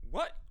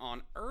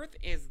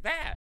is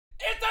that?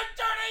 It's a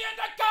Journey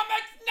into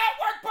Comics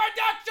Network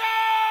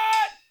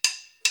production!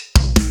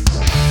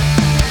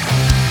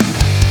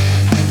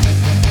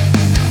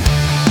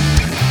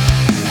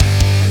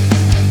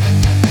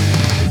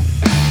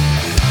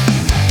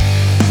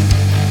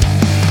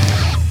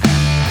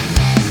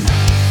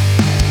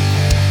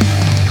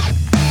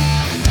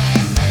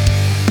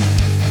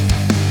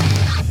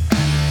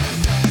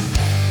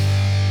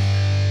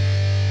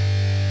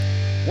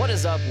 What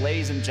is up,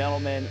 ladies and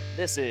gentlemen?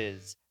 This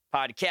is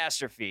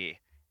Podcastrophe,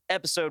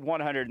 episode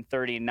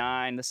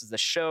 139. This is the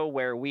show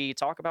where we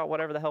talk about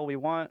whatever the hell we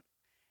want,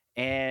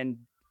 and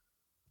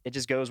it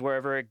just goes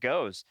wherever it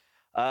goes.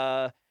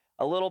 A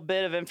little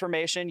bit of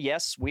information.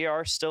 Yes, we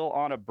are still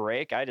on a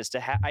break. I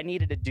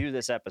needed to do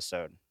this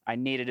episode. I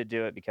needed to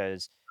do it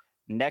because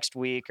next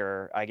week,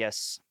 or I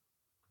guess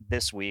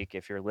this week,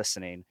 if you're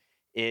listening,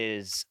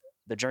 is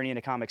the Journey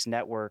into Comics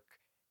Network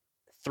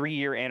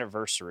 3-year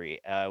anniversary.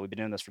 We've been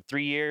doing this for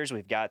 3 years.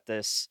 We've got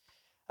this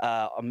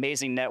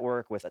amazing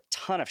network with a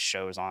ton of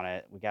shows on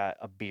it. We got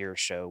a beer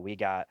show. We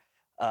got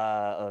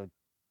a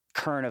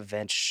current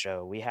events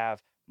show. We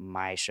have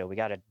my show. We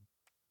got a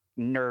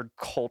nerd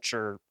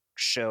culture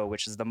show,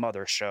 which is the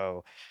mother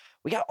show.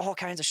 We got all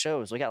kinds of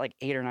shows. We got like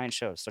 8 or 9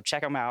 shows. So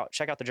check them out.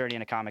 Check out the Journey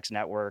into Comics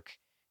Network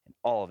and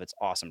all of its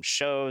awesome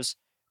shows.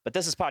 But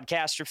this is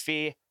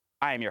Podcastrophe.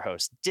 I am your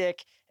host,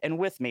 Dick. And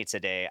with me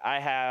today, I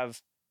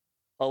have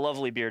a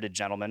lovely bearded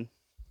gentleman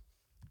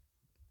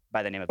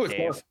by the name of Dave.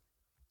 Hey, Is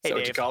that Dave.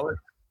 what you call it?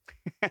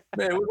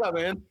 Hey, what's up,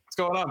 man? What's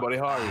going on, buddy?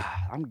 How are you?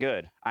 I'm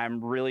good.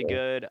 I'm really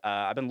good.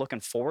 I've been looking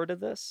forward to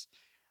this.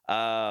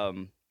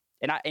 And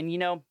you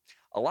know,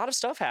 a lot of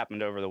stuff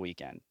happened over the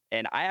weekend.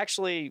 And I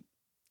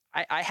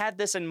had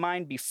this in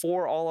mind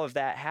before all of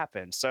that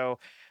happened. So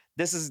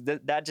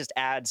that just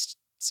adds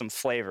some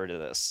flavor to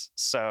this.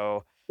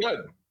 So Good.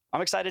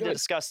 I'm excited to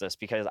discuss this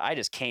because I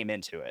just came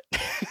into it.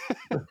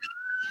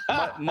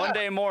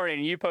 Monday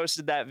morning, you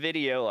posted that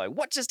video like,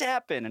 what just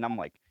happened? And I'm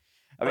like,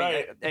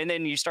 Right. and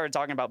then you started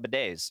talking about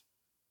bidets.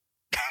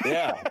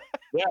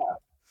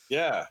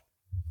 Yeah.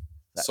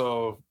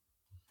 So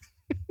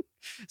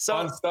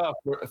fun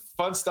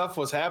stuff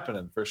was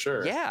happening for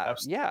sure. Yeah.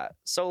 Absolutely. Yeah.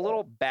 So a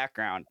little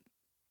background.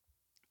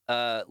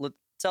 Tell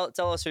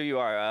us who you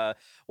are.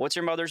 What's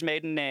your mother's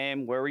maiden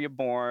name? Where were you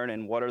born?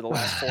 And what are the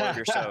last 4 of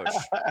your Soch?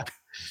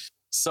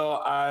 So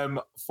I'm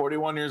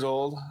 41 years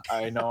old.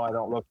 I know I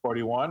don't look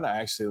 41. I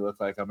actually look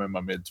like I'm in my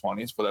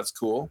mid-20s, but that's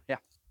cool. Yeah.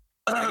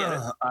 I get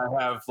it. I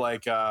have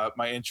like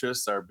my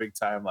interests are big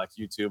time like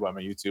YouTube. I'm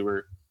a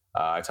YouTuber.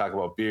 I talk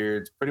about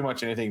beards, pretty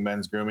much anything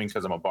men's grooming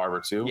because I'm a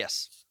barber too.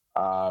 Yes.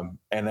 And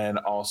then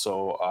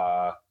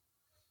also,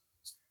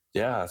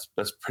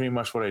 that's pretty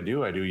much what I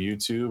do. I do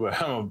YouTube.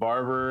 I'm a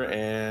barber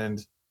and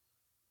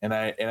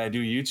I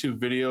do YouTube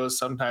videos,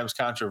 sometimes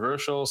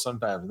controversial,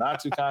 sometimes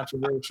not too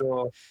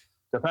controversial.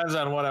 Depends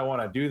on what I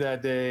want to do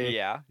that day.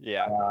 Yeah.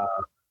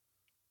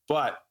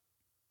 But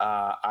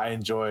I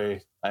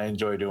enjoy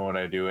doing what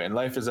I do, and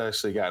life has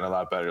actually gotten a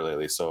lot better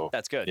lately. So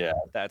That's good. Yeah,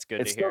 That's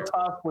good it's to hear. still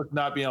tough with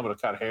not being able to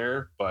cut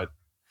hair, but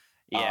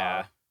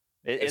Yeah.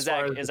 Is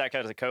that as-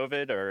 because of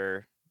COVID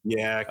or?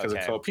 yeah, because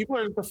Okay. people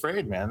are just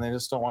afraid, man. They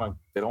just don't want to.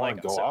 They don't want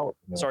to go out.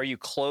 you know? So are you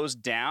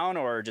closed down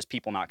or just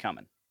people not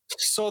coming?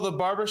 So the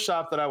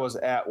barbershop that I was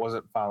at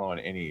wasn't following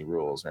any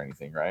rules or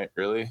anything, right?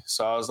 Really?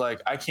 So I was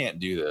like, I can't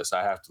do this.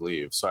 I have to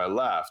leave. So I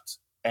left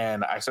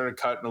and I started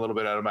cutting a little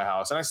bit out of my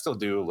house, and I still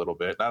do a little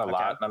bit, not a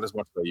lot, not as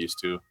much as I used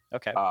to.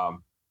 Okay.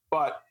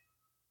 But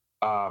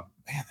man,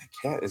 that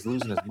cat is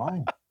losing his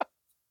mind.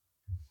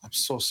 I'm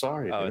so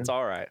sorry. Oh, dude. it's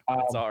all right.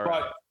 It's all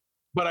right.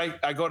 But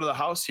I go to the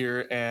house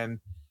here, and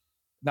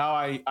now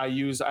I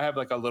have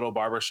like a little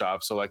barber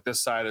shop. So like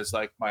this side is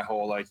like my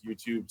whole like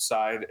YouTube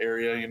side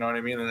area, you know what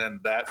I mean? And then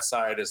that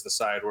side is the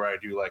side where I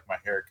do like my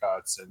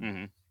haircuts,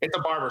 and it's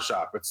a barber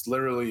shop. It's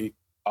literally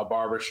a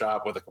barber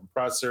shop with a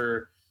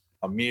compressor,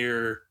 a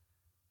mirror,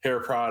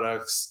 hair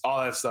products,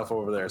 all that stuff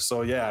over there.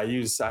 So yeah,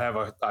 I have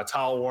a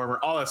towel warmer,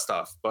 all that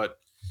stuff. But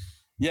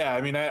yeah,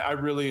 I mean, I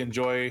really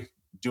enjoy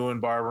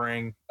doing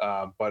barbering,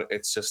 but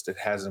it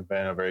hasn't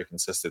been a very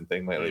consistent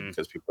thing lately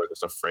because people are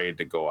just afraid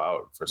to go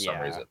out for some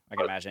reason. I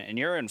can imagine. And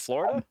you're in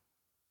Florida?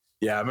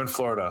 Yeah, I'm in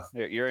Florida.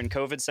 You're in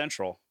COVID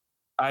Central.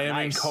 I am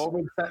Nice. in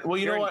COVID. Well,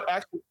 you know what?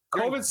 Actually,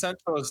 COVID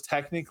Central is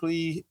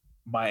technically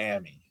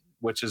Miami,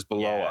 which is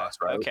below us,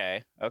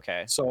 right?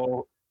 Okay.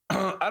 So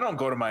I don't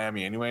go to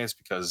Miami anyways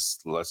because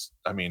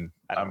I'm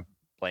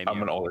blame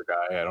an older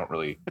guy. I don't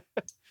really.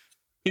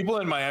 People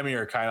in Miami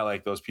are kind of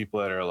like those people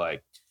that are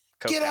like,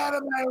 get out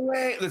of my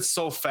way. It's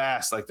so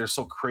fast. Like they're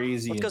so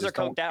crazy. Because they're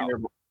coked out.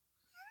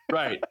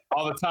 Right.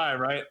 All the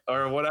time. Right.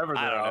 Or whatever.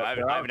 I don't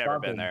know. I've never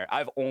something. been there.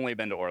 I've only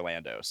been to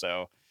Orlando.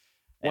 So.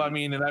 Well, I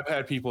mean, and I've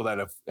had people that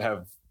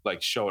have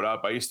like showed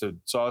up. I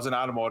was an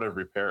automotive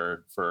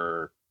repairer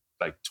for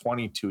like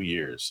 22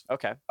 years.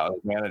 Okay. I was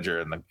a manager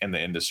in the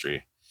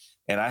industry.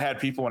 And I had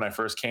people when I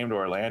first came to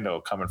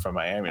Orlando coming from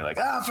Miami, like,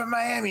 I'm from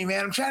Miami,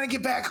 man. I'm trying to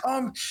get back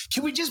home.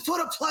 Can we just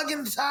put a plug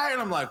in the tire?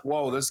 And I'm like,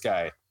 whoa, this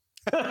guy.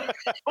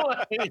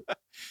 like,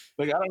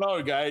 I don't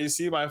know, guy. You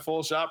see my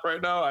full shop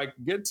right now? I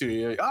can get to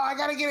you. Oh, I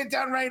gotta get it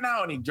done right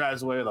now. And he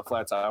drives away with a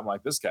flat tire. I'm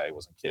like, this guy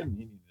wasn't kidding.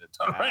 He needed it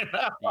done right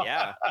now.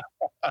 Yeah.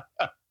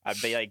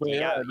 I'd be like, But you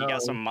yeah,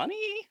 got some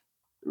money?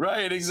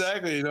 Right,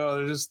 exactly. You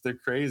know, they're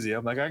crazy.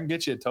 I'm like, I can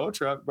get you a tow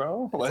truck,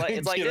 bro.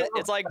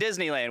 It's like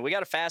Disneyland. We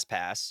got a fast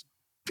pass.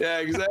 Yeah,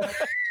 exactly.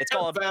 It's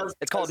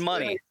called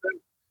money.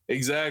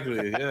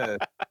 Exactly. Yeah.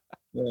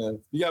 Yeah.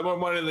 You got more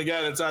money than the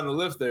guy that's on the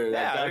lift there.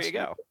 Yeah, there you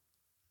go.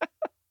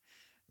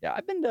 Yeah,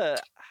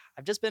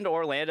 I've just been to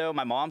Orlando.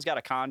 My mom's got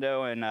a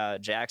condo in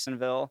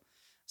Jacksonville.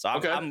 So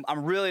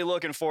I'm really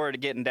looking forward to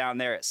getting down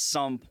there at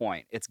some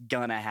point. It's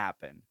gonna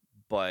happen.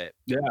 But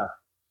yeah.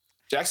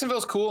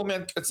 Jacksonville's cool,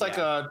 man. It's like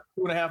a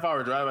 2.5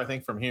 hour drive, I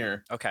think, from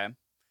here. Okay.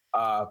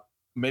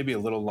 Maybe a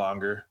little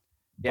longer.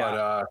 Yeah.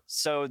 But,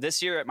 so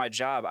this year at my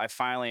job, I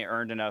finally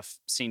earned enough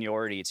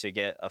seniority to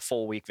get a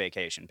full week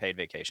vacation, paid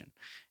vacation.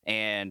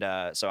 And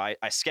so I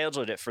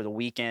scheduled it for the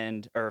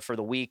weekend or for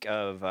the week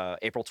of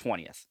April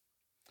 20th.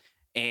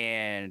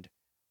 And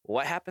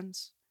what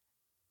happens?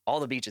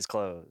 All the beaches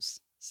close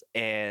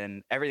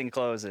and everything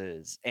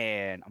closes.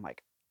 And I'm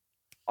like,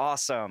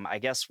 awesome. I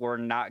guess we're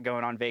not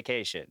going on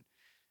vacation.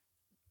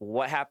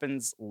 What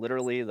happens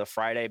literally the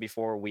Friday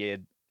before we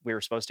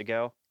were supposed to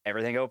go?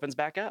 Everything opens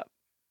back up.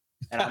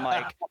 And I'm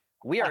like,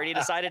 we already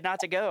decided not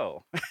to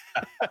go.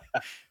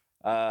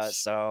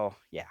 So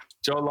yeah.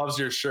 Joe loves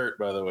your shirt,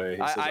 by the way.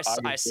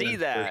 I see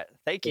that.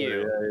 Thank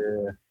you.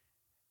 Yeah.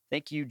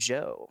 Thank you,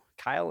 Joe.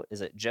 Kyle, is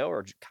it Joe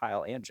or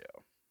Kyle and Joe?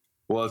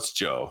 Well, it's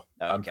Joe.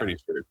 Okay. I'm pretty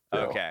sure. Joe.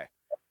 Okay.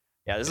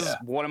 Yeah, this is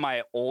one of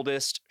my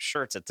oldest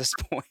shirts at this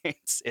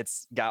point.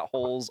 It's got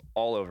holes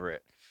all over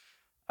it.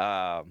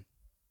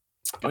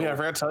 Oh yeah, I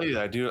forgot to tell you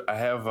that I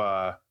have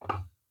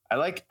I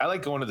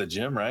like going to the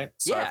gym, right?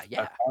 So I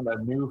found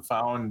a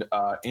newfound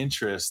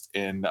interest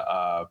in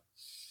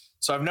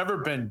so I've never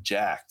been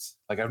jacked.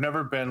 Like I've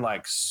never been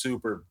like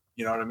super,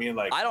 you know what I mean?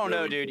 Like I don't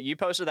know, dude. You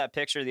posted that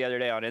picture the other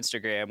day on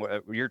Instagram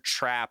where your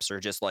traps are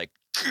just like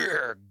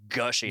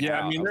gushing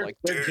out. I mean,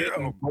 they're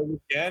getting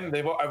again.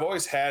 I've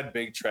always had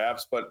big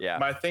traps, but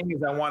my thing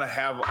is I want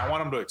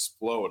them to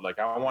explode. Like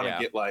I want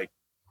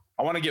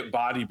to get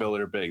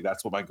bodybuilder big.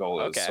 That's what my goal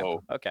is. Okay.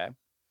 So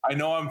I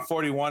know I'm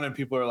 41 and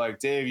people are like,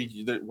 Dave,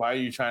 why are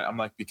you trying? I'm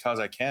like, because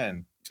I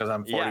can, because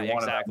I'm 41. Yeah,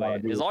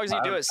 exactly. As long as you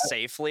do it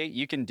safely,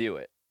 you can do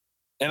it.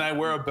 And I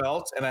wear a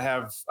belt and I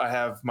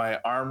have my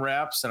arm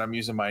wraps and I'm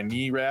using my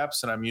knee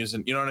wraps and I'm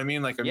using, you know what I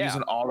mean? Like I'm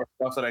using all the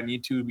stuff that I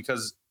need to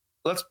because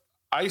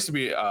I used to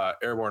be a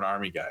airborne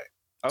Army guy.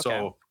 Okay.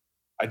 So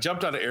I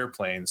jumped out of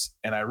airplanes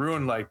and I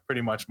ruined like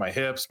pretty much my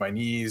hips, my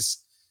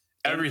knees,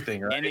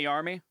 everything. Right? In the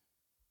Army?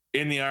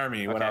 In the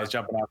Army when I was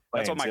jumping out of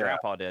planes. That's what my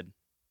grandpa did.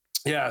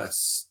 Yeah,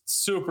 it's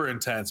super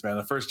intense, man.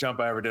 The first jump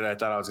I ever did, I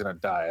thought I was going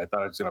to die. I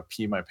thought I was going to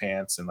pee my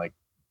pants and like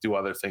do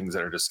other things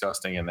that are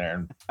disgusting in there.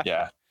 And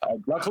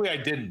luckily I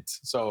didn't.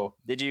 So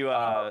did you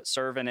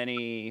serve in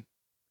any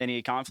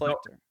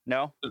conflict?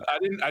 No?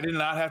 I did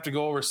not have to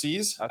go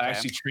overseas. Okay. I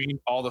actually trained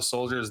all the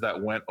soldiers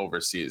that went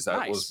overseas.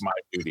 That was my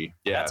duty.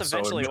 Yeah. That's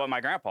eventually what my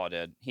grandpa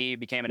did. He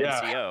became an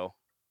NCO.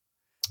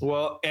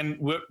 Well, and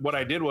what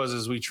I did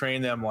was we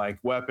trained them like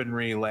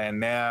weaponry, land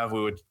nav.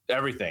 We would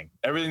everything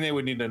they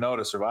would need to know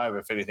to survive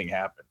if anything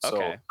happened.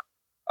 Okay.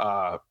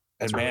 So,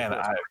 and man,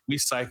 cool. We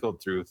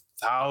cycled through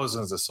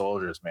thousands of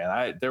soldiers,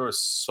 man. There were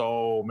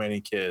so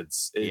many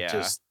kids.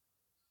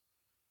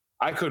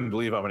 I couldn't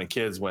believe how many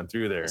kids went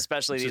through there.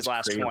 Especially these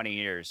last 20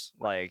 years.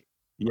 Like,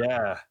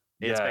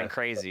 it's been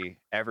crazy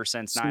ever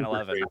since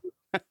 9/11.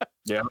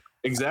 Yeah,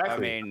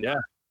 exactly. I mean,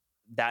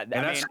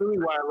 that's really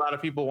why a lot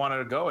of people wanted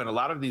to go. And a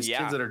lot of these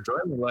kids that are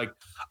joining, like,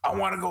 I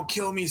want to go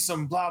kill me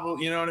some blah, blah.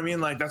 You know what I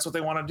mean? Like, that's what they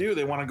want to do.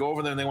 They want to go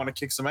over there and they want to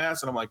kick some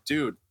ass. And I'm like,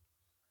 dude,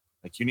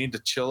 like, you need to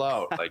chill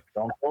out. Like,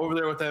 don't go over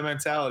there with that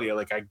mentality.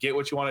 Like, I get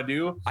what you want to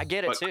do. I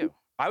get it too.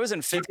 I was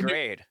in fifth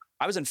grade.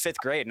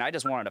 And I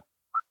just wanted to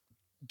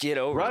get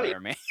over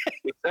there, man.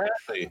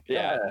 Exactly.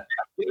 Yeah.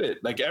 I get it.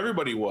 Like,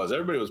 everybody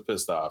was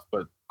pissed off.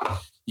 But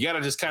you got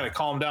to just kind of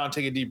calm down,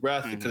 take a deep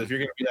breath. Because if you're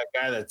going to be that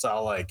guy that's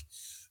all like,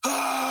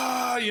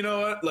 you know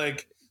what?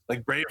 Like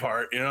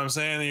Braveheart, you know what I'm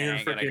saying? You're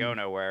ain't gonna go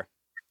nowhere.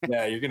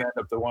 Yeah, you're gonna end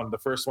up the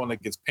first one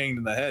that gets pinged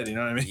in the head. You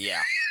know what I mean?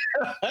 Yeah.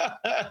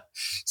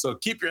 So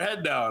keep your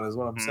head down, is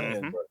what I'm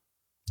saying.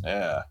 But,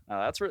 yeah.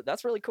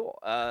 That's really cool.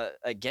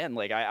 Again,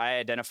 like I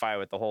identify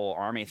with the whole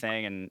Army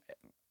thing and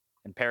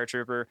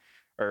paratrooper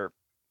or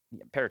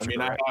paratrooper. I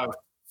mean, I have.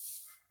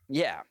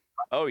 Yeah.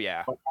 Oh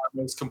yeah.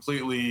 It's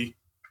completely.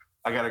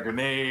 I got a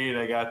grenade.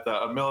 I got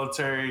a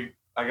military.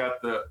 I got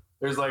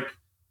there's like.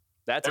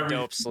 That's a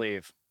dope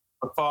sleeve.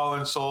 A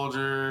fallen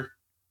soldier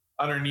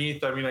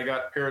underneath. I mean, I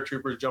got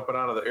paratroopers jumping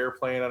out of the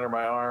airplane under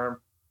my arm.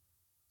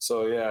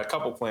 So yeah, a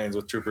couple planes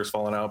with troopers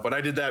falling out. But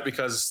I did that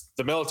because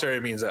the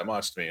military means that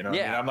much to me. You know, I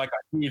mean, I'm like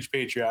a huge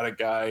patriotic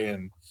guy,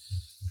 and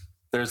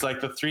there's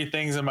like the three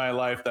things in my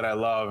life that I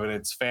love, and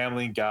it's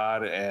family,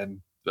 God,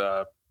 and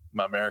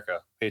my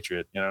America,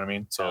 patriot. You know what I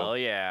mean? So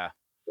yeah,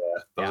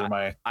 those are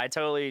my. I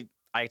totally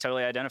I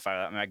totally identify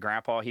with that. My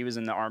grandpa, he was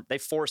in the army. They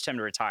forced him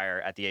to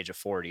retire at the age of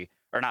 40,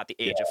 or not the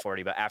age of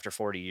 40, but after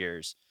 40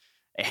 years.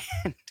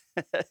 And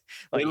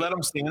They let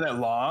them stay in that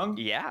long?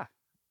 Yeah.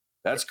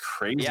 That's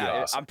crazy.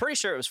 Yeah, awesome. I'm pretty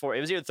sure it was 40.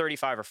 It was either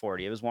 35 or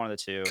 40. It was one of the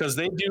two. Because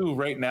they do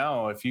right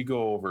now, if you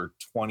go over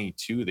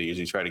 22, they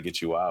usually try to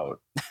get you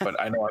out. But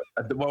I know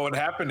what would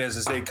happen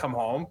is they come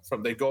home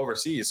they go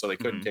overseas, so they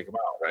couldn't kick them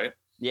out, right?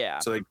 Yeah.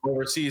 So they go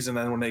overseas, and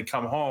then when they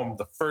come home,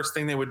 the first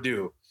thing they would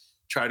do,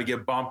 try to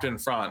get bumped in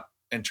front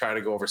and try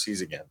to go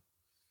overseas again.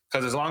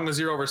 Because as long as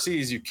you're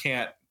overseas, you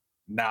can't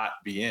not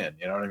be in.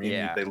 You know what I mean?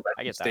 Yeah, they let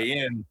I you get stay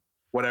in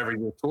whatever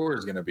your tour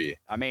is going to be.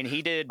 I mean,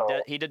 he did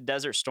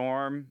Desert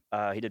Storm.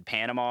 He did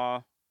Panama.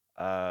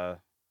 I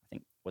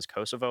think was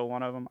Kosovo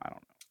one of them. I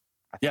don't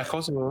know. Yeah,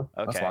 Kosovo.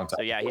 Okay. That's a long time.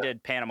 So yeah, he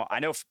did Panama. I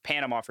know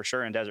Panama for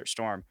sure in Desert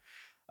Storm.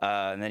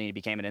 And then he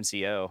became an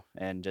NCO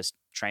and just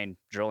trained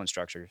drill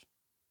instructors.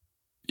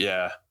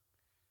 Yeah.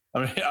 I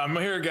mean, I'm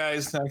here,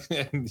 guys.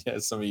 Yeah,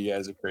 some of you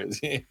guys are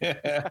crazy.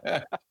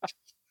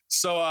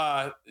 So,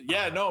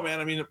 yeah, no, man.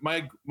 I mean,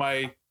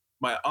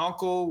 my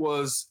uncle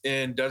was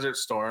in Desert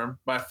Storm.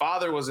 My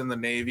father was in the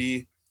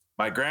Navy.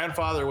 My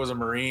grandfather was a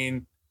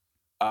Marine.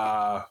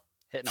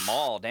 Hitting them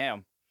all,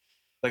 damn.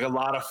 Like a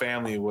lot of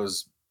family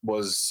was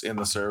in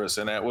the service,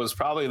 and it was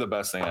probably the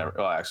best thing I ever.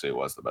 Well, actually, it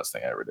was the best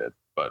thing I ever did.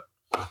 But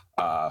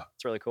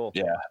it's really cool.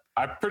 Yeah,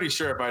 I'm pretty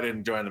sure if I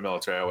didn't join the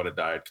military, I would have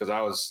died because I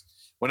was.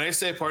 When they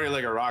say party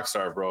like a rock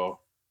star, bro,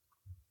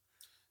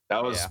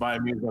 that was my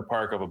amusement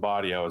park of a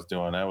body I was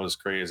doing. That was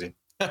crazy.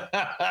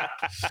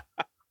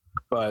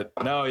 But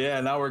no, yeah,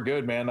 now we're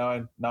good, man.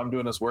 Now I'm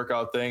doing this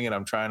workout thing, and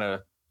I'm trying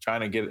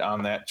to get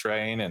on that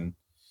train and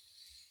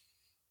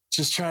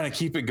just trying to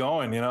keep it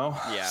going, you know?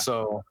 Yeah.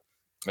 So,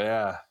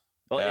 yeah.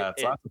 Well,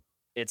 yeah,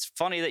 it's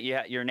funny that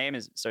your name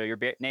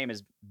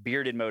is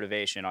Bearded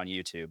Motivation on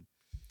YouTube.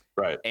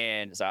 Right.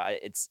 And so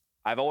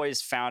I've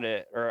always found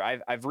it, or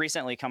I've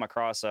recently come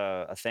across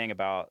a thing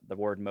about the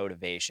word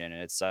motivation.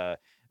 And it's, are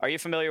you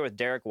familiar with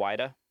Derek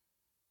Wida?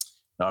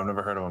 No, I've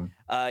never heard of him.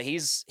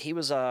 He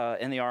was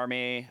in the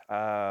Army,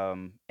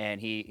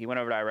 and he went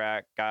over to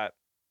Iraq, got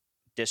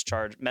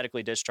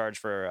medically discharged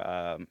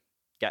for,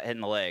 got hit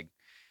in the leg.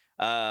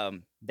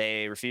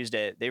 They refused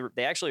it.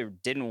 They actually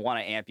didn't want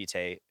to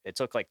amputate. It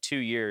took like 2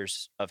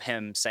 years of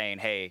him saying,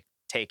 "Hey,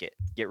 take it,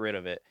 get rid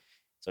of it."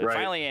 So he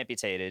finally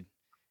amputated,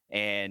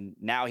 and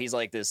now he's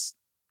like this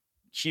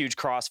huge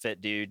CrossFit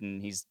dude,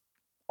 and he's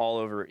all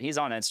over. He's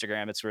on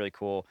Instagram. It's really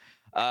cool.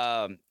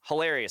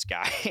 Hilarious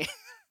guy.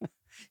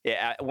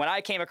 Yeah, when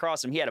I came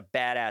across him, he had a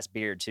badass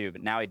beard too,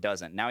 but now he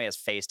doesn't. Now he has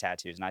face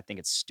tattoos, and I think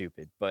it's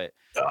stupid. But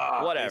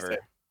whatever.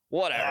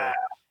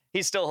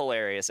 He's still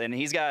hilarious, and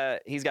he's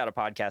got a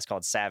podcast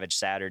called Savage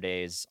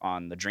Saturdays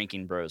on the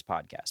Drinking Bros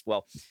podcast.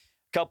 Well,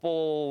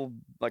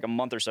 a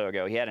month or so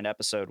ago, he had an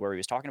episode where he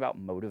was talking about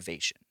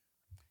motivation,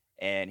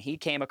 and he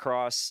came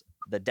across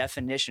the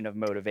definition of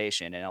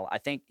motivation. And I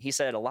think he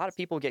said a lot of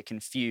people get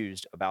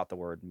confused about the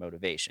word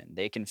motivation.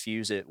 They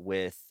confuse it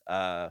with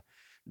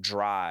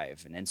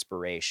drive and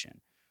inspiration.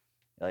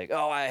 Like,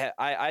 oh,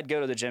 I'd go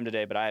to the gym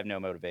today, but I have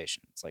no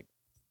motivation. It's like,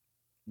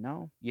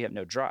 no, you have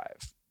no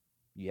drive.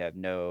 You have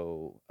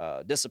no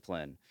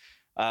discipline.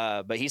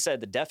 But he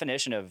said the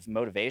definition of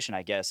motivation,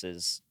 I guess,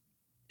 is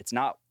it's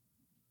not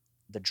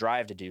the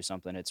drive to do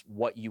something. It's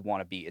what you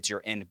want to be. It's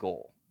your end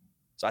goal.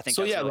 So I think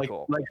that's really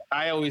cool. Like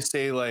I always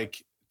say,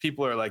 like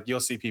people are like, you'll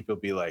see people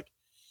be like,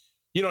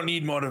 you don't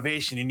need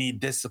motivation. You need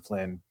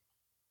discipline.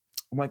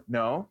 I'm like,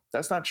 no,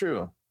 that's not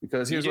true.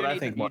 Because here's what I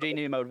think. You do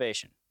need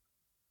motivation.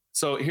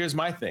 So here's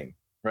my thing,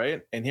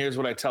 right? And here's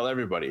what I tell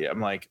everybody. I'm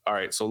like, all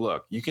right, so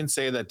look, you can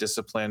say that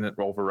discipline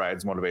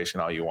overrides motivation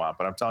all you want,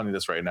 but I'm telling you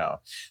this right now.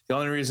 The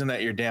only reason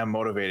that you're damn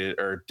motivated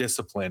or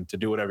disciplined to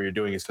do whatever you're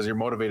doing is because you're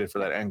motivated for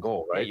that end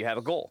goal, right? Yeah, you have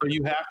a goal. So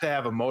you have to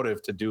have a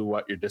motive to do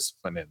what you're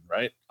disciplined in,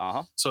 right?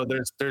 Uh-huh. So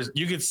there's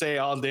you could say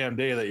all damn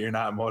day that you're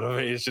not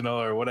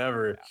motivational or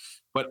whatever,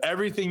 but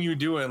everything you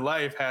do in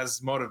life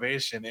has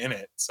motivation in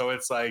it. So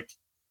it's like,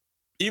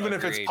 even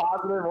if it's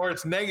positive or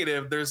it's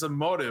negative, there's a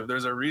motive.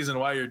 There's a reason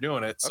why you're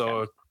doing it.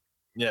 So,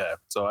 yeah.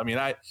 So, I mean,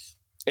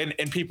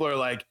 and people are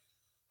like,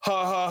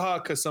 ha, ha, ha,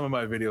 because some of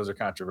my videos are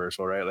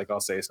controversial, right? Like I'll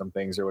say some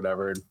things or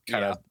whatever and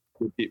kind of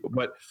people.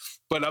 But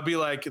I'll be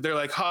like, they're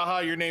like, ha, ha,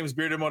 your name's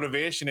Bearded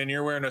Motivation and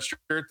you're wearing a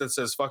shirt that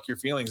says fuck your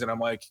feelings. And I'm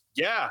like,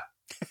 yeah,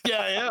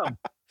 I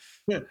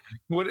am.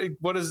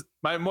 What is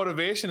my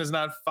motivation is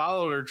not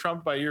followed or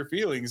trumped by your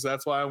feelings.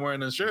 That's why I'm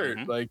wearing a shirt.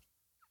 Mm-hmm. Like,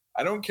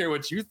 I don't care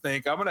what you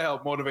think. I'm going to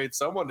help motivate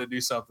someone to do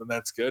something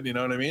that's good. You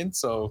know what I mean?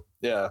 So,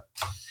 yeah.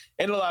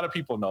 And a lot of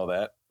people know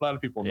that. A lot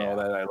of people know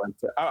that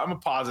I'm a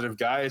positive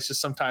guy. It's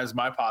just sometimes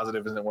my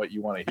positive isn't what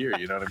you want to hear.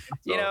 You know what I mean?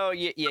 So, you know,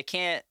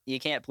 you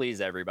can't please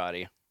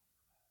everybody.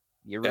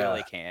 You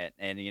really can't.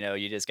 And, you know,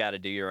 you just got to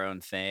do your own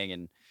thing.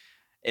 And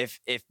if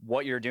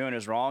what you're doing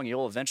is wrong,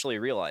 you'll eventually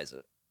realize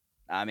it.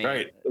 I mean,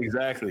 right.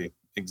 Exactly.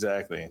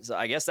 So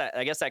I guess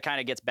that kind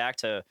of gets back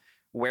to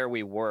where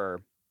we were.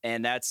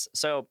 And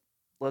so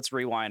let's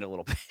rewind a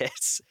little bit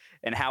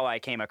and how I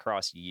came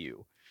across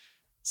you.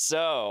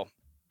 So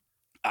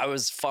I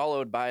was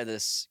followed by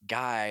this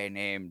guy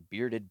named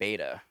Bearded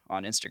Beta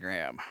on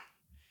Instagram.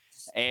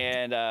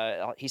 And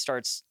he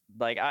starts,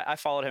 like, I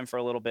followed him for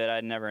a little bit.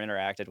 I'd never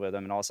interacted with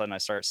him. And all of a sudden I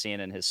start seeing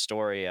in his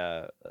story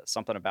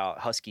something about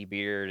Husky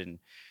Beard.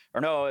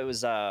 Or no, it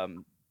was, I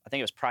think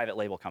it was private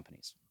label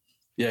companies.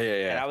 Yeah.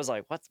 And I was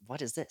like,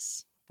 what is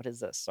this? What is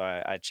this? So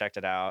I checked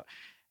it out.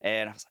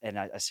 And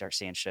I start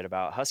seeing shit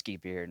about Husky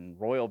Beard and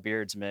Royal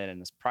Beardsman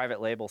and this private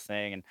label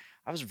thing. And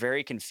I was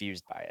very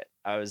confused by it.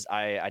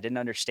 I didn't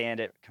understand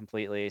it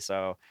completely.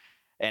 So,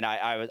 and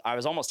I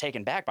was almost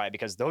taken back by it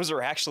because those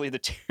are actually the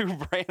two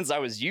brands I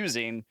was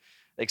using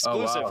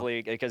exclusively.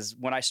 Oh, wow. Because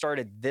when I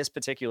started this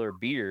particular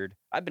beard,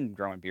 I've been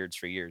growing beards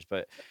for years,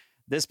 but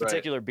this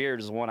particular beard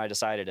is one I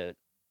decided to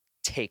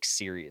take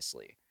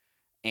seriously.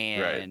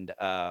 And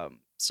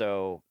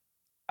so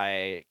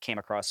I came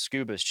across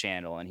Scuba's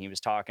channel and he was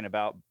talking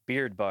about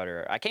beard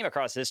butter. I came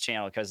across his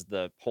channel because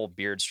the whole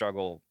beard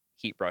struggle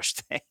heat brush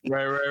thing.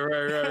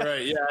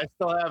 Right. Yeah,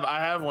 I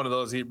have one of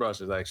those heat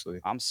brushes actually.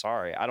 I'm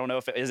sorry. I don't know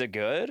if is it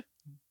good?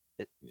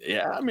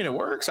 Yeah, I mean it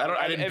works.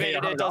 I didn't pay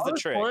 $100 it does the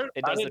trick. for it.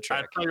 It does the trick.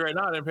 I tell you right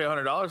now, I didn't pay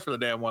 $100 for the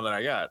damn one that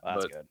I got. Well,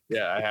 that's but good.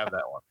 Yeah, I have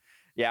that one.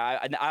 Yeah,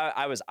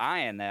 I was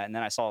eyeing that, and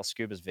then I saw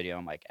Scuba's video.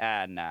 I'm like,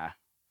 nah.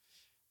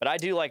 But I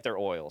do like their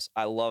oils.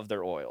 I love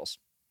their oils.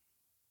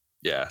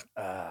 Yeah,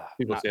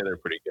 people say they're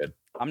pretty good.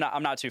 I'm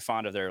not too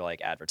fond of their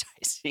like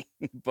advertising,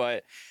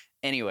 but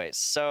anyways,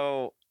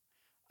 so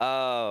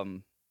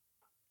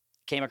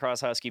came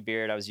across Husky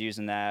Beard. I was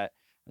using that.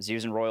 I was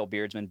using Royal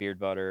Beardsman beard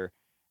butter,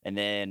 and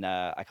then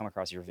I come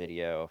across your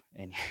video,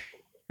 and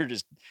you're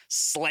just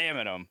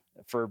slamming them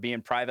for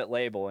being private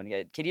label. And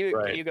can you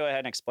go ahead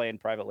and explain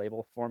private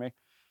label for me?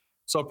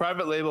 So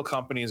private label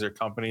companies are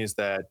companies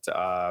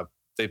that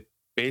they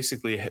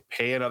basically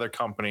pay another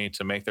company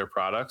to make their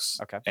products.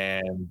 Okay.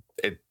 And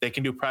they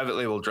can do private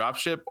label drop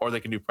ship, or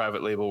they can do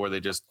private label where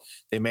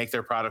they make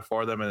their product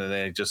for them and then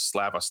they just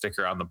slap a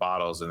sticker on the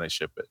bottles and they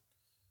ship it.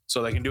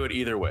 So they can do it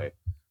either way.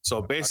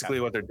 So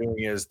basically what they're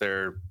doing is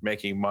they're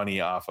making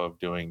money off of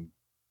doing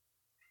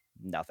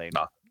nothing.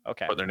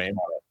 Okay. Put their name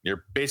on it.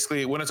 You're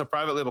basically, when it's a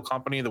private label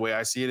company, the way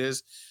I see it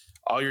is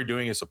all you're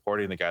doing is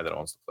supporting the guy that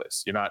owns the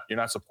place. You're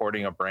not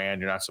supporting a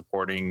brand. You're not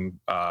supporting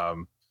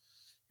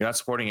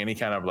any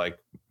kind of like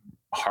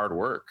hard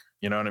work.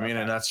 You know what I mean?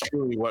 And that's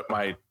truly what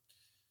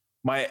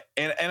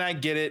and I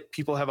get it.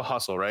 People have a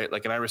hustle, right?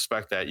 Like, and I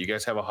respect that. You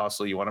guys have a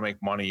hustle. You want to make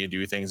money. You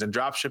do things, and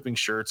drop shipping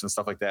shirts and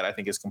stuff like that, I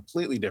think is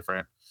completely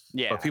different.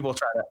 Yeah. But people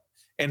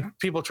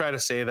try to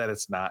say that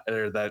it's not,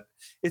 or that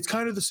it's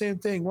kind of the same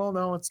thing. Well,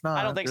 no, it's not.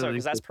 I don't think so,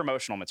 because that's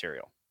promotional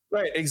material.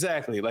 Right.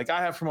 Exactly. Like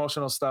I have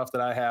promotional stuff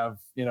that I have,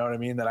 you know what I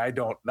mean? That I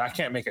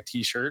can't make a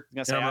t-shirt.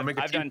 I've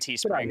done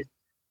Teespring.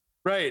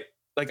 Right.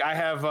 Like I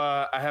have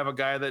a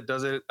guy that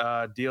does it,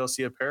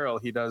 DLC Apparel.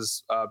 He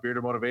does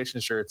Bearded Motivation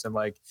shirts and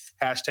like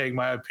hashtag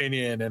my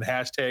opinion and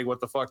hashtag what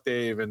the fuck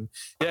Dave, and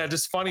yeah,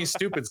 just funny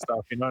stupid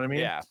stuff. You know what I mean?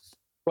 Yeah.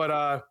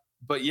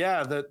 But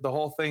yeah, the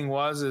whole thing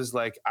is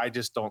like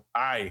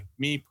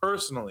me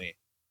personally,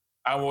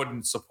 I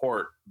wouldn't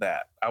support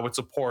that. I would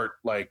support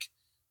like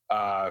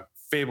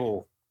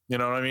Fable. You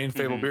know what I mean?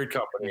 Fable Beard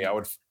Company. I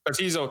would, because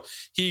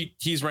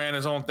he's ran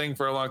his own thing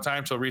for a long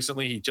time. So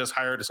recently he just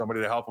hired somebody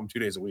to help him 2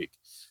 days a week.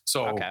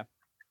 So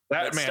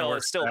that man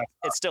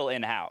it's still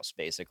in-house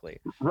basically.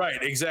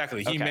 Right.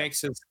 Exactly. He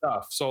makes his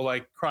stuff. So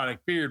like Chronic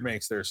Beard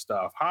makes their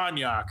stuff.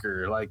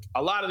 Hanyaker, like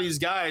a lot of these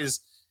guys,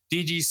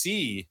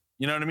 DGC,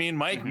 you know what I mean?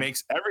 Mike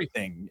makes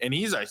everything, and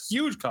he's a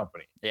huge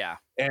company. Yeah.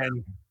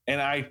 And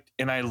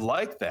I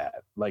like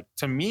that. Like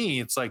to me,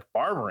 it's like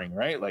barbering,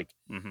 right? Like,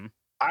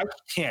 I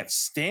can't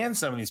stand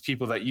some of these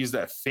people that use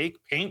that fake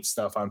paint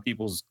stuff on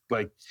people's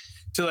like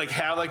to like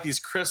have like these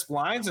crisp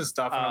lines and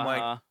stuff. And I'm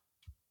like,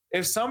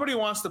 if somebody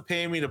wants to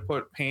pay me to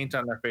put paint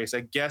on their face, I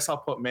guess I'll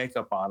put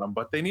makeup on them,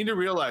 but they need to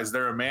realize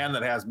they're a man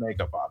that has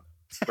makeup on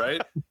them,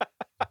 right?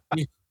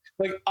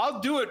 Like I'll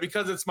do it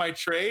because it's my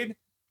trade,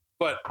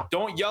 but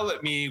don't yell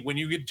at me when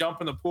you jump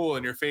in the pool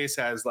and your face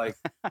has like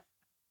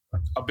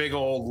a big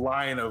old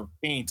line of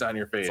paint on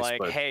your face.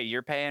 It's like, hey,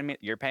 you're paying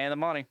the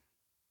money.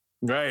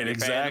 Right, You're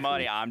exactly. paying the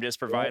money. I'm just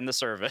providing the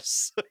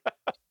service.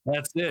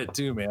 That's it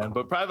too, man.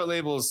 But private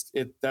labels,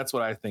 that's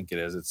what I think it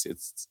is.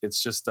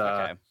 It's just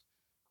I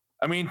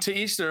mean, to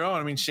each their own.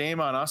 I mean, shame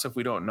on us if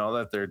we don't know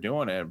that they're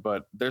doing it.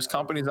 But there's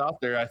companies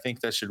out there, I think,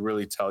 that should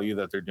really tell you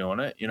that they're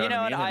doing it. You know what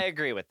I mean? I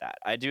agree with that.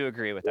 I do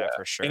agree with that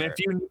for sure. And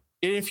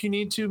if you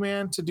need to,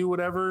 man, to do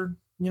whatever,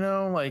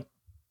 like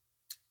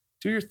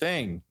do your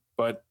thing,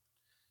 but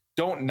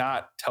don't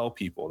not tell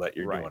people that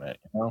you're doing it.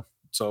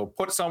 So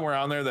put somewhere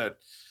on there that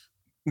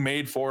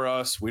made for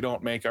us. We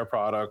don't make our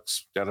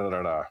products.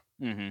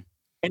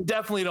 And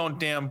definitely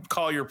don't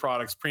call your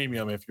products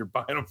premium if you're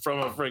buying them from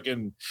a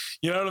freaking,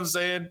 you know what I'm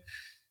saying?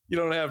 You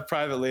don't have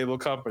private label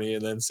company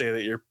and then say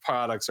that your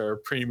products are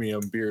premium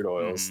beard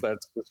oils.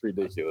 That's just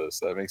ridiculous.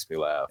 That makes me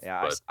laugh.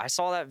 Yeah, I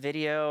saw that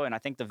video, and I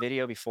think the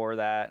video before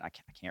that, I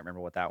can't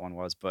remember what that one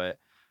was, but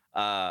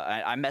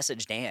I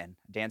messaged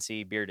Dan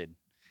C. Bearded,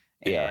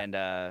 and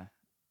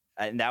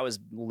and that was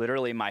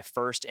literally my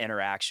first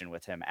interaction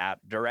with him,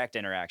 direct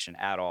interaction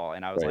at all.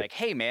 And I was Right. like,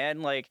 hey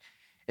man, like,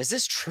 is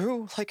this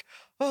true? Like,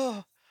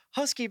 oh,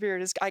 Husky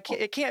Beard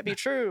it can't be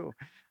true.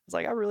 I was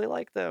like, I really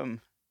like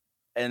them.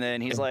 And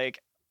then he's like,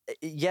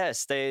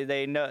 yes,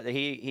 they know.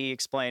 He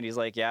explained, he's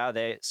like,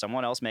 yeah,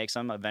 someone else makes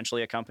them.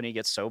 Eventually a company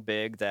gets so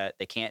big that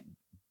they can't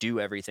do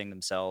everything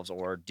themselves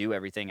or do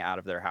everything out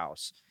of their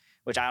house,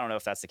 which I don't know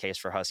if that's the case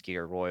for Husky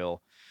or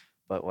Royal,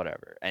 but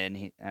whatever.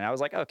 And I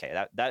was like,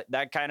 okay,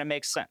 that kind of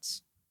makes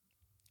sense.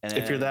 And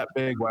if you're that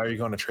big, why are you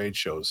going to trade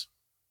shows?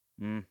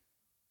 I'm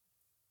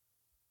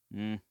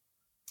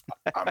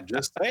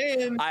just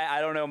saying.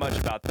 I don't know much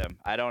about them.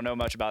 I don't know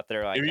much about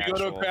their, like, if you go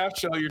to a craft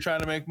show, you're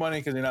trying to make money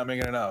because you're not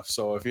making enough.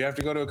 So if you have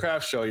to go to a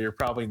craft show, you're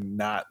probably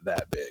not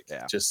that big.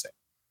 Yeah. Just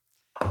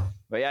saying.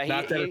 But yeah,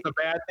 not that it's a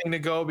bad thing to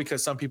go,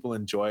 because some people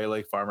enjoy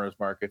like farmers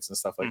markets and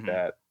stuff like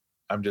that.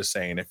 I'm just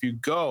saying, if you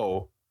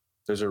go,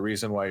 there's a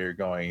reason why you're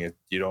going.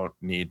 You don't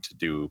need to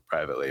do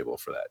private label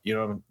for that. You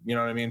know what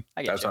I mean?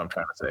 That's what I'm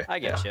trying to say. I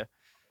get you.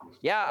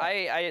 Yeah,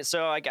 I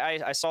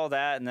saw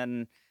that, and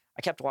then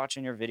I kept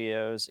watching your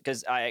videos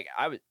because I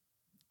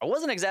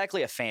wasn't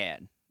exactly a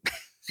fan,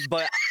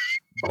 but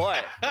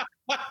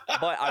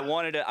I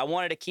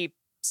wanted to keep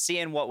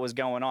seeing what was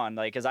going on,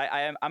 like, because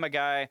I'm a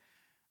guy,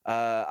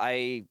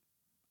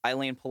 I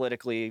lean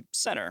politically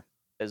center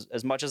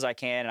as much as I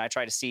can, and I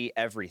try to see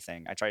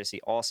everything. I try to see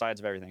all sides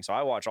of everything. So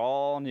I watch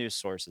all news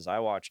sources.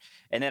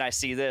 And then I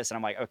see this, and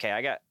I'm like,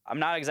 okay, I'm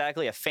not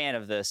exactly a fan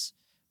of this,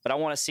 but I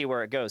want to see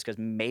where it goes because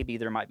maybe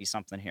there might be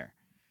something here.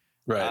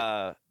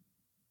 Right.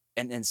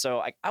 And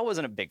so I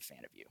wasn't a big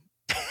fan of you.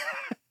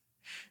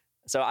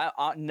 So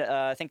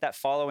I think that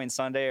following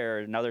Sunday or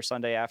another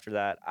Sunday after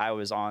that, I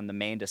was on the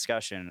main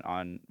discussion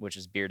which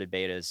is Bearded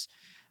Beta's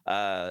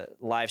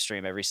live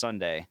stream every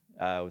Sunday.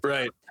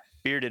 With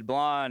Bearded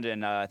Blonde,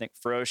 and I think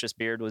Ferocious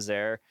Beard was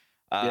there.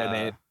 Yeah,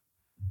 Nate.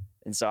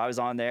 And so I was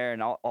on there,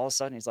 and all of a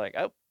sudden he's like,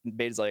 oh,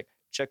 Beta's like,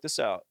 check this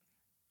out.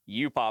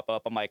 You pop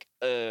up. I'm like,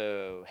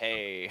 oh,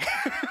 hey.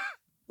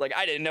 Like,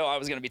 I didn't know I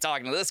was going to be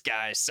talking to this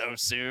guy so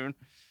soon.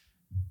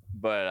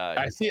 But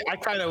I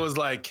kind of was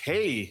like,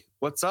 hey,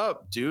 what's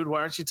up, dude?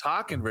 Why aren't you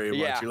talking very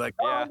much? You're like,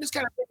 I'm just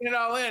kind of taking it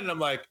all in. And I'm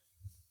like,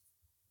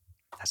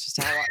 that's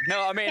just how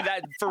no, I mean,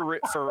 that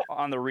for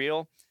on the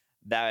real,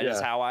 that is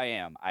how I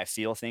am. I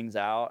feel things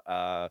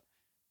out.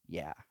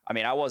 Yeah. I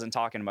mean, I wasn't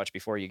talking much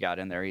before you got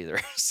in there either.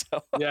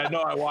 So yeah,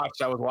 no, I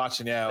was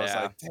watching. Yeah. I was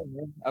like, damn,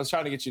 man. I was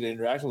trying to get you to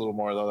interact a little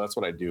more, though. That's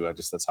what I do.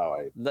 That's how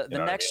I. The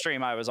next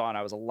stream I was on,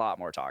 I was a lot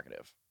more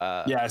talkative.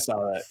 Yeah, I saw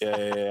that.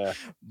 Yeah.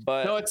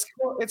 But no, it's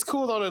cool. It's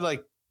cool though to,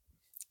 like,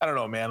 I don't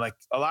know, man. Like,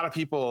 a lot of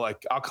people,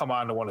 like, I'll come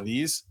on to one of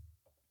these.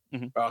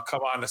 Or I'll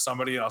come on to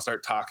somebody and I'll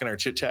start talking or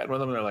chit chatting with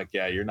them. And they're like,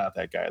 yeah, you're not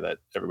that guy that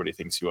everybody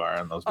thinks you are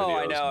on those videos. Oh,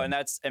 I know. And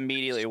that's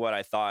immediately what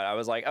I thought. I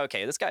was like,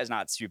 okay, this guy's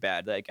not too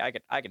bad. Like, I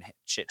can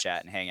chit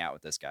chat and hang out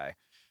with this guy.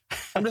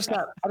 I just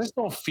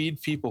don't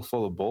feed people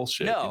full of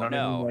bullshit. No, you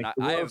know what I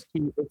mean?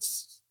 Like,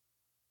 it's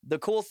the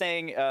cool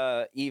thing,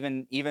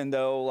 even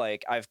though,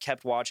 like, I've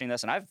kept watching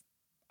this, and I'm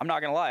not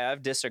going to lie,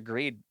 I've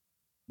disagreed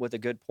with a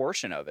good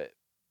portion of it,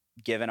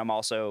 given I'm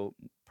also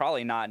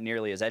probably not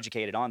nearly as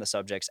educated on the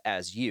subjects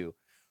as you.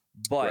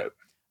 But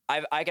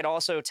I could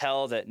also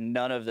tell that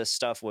none of this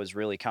stuff was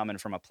really coming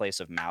from a place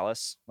of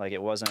malice. Like,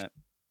 it wasn't,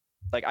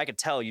 like, I could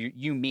tell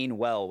you mean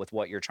well with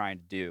what you're trying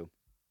to do,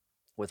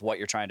 with what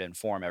you're trying to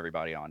inform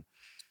everybody on.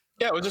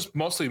 Yeah, it was just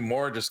mostly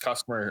more just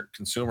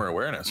consumer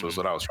awareness was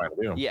what I was trying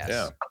to do. Yes.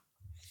 Yeah.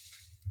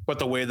 But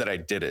the way that I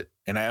did it,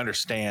 and I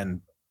understand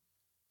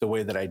the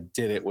way that I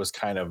did it was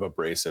kind of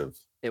abrasive.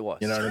 It was.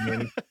 You know what I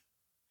mean?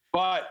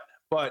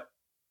 But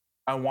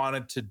I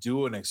wanted to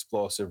do an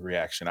explosive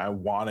reaction. I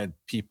wanted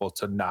people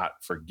to not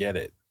forget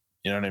it.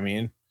 You know what I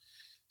mean?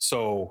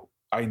 So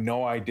I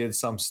know I did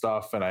some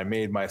stuff and I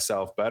made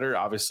myself better,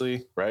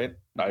 obviously, right?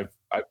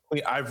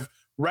 I've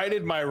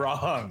righted my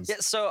wrongs. Yeah,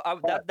 so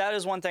that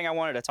is one thing I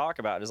wanted to talk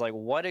about, is like,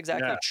 what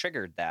exactly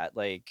triggered that?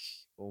 Like,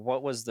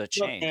 what was the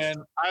change? Look, man,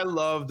 I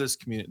love this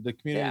community, the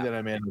community that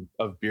I'm in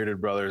of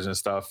bearded brothers and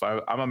stuff.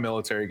 I'm a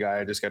military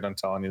guy. I just got done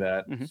telling you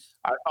that.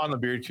 I found the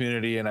beard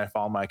community and I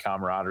found my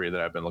camaraderie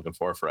that I've been looking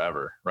for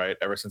forever, right?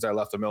 Ever since I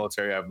left the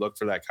military, I've looked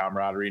for that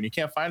camaraderie and you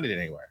can't find it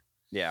anywhere.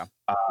 Yeah.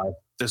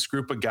 This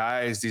group of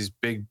guys, these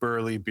big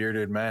burly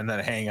bearded men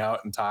that hang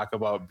out and talk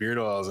about beard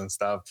oils and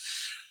stuff.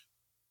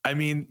 I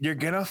mean, you're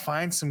going to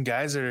find some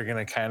guys that are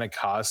going to kind of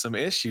cause some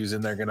issues,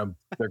 and they're going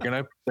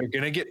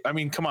to get, I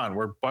mean, come on,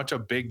 we're a bunch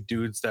of big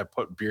dudes that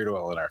put beard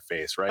oil in our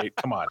face, right?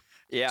 Come on.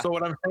 Yeah. So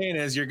what I'm saying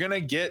is you're going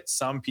to get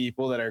some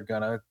people that are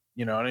going to,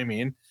 you know what I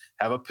mean,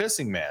 have a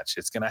pissing match.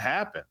 It's going to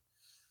happen.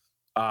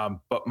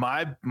 But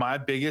my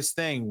biggest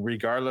thing,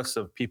 regardless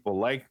of people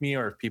like me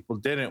or if people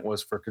didn't,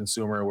 was for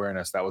consumer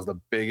awareness. That was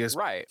the biggest.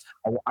 Right.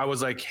 I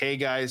was like, hey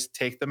guys,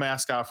 take the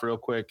mask off real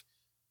quick.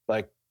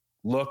 Like,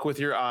 look with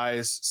your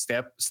eyes,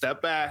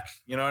 step back.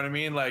 You know what I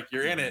mean? Like,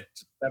 you're in it.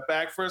 Step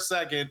back for a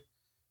second.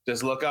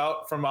 Just look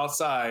out from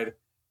outside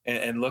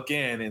and look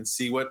in and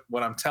see what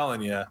I'm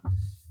telling you.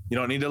 You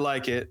don't need to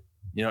like it.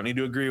 You don't need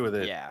to agree with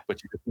it. Yeah.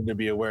 But you just need to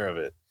be aware of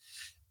it.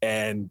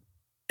 And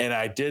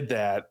I did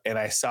that, and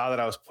I saw that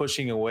I was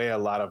pushing away a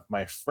lot of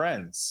my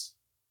friends,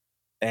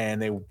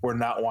 and they were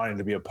not wanting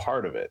to be a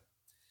part of it.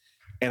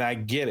 And I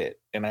get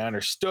it, and I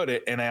understood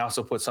it, and I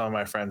also put some of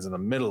my friends in the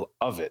middle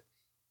of it,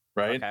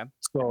 right? Okay.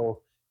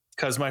 So,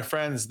 because my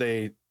friends,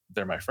 they're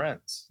my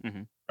friends,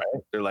 Mhm.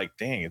 right? They're like,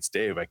 dang, it's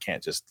Dave. I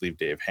can't just leave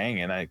Dave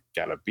hanging. I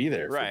gotta be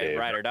there for Right, Dave.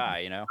 ride or die,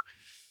 you know.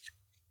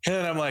 And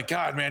then I'm like,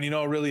 God, man,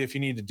 really, if you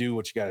need to do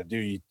what you got to do,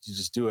 you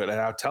just do it. And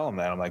I'll tell them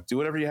that. I'm like, do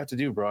whatever you have to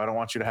do, bro. I don't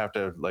want you to have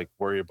to like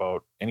worry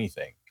about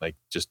anything. Like,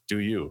 just do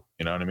you.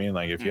 You know what I mean?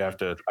 Like, if you have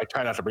to, I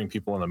try not to bring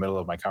people in the middle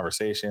of my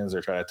conversations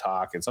or try to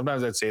talk. And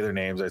sometimes I'd say their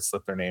names, I'd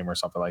slip their name or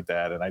something like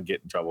that, and I'd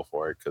get in trouble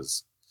for it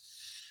because,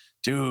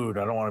 dude,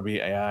 I don't want to be.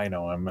 Yeah, I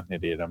know I'm an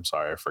idiot. I'm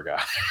sorry, I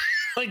forgot.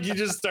 Like, you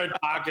just start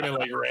talking and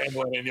like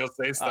rambling, and you'll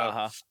say stuff.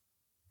 Uh-huh.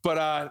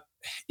 But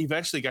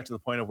eventually got to the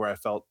point of where I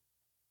felt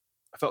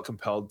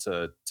compelled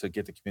to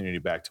get the community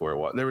back to where it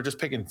was. They were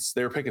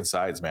picking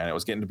sides, man. It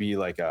was getting to be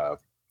like a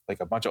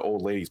bunch of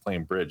old ladies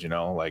playing bridge, you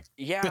know, like.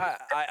 Yeah,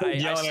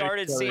 I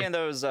started seeing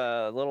those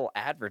little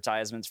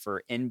advertisements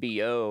for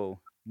NBO,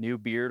 New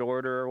Beard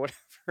Order or whatever,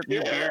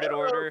 New Bearded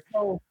Order.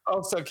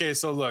 Okay,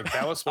 so look,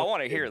 that was. I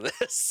want to hear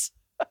this.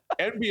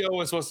 NBO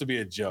was supposed to be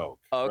a joke,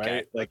 Okay,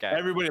 right? Like, okay.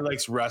 Everybody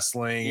likes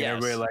wrestling, Yes, and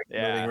everybody likes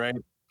everything, right?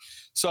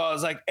 So I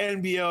was like,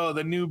 NBO,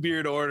 the New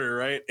Beard Order,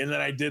 right? And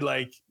then I did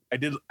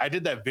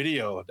that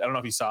video. I don't know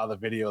if you saw the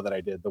video that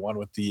I did, the one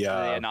with the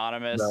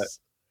anonymous.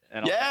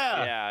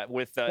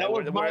 With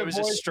where it was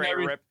just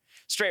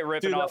straight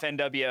ripping off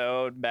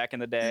NWO back in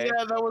the day.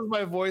 Yeah, that was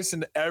my voice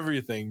and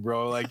everything,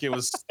 bro. Like, it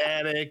was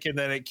static, and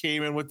then it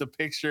came in with the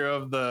picture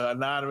of the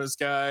anonymous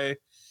guy,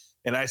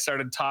 and I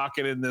started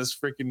talking in this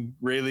freaking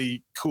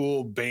really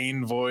cool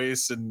Bane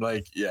voice, and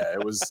like, yeah,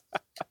 it was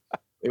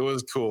it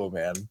was cool,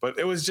 man. But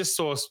it was just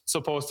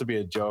supposed to be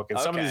a joke, and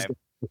some of these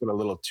took it a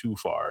little too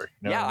far.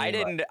 You know I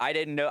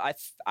didn't know.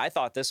 I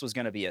thought this was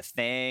going to be a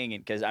thing,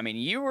 and because I mean,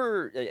 you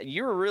were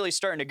really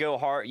starting to go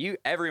hard.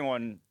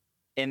 Everyone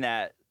in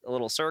that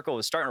little circle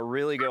was starting to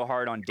really go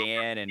hard on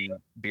Dan and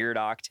Beard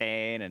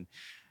Octane, and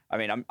I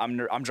mean,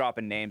 I'm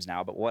dropping names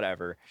now, but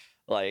whatever.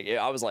 Like,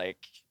 I was like,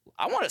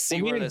 I want to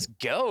see where this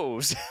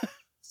goes.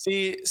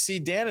 See,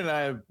 Dan and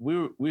I,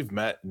 we've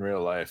met in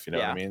real life. You know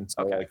what I mean?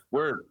 So like,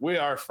 we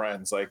are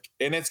friends. Like,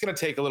 and it's gonna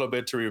take a little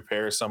bit to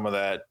repair some of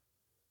that.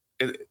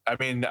 I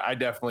mean, I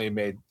definitely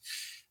made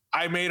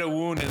a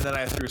wound, and then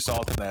I threw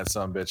salt in that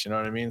bitch. You know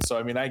what I mean? So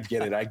I mean, I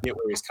get it. I get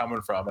where he's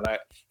coming from, and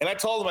I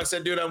told him, I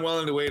said, dude, I'm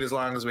willing to wait as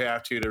long as we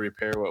have to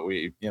repair what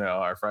we,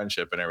 our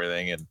friendship and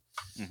everything. And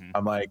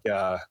I'm like,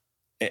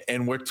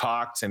 and we're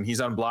talked, and he's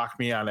unblocked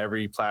me on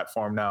every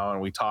platform now, and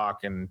we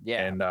talk, and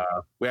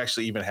we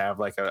actually even have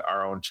like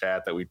our own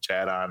chat that we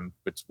chat on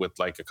with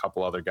like a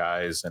couple other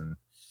guys, and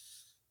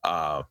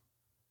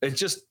it's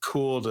just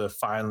cool to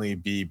finally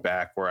be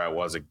back where I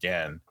was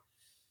again.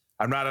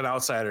 I'm not an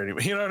outsider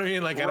anymore. You know what I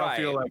mean? Like, I don't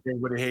feel like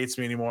everybody hates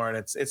me anymore. And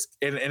it's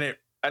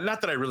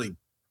not that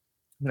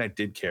I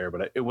did care,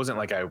 but it wasn't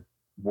like I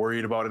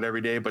worried about it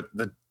every day, but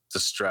the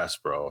stress,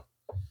 bro.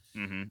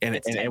 Mm-hmm. And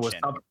it was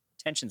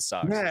tension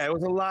sucks. Yeah, it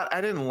was a lot. I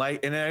didn't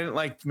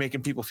like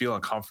making people feel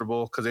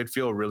uncomfortable, because they'd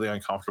feel really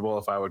uncomfortable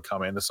if I would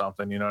come into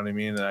something, you know what I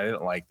mean? And I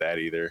didn't like that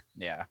either.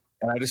 Yeah.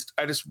 And I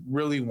just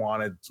really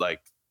wanted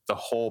like the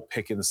whole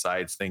picking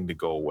sides thing to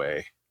go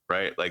away.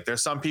 Right. Like,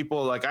 there's some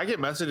people, like, I get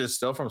messages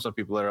still from some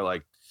people that are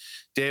like,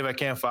 Dave, I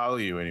can't follow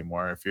you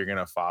anymore if you're going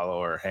to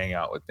follow or hang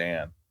out with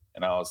Dan.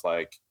 And I was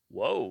like,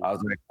 whoa.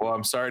 Well,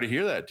 I'm sorry to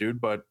hear that, dude.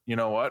 But you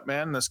know what,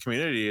 man, this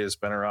community has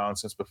been around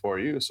since before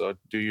you. So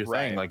do your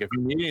thing. Like, if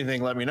you need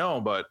anything, let me know.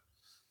 But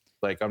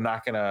like, I'm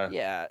not going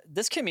to.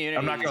 This community.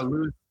 I'm not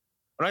going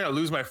to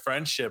lose my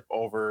friendship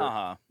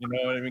over, you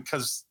know what I mean?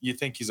 Because you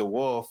think he's a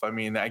wolf. I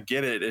mean, I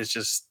get it. It's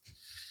just,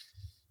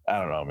 I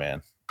don't know,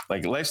 man.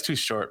 Like, life's too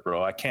short,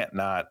 bro. I can't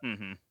not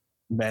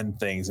mend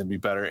things and be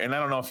better. And I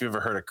don't know if you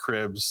ever heard of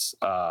Cribs.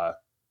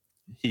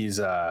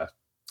 He's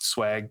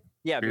Swag.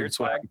 Yeah, Beard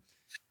Swag.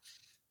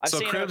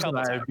 So Cribs and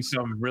I have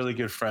become really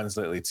good friends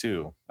lately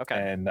too. Okay.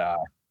 And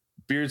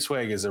Beard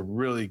Swag is a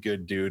really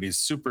good dude.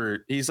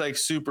 He's like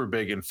super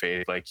big in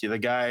faith. Like, the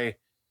guy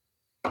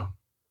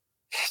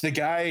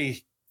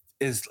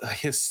is,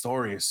 his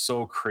story is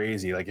so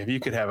crazy. Like, if you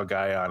could have a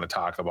guy on to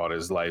talk about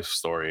his life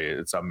story,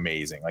 it's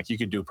amazing. Like, you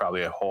could do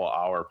probably a whole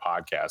hour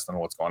podcast on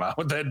what's going on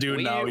with that dude.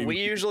 We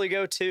usually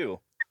go 2.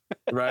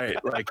 Right.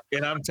 Like,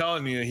 and I'm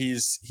telling you,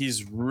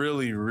 he's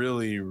really,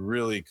 really,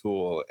 really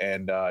cool.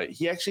 And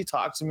he actually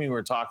talked to me. We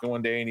were talking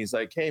one day, and he's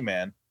like, hey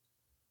man,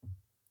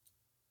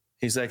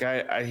 he's like,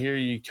 I hear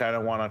you kind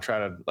of want to try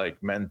to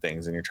like mend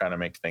things, and you're trying to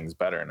make things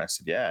better. And I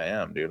said, yeah, I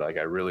am, dude. Like,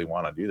 I really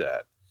want to do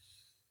that.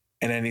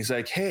 And then he's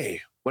like,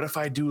 hey, what if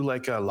I do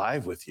like a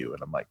live with you?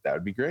 And I'm like, that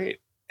would be great.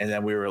 And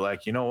then we were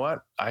like, you know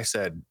what? I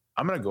said,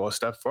 I'm going to go a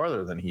step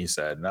further than he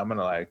said. And I'm going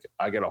to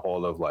I get a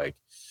hold of like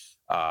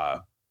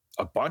a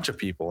bunch of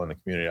people in the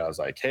community. I was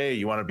like, hey,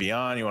 you want to be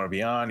on? You want to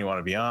be on? You want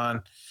to be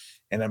on?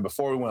 And then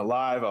before we went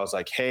live, I was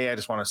like, hey, I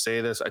just want to say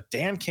this.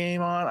 Dan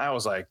came on. I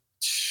was like,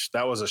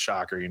 that was a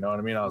shocker. You know what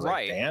I mean? I was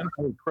like, Dan,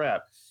 holy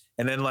crap.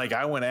 And then like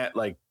I went at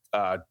like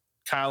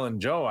Kyle and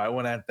Joe, I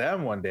went at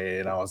them one day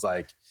and I was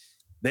like,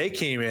 they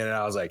came in and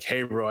I was like,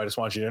 hey bro, I just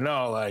want you to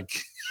know, like,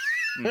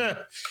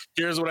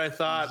 here's what I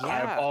thought. I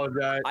Yeah.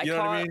 apologize. You know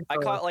what I mean? I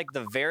caught like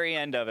the very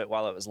end of it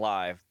while it was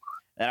live.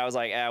 And I was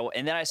like,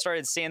 and then I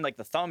started seeing like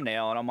the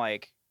thumbnail and I'm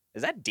like,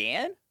 is that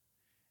Dan?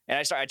 And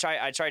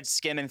I tried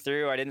skimming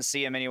through. I didn't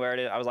see him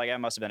anywhere. I was like, that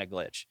must have been a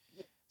glitch.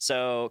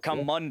 So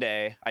come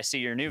Monday, I see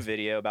your new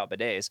video about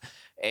bidets,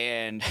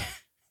 and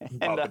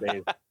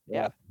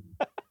yeah.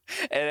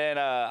 And then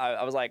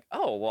I was like,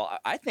 oh well,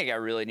 I think I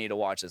really need to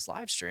watch this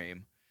live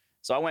stream.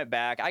 So I went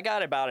back. I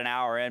got about an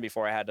hour in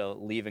before I had to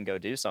leave and go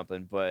do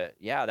something. But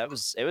yeah, it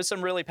was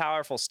some really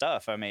powerful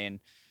stuff. I mean,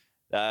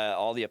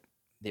 all the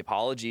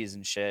apologies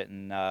and shit,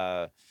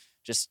 and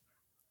just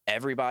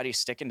everybody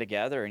sticking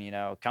together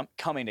and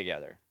coming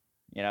together.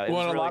 It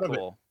was really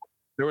cool.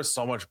 There was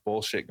so much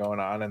bullshit going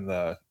on in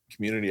the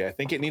community. I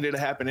think it needed to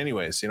happen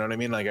anyways. You know what I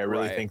mean? Like I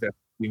really think that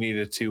we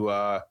needed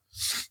to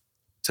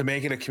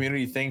make it a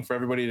community thing for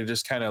everybody to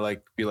just kind of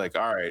like be like,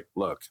 all right,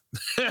 look,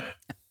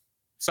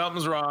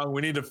 something's wrong.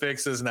 We need to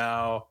fix this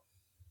now,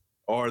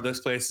 or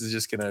this place is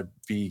just gonna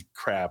be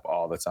crap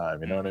all the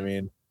time. You know what I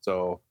mean?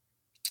 So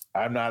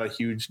I'm not a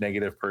huge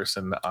negative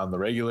person on the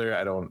regular.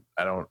 I don't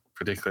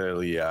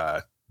particularly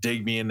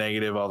dig being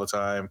negative all the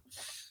time.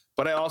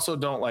 But I also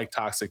don't like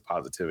toxic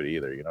positivity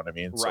either. You know what I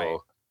mean? Right.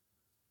 So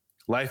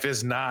life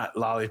is not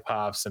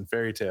lollipops and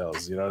fairy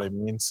tales. You know what I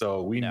mean?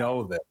 So we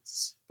know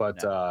this,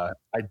 but I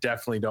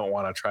definitely don't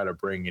want to try to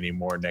bring any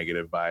more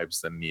negative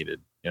vibes than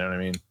needed. You know what I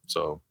mean?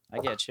 So I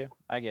get you.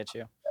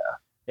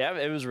 Yeah,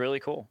 it was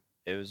really cool.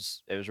 It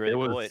was really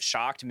cool. It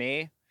shocked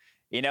me,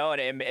 and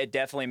it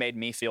definitely made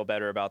me feel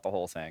better about the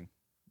whole thing.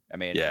 I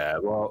mean, yeah,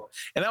 well,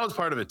 and that was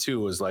part of it too,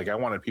 was like, I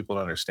wanted people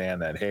to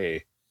understand that,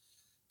 hey,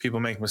 people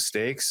make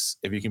mistakes.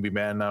 If you can be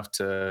man enough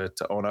to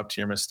own up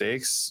to your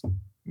mistakes,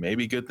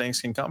 maybe good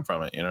things can come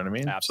from it. You know what I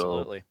mean?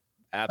 Absolutely.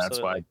 So that's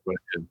why I put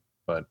it.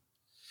 But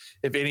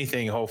if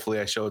anything,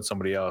 hopefully I showed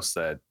somebody else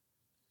that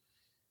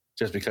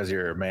just because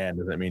you're a man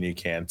doesn't mean you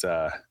can't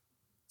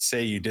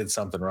say you did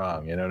something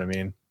wrong. You know what I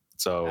mean?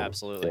 So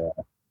absolutely.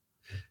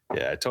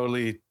 Yeah, I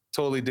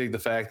totally dig the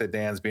fact that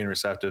Dan's being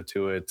receptive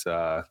to it.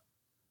 A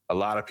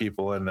lot of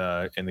people in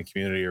the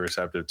community are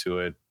receptive to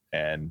it,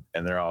 and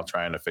they're all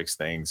trying to fix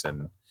things.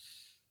 And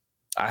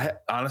I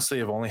honestly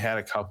have only had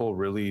a couple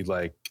really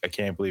like, I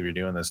can't believe you're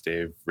doing this,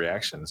 Dave,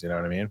 reactions. You know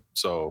what I mean?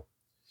 So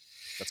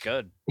that's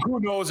good. Who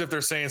knows if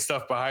they're saying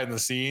stuff behind the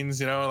scenes,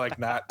 like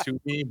not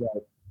to me, but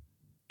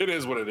it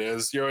is what it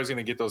is. You're always going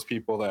to get those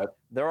people that.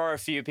 There are a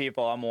few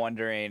people I'm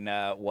wondering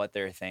what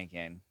they're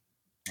thinking.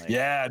 Like,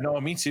 yeah,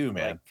 no, me too,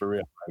 man. For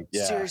real. Like,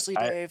 yeah, seriously,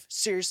 Dave?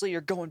 Seriously,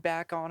 you're going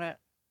back on it?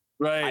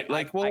 Right.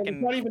 It's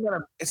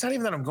not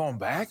even that I'm going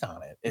back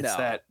on it. It's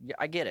that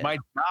I get it. My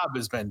job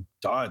has been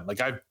done. Like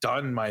I've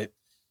done my.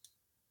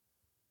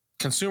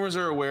 Consumers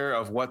are aware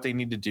of what they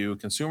need to do.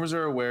 Consumers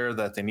are aware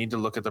that they need to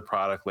look at the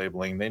product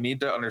labeling. They need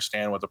to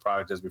understand what the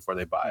product is before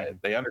they buy it.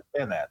 They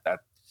understand that. That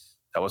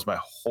was my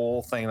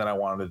whole thing that I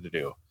wanted to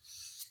do.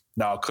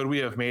 Now, could we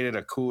have made it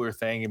a cooler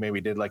thing and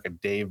maybe did like a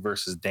Dave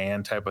versus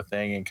Dan type of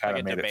thing and kind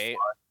of made it fun?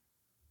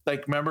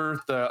 Like,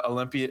 remember the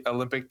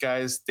Olympic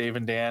guys, Dave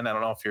and Dan? I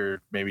don't know if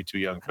you're maybe too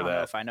young for that. I don't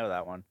know if I know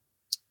that one.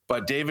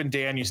 But Dave and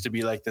Dan used to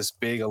be like this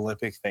big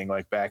Olympic thing,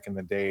 like back in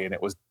the day, and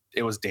it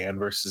was Dan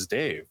versus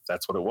Dave.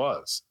 That's what it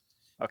was.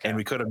 Okay. And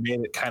we could have made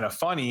it kind of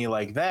funny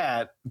like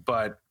that,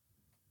 but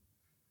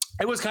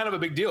it was kind of a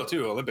big deal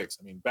too. Olympics.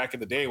 I mean, back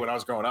in the day when I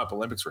was growing up,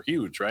 Olympics were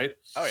huge, right?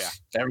 Oh yeah.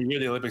 Every year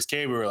the Olympics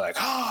came, we were like,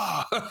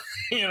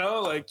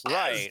 like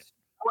right.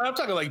 Well, I'm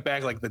talking like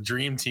back like the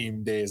Dream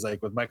Team days,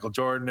 like with Michael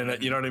Jordan and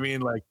it, you know what I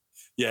mean? Like,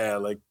 yeah,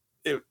 like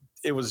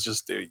it was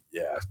just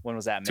yeah. When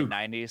was that?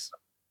 Mid-90s?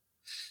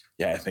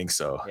 Yeah, I think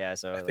so. Yeah,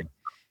 so I think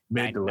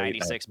mid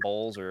 96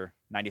 bowls or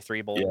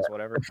 93 bowls,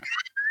 whatever.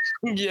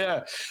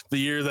 Yeah, the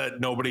year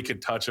that nobody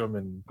could touch them,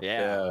 and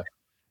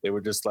they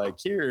were just like,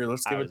 "Here,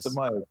 let's give it to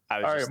Mike."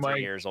 I was just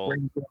 3 years old.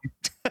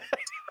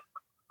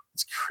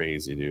 It's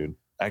crazy, dude.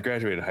 I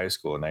graduated high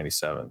school in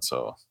 '97,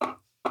 so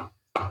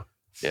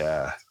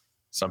yeah,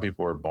 some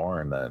people were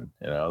born then,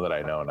 that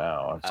I know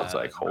now. So it's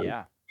like, holy,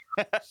 yeah.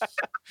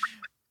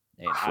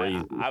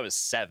 I was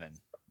 7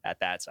 at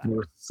that time. You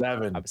were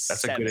 7. That's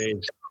 7. A good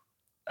age.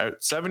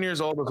 7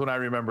 years old was when I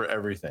remember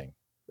everything.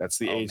 That's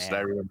the age that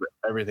I remember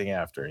everything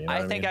after.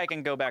 I think I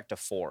can go back to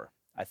 4.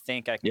 I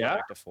think I can go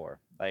back to 4.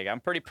 Like, I'm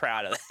pretty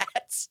proud of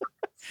that.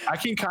 I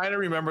can kind of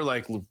remember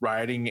like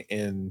riding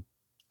in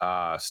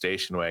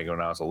station wagon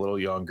when I was a little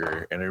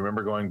younger, and I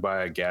remember going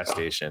by a gas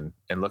station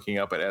and looking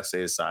up at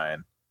SA's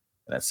sign,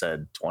 and it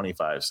said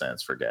 25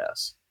 cents for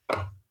gas.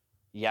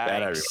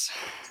 Yikes!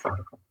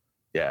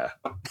 Yeah.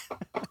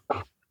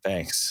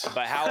 Thanks.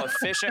 But how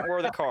efficient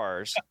were the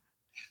cars?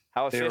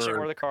 How efficient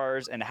were the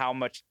cars, and how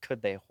much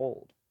could they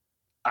hold?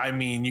 I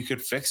mean, you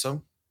could fix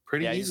them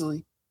pretty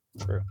easily.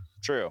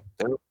 True.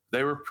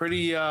 They were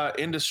pretty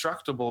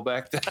indestructible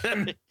back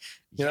then.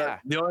 The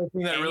only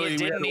thing that you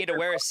didn't need to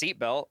wear a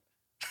seatbelt.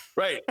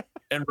 Right.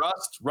 And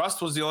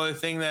rust was the only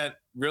thing that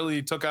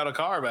really took out a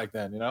car back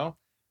then,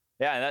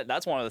 Yeah,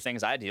 that's one of the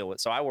things I deal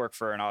with. So I work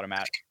for an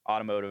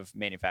automotive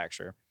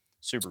manufacturer,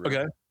 Subaru.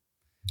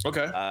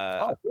 Okay.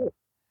 Cool.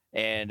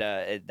 And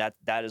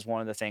that is one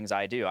of the things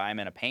I do. I'm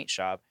in a paint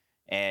shop,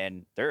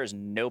 and there is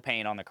no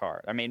paint on the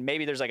car. I mean,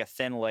 maybe there's like a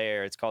thin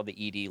layer. It's called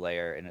the ED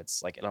layer, and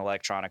it's like an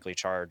electrically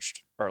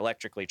charged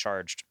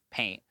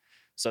paint,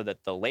 so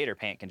that the later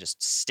paint can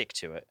just stick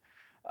to it.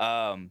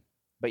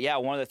 But yeah,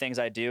 one of the things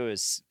I do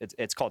is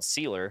it's called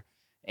sealer,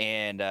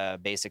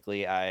 and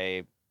basically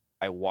I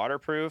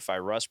waterproof, I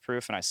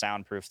rustproof, and I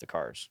soundproof the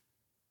cars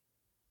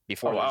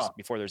before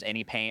there's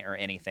any paint or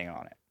anything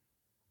on it.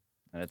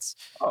 And it's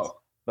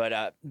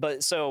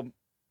but so,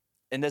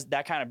 and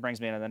that kind of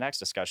brings me into the next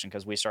discussion,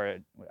 because we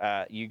started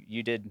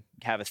you did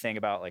have a thing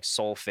about like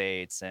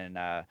sulfates and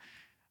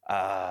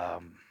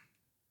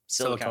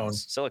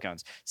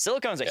silicones.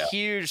 Silicone's a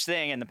huge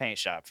thing in the paint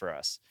shop for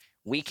us.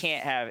 We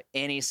can't have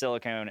any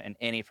silicone in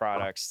any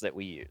products that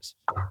we use.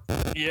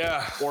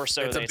 Yeah. Or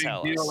so it's they a big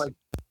tell deal. us. Like,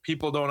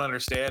 people don't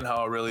understand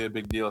how really a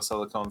big deal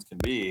silicones can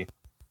be.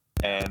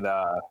 And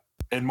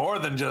more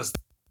than just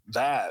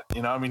that,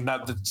 you know, I mean,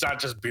 it's not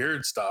just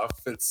beard stuff.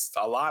 It's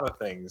a lot of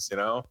things, you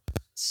know?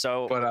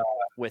 So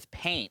with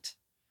paint,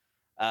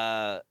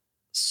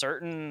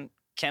 certain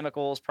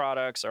chemicals,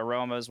 products,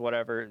 aromas,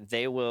 whatever,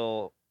 they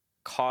will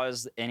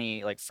cause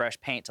any like fresh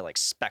paint to like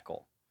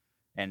speckle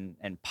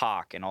and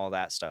pock and all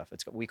that stuff.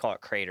 We call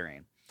it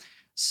cratering.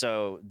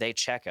 So they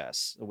check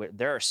us.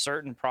 There are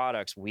certain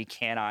products we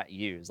cannot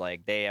use.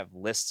 Like, they have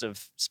lists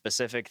of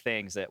specific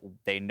things that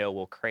they know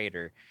will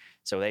crater.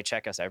 So they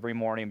check us every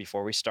morning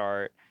before we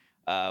start.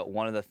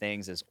 One of the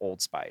things is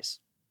Old Spice.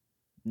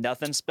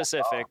 Nothing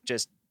specific,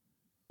 just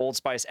Old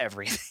Spice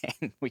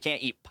everything. We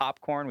can't eat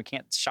popcorn. We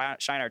can't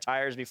shine our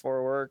tires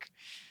before work.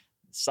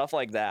 Stuff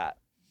like that.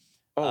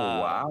 Oh,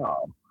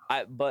 wow.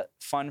 But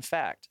fun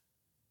fact,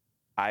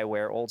 I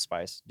wear Old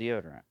Spice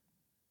deodorant,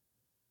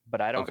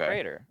 but I don't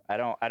crater. I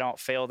don't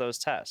fail those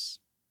tests.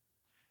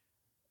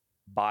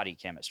 Body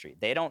chemistry.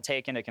 They don't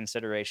take into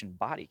consideration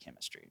body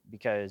chemistry,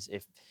 because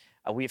if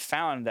we've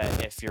found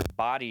that if your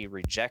body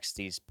rejects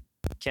these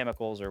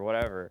chemicals or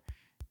whatever,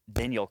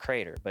 then you'll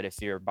crater. But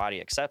if your body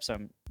accepts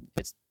them,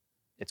 it's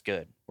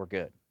good. We're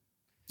good.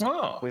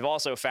 Oh. We've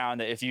also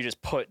found that if you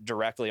just put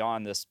directly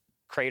on this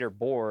crater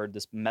board,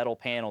 this metal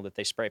panel that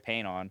they spray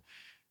paint on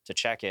to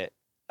check it,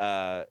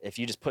 if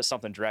you just put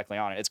something directly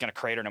on it, it's going to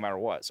crater no matter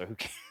what. So who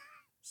cares?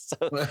 So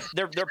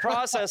their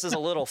process is a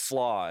little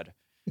flawed.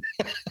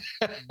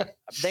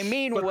 They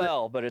mean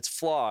well, but it's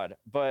flawed.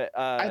 But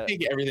I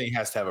think everything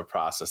has to have a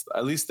process.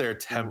 At least they're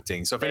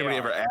attempting. So if anybody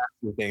ever asks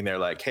anything, they're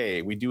like,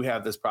 "Hey, we do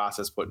have this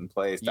process put in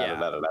place."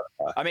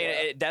 I mean,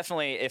 it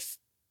definitely, if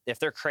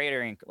they're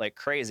cratering like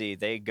crazy,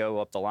 they go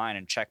up the line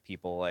and check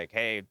people. Like,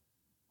 "Hey,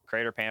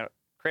 crater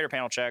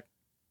panel check,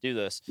 do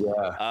this."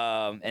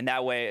 Yeah. And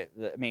that way,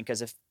 I mean,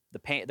 because if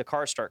the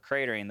cars start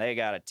cratering, they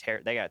gotta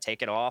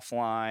take it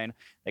offline.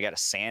 They gotta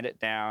sand it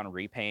down,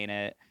 repaint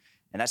it,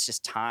 and that's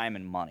just time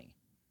and money.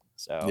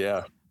 So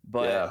yeah,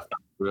 but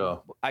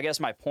real. I guess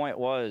my point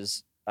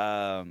was,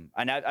 and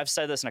I've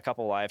said this in a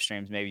couple live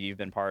streams, maybe you've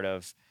been part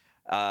of,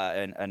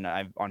 and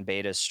I've on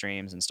beta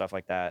streams and stuff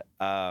like that.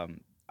 I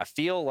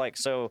feel like,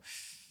 so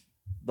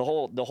the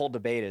whole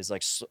debate is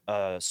like,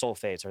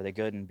 sulfates, are they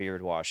good in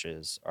beard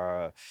washes?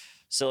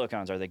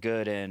 Silicones, are they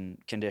good in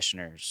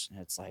conditioners? And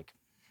it's like,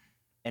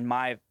 in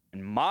my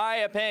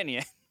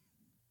opinion,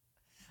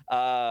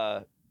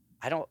 I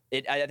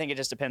think it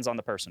just depends on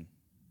the person.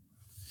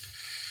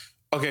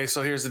 Okay,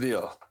 so here's the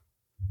deal,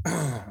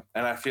 and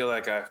I feel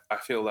like I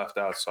feel left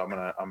out, so I'm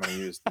gonna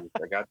use these.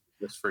 I got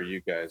this for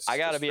you guys. I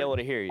got to be able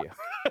to hear you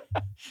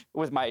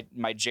with my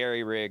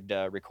jerry-rigged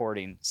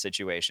recording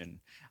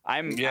situation.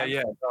 I'm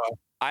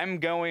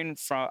going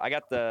from, I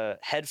got the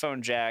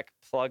headphone jack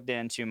plugged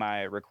into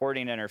my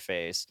recording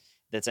interface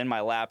that's in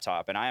my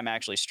laptop, and I am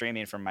actually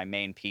streaming from my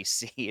main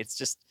PC.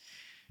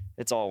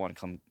 It's all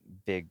one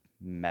big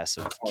mess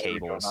of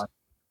cables.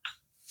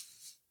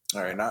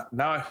 All right,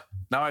 now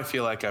I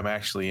feel like I'm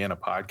actually in a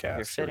podcast.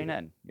 You're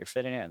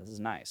fitting in. This is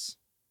nice.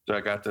 So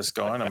I got this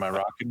going. Am I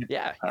rocking it?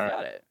 Yeah,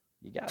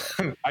 you got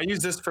it. I use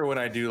this for when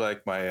I do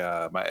like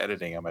my my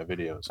editing on my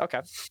videos. Okay.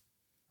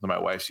 My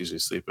wife's usually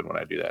sleeping when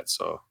I do that,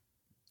 so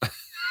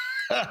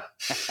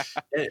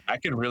I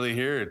can really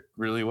hear it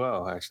really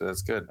well. Actually,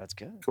 that's good. That's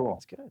good. Cool.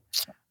 That's good.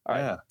 All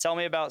right. Tell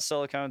me about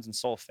silicones and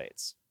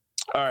sulfates.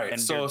 All right.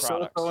 So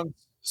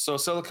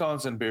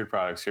silicones and beard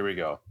products. Here we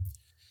go.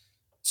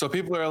 So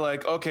people are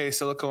like, okay,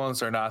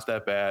 silicones are not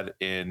that bad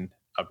in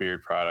a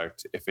beard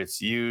product if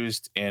it's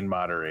used in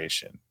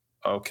moderation.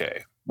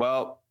 Okay.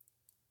 Well,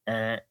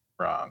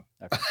 wrong.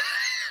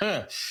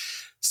 Okay.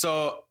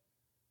 So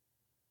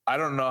I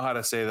don't know how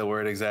to say the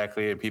word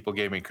exactly, and people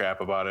gave me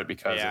crap about it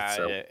because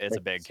it's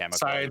a big chemical.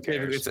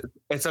 Scientific.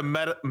 It's a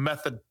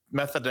methadone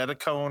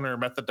or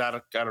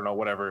methodatic. I don't know,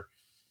 whatever.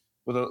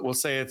 We'll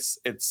say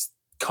it's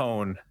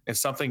cone. It's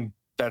something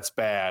that's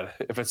bad.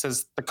 If it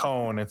says the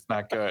cone, it's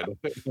not good.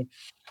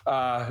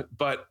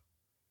 But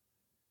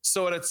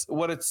so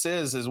what it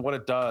says is what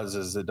it does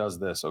is it does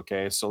this.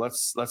 Okay, so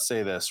let's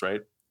say this,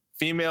 right?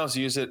 females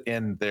use it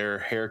in their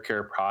hair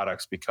care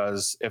products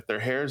because if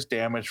their hair is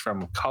damaged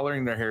from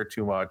coloring their hair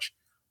too much,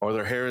 or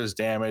their hair is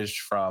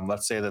damaged from,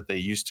 let's say that they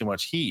use too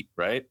much heat,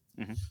 right?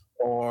 Mhm.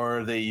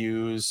 Or they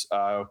use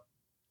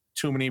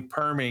too many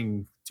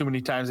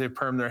times they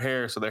perm their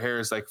hair, so their hair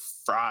is like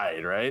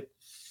fried, right?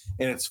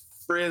 And it's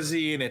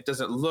frizzy and it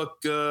doesn't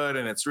look good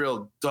and it's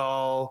real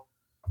dull.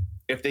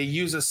 If they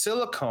use a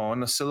silicone,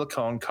 the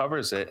silicone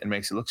covers it and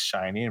makes it look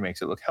shiny and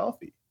makes it look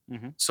healthy.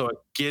 Mhm. So it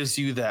gives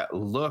you that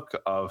look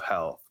of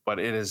health, but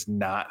it is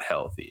not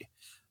healthy.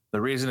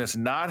 The reason it's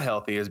not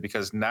healthy is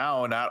because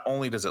now not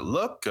only does it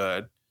look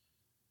good,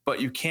 but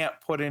you can't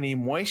put any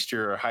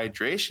moisture or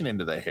hydration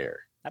into the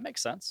hair. That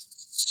makes sense.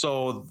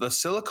 So the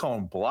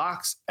silicone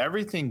blocks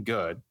everything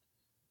good,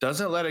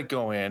 doesn't let it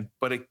go in,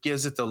 but it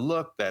gives it the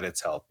look that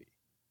it's healthy.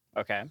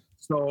 Okay.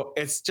 So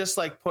it's just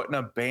like putting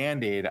a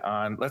Band-Aid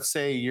on, let's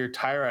say your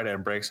tire iron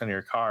end breaks on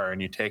your car and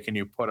you take and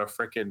you put a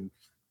freaking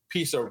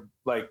piece of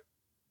like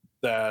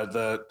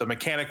the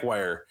mechanic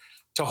wire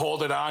to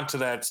hold it on to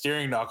that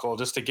steering knuckle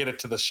just to get it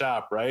to the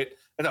shop, right?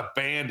 It's a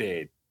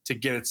Band-Aid to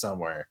get it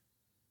somewhere.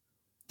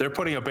 They're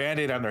putting a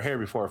Band-Aid on their hair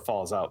before it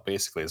falls out,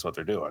 basically, is what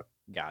they're doing.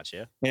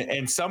 Gotcha.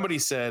 And somebody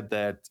said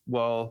that,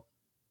 well,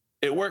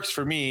 it works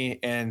for me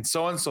and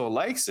so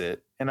likes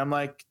it. And I'm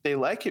like, they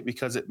like it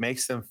because it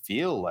makes them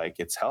feel like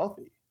it's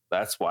healthy.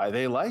 That's why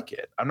they like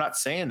it. I'm not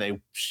saying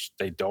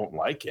they don't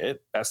like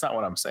it. That's not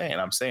what I'm saying.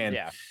 I'm saying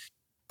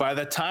by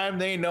the time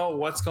they know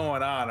what's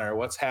going on or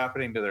what's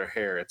happening to their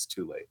hair, it's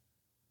too late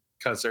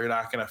because they're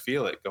not going to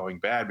feel it going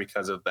bad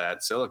because of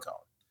that silicone.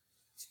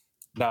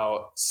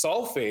 Now,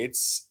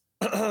 sulfates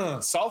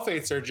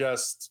are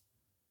just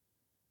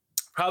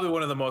probably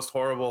one of the most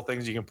horrible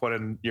things you can put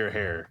in your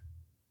hair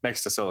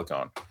next to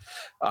silicone.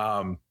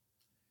 And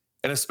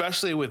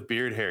especially with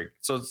beard hair.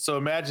 So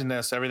imagine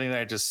this, everything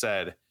that I just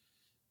said,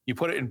 you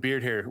put it in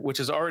beard hair, which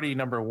is already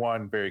number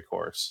one, very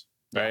coarse,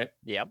 right?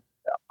 Yep.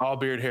 All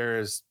beard hair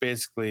is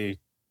basically,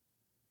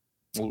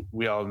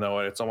 we all know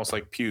it. It's almost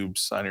like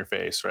pubes on your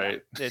face,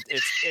 right?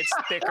 It's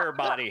thicker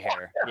body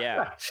hair.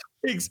 Yeah.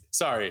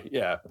 Sorry.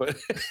 Yeah. But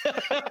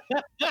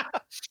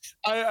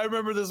I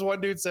remember this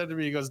one dude said to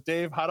me, he goes,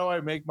 Dave, how do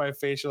I make my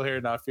facial hair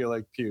not feel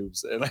like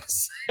pubes? And I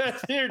said,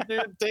 here,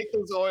 dude, take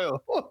this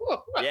oil.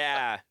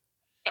 Yeah.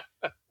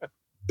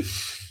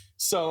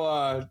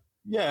 So,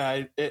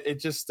 it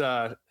just,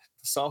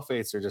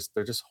 sulfates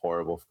they're just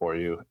horrible for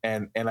you.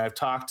 And I've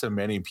talked to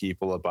many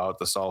people about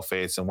the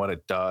sulfates and what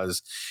it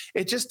does.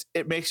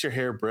 It makes your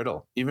hair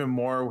brittle, even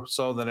more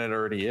so than it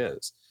already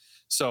is.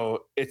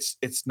 So it's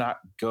not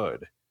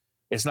good.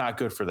 It's not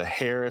good for the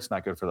hair. It's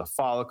not good for the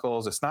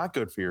follicles. It's not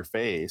good for your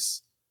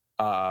face.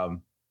 I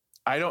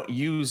don't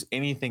use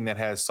anything that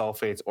has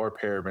sulfates or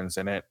parabens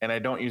in it. And I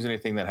don't use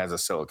anything that has a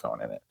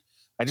silicone in it.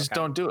 I just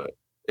don't do it.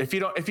 If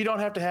you don't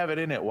have to have it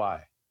in it,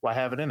 why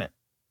have it in it?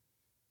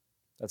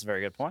 That's a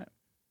very good point.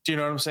 Do you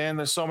know what I'm saying?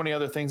 There's so many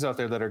other things out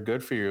there that are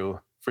good for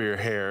you, for your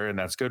hair, and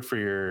that's good for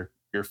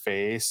your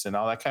face and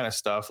all that kind of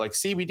stuff. Like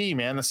CBD,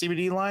 man, the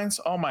CBD lines.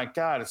 Oh my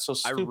God, it's so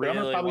stupid. I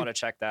really want to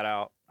check that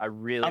out. I'm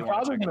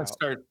probably going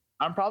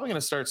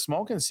to start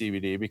smoking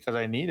CBD because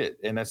I need it,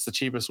 and that's the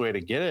cheapest way to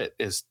get it.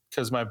 Is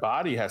because my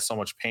body has so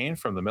much pain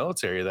from the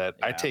military that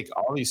I take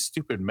all these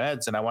stupid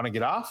meds and I want to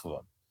get off of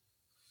them.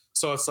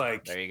 So it's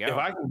like, there you go.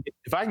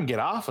 If I can get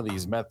off of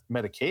these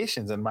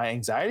medications and my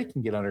anxiety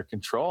can get under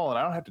control and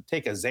I don't have to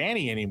take a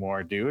Xanny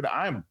anymore, dude,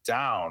 I'm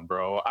down,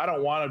 bro. I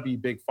don't want to be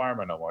big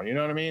pharma no more. You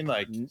know what I mean?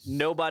 Like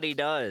nobody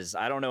does.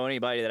 I don't know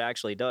anybody that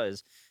actually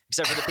does,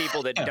 except for the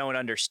people that don't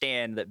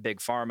understand that big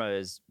pharma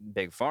is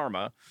big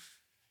pharma.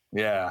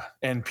 Yeah.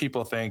 And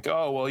people think,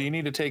 oh, well, you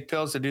need to take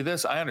pills to do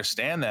this. I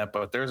understand that,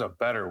 but there's a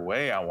better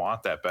way. I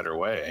want that better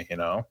way, you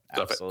know?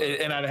 Absolutely.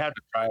 And I'd have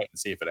to try it and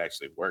see if it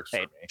actually works for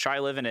me. Try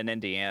living in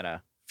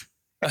Indiana.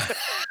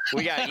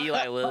 We got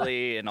Eli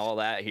Lilly and all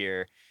that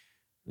here.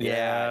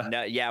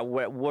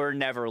 We're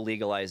never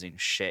legalizing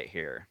shit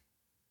here.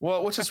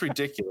 Well, which is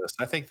ridiculous.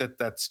 I think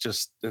that's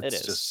just,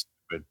 just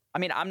stupid. I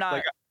mean, I'm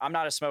not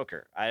a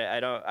smoker.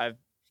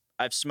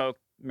 I've smoked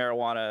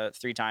marijuana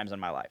 3 times in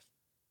my life.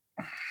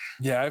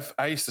 Yeah,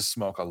 I used to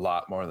smoke a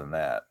lot more than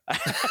that.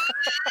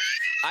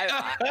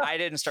 I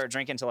didn't start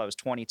drinking until I was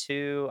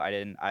 22.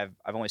 I've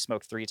only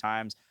smoked 3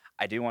 times.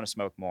 I do want to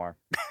smoke more,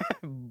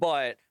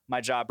 but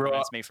my job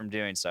prevents me from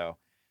doing so.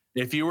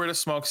 If you were to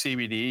smoke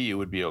CBD, you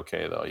would be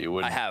okay though. You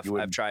wouldn't.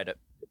 I've tried it.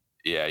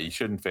 Yeah, you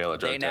shouldn't fail a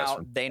drug test.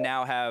 They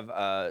now have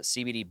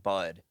CBD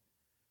bud.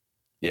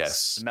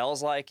 Yes. It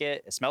smells like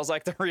it. It smells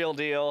like the real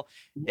deal.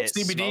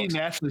 CBD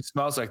naturally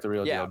smells like the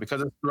real deal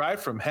because it's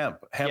derived from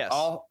hemp.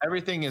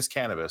 Everything is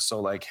cannabis.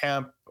 So like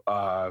hemp,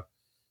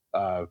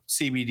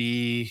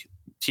 CBD,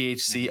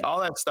 THC, all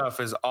that stuff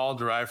is all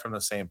derived from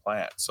the same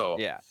plant. So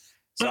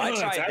So I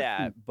tried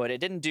that, but it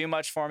didn't do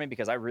much for me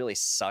because I really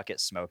suck at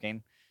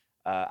smoking.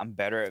 I'm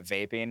better at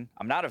vaping.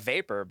 I'm not a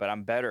vapor, but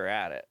I'm better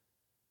at it.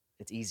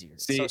 It's easier.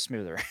 It's so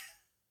smoother.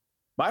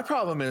 My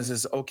problem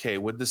is okay,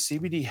 would the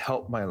CBD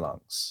help my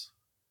lungs?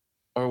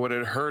 Or would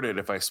it hurt it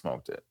if I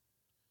smoked it?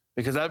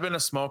 Because I've been a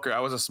smoker. I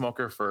was a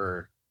smoker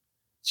for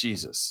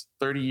Jesus,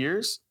 30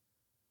 years.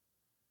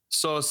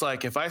 So it's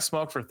like if I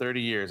smoke for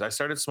 30 years, I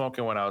started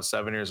smoking when I was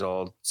 7 years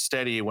old,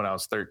 steady when I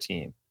was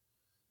 13.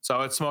 So I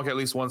would smoke at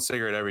least one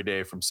cigarette every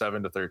day from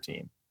 7 to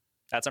 13.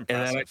 That's And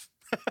then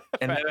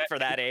impressive. For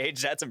that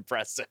age, that's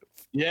impressive.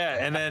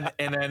 Yeah,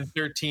 and then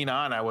 13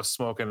 on, I was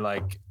smoking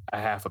like a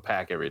half a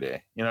pack every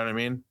day. You know what I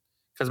mean?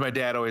 Because my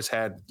dad always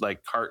had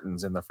like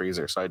cartons in the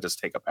freezer, so I just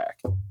take a pack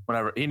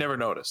whenever. He never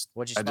noticed.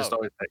 What'd you I smoke? just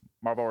always take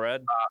Marlboro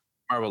Red?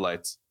 Marlboro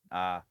Lights.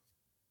 Ah.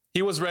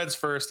 He was Reds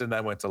first, and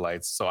then went to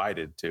Lights, so I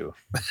did too.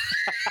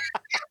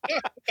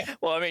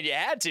 Well, I mean, you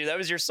had to. That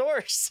was your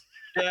source.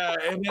 Yeah,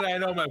 and then I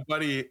know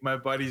my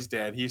buddy's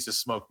dad. He used to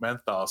smoke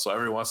menthol, so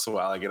every once in a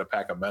while I get a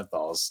pack of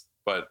menthols.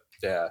 But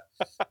yeah,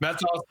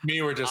 menthols to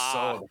me were just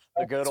so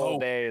the good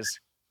old days.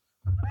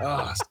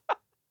 Oh,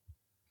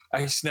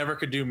 I just never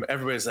could do.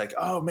 Everybody's like,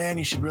 "Oh man,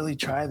 you should really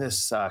try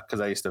this,"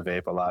 because I used to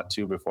vape a lot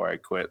too before I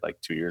quit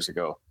like 2 years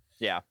ago.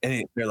 Yeah,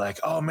 and they're like,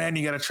 "Oh man,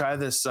 you got to try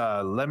this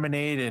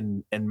lemonade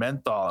and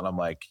menthol," and I'm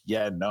like,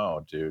 "Yeah,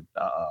 no, dude,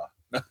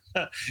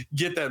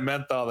 get that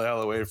menthol the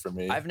hell away from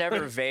me." I've never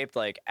vaped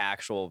like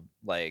actual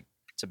like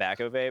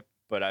tobacco vape,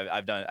 but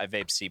I've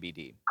vaped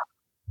CBD.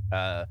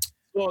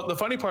 Well, the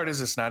funny part is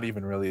it's not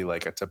even really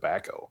like a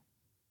tobacco.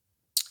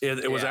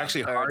 It was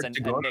actually hard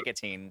to go.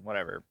 Nicotine,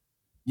 whatever.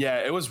 Yeah,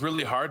 it was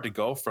really hard to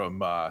go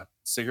from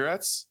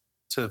cigarettes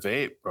to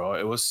vape, bro.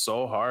 It was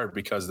so hard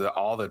because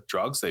all the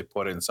drugs they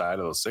put inside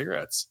of those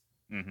cigarettes.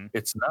 Mm-hmm.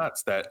 It's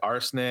nuts. That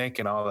arsenic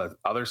and all that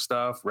other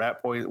stuff,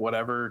 rat poison,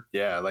 whatever.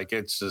 Yeah, like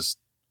it's just.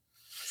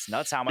 It's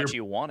nuts how much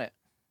you want it.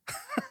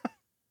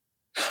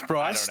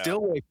 Bro, I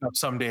still wake up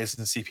some days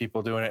and see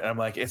people doing it. And I'm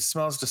like, it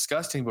smells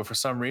disgusting, but for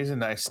some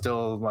reason I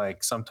still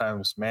like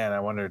sometimes, man, I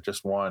wonder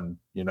just one,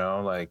 you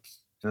know, like,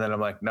 and then I'm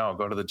like, no,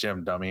 go to the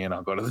gym, dummy, and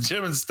I'll go to the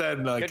gym instead.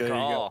 And like, good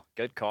call.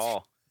 Good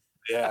call.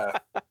 Yeah.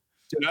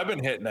 Dude, I've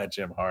been hitting that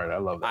gym hard. I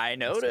love that. I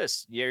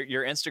noticed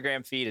your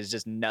Instagram feed is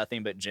just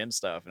nothing but gym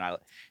stuff. And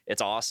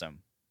it's awesome.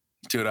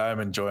 Dude, I'm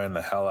enjoying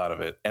the hell out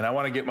of it. And I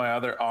want to get my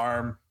other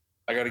arm.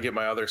 I got to get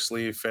my other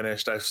sleeve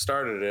finished. I've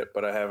started it,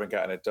 but I haven't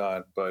gotten it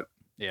done. But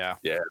yeah.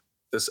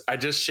 I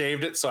just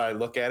shaved it, so I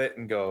look at it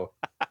and go,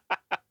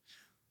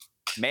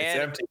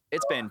 man,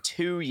 it's been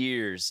 2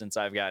 years since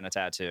I've gotten a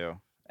tattoo,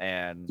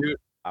 and dude,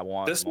 I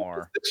want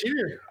more. This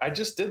year, I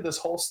just did this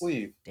whole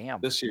sleeve.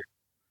 Damn, this year,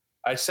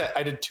 I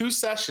did 2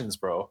 sessions,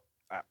 bro,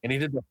 and he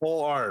did the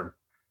whole arm.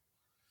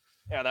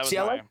 Yeah, that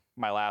was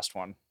my last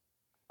one.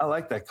 I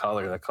like that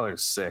color. That color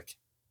is sick.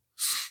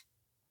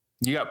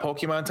 You got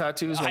Pokemon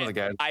tattoos? One of the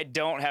guys. I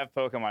don't have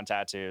Pokemon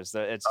tattoos.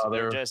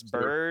 They're just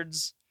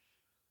birds.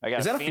 I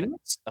got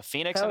a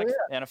phoenix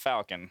and a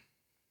falcon.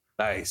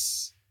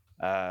 Nice.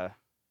 Yeah.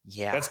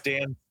 That's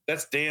Dan.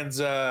 That's Dan's.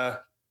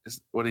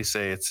 What do you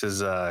say? It's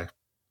his.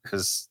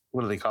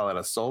 What do they call it?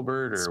 A soul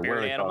bird or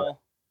spirit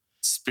animal?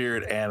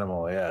 Spirit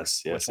animal.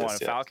 Yes. Which one?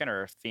 Yes. Falcon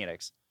or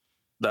phoenix?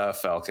 The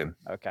falcon.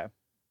 Okay.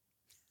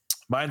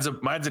 Mine's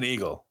an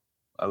eagle.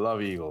 I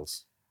love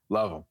eagles.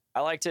 Love them.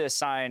 I like to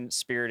assign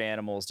spirit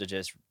animals to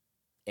just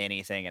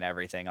anything and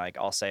everything. Like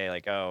I'll say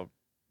like, oh,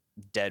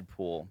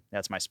 Deadpool.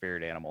 That's my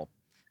spirit animal.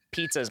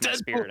 Pizza is my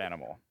spirit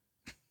animal.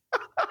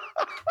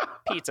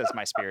 Pizza is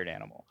my spirit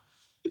animal.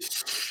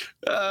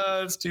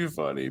 It's too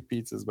funny.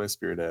 Pizza is my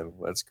spirit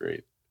animal. That's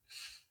great.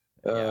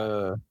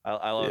 Yeah.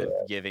 I love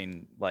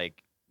giving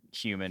like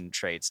human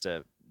traits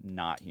to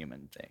not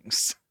human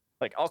things.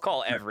 Like I'll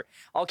call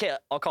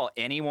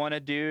anyone a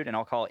dude, and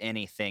I'll call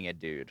anything a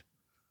dude.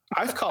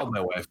 I've called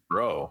my wife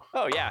bro.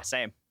 Oh yeah,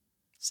 same.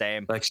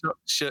 Like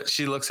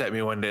she looks at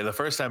me one day. The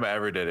first time I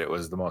ever did it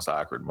was the most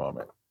awkward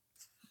moment.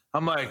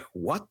 I'm like,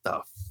 what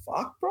the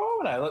fuck, bro?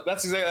 And I looked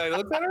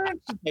at her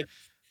and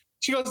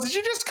she goes, did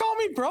you just call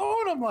me bro?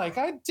 And I'm like,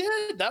 I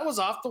did. That was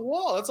off the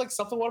wall. That's like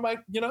something one of my,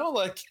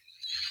 like.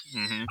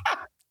 Mm-hmm.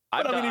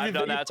 I've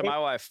done that to my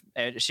wife,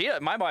 and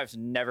my wife's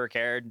never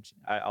cared.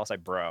 I'll say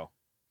bro.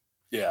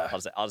 Yeah.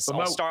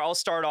 I'll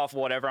start off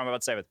whatever I'm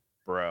about to say with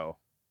bro.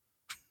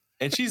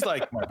 And she's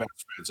like my best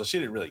friend, so she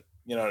didn't really,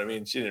 you know what I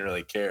mean? She didn't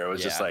really care. It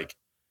was just like,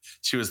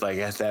 she was like,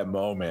 at that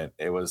moment,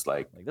 it was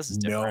like this is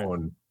different.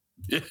 Known.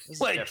 This is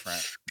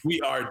different.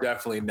 We are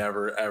definitely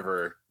never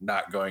ever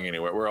not going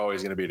anywhere. We're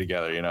always going to be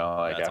together,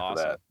 like that's after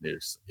awesome.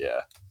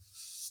 that.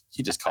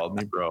 He just called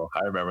me bro.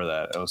 I remember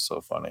that. It was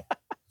so funny.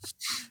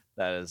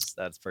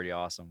 That's pretty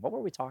awesome. What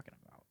were we talking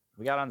about?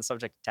 We got on the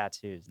subject of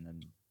tattoos and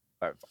then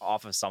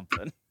off of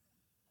something.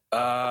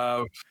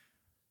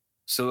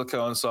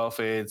 Silicone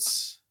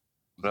sulfates.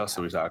 What else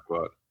did we talk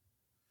about?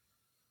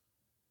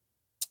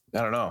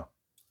 I don't know.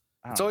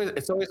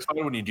 It's always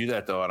fun when you do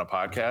that though on a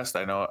podcast.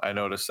 I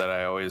noticed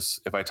that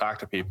if I talk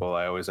to people,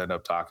 I always end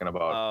up talking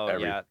about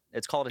everything.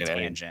 It's called a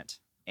tangent.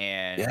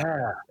 And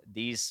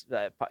these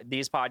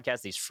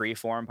podcasts, these free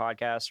form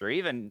podcasts, or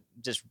even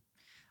just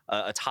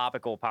a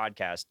topical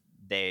podcast,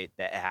 that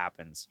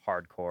happens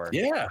hardcore.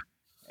 Yeah.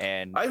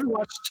 And I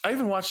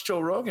even watched Joe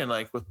Rogan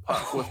with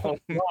Post Malone.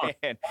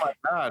 Man. Oh my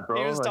God,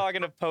 bro. He was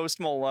talking to Post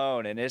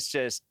Malone, and it's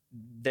just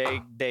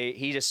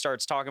he just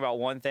starts talking about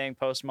one thing.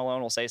 Post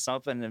Malone will say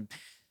something, and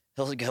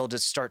he'll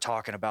just start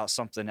talking about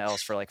something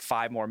else for like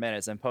 5 more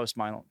minutes, and Post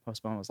Malone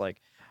was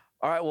like,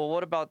 all right, well,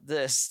 what about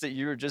this that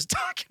you were just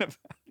talking about?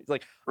 He's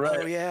like,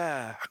 oh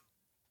yeah.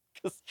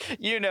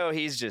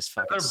 He's just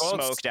fucking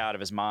smoked out of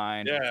his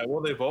mind. Yeah,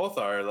 well, they both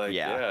are. Like,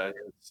 Yeah.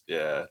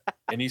 yeah.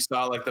 And you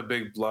saw like the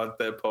big blunt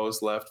that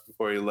Post left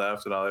before he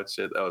left and all that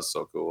shit. That was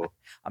so cool.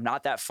 I'm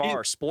not that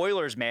far.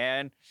 Spoilers,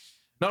 man.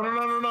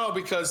 No.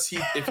 Because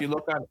if you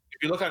look on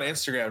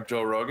Instagram,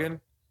 Joe Rogan,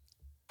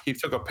 he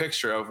took a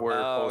picture of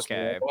where Post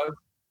Malone was,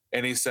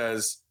 and he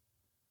says,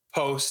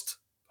 Post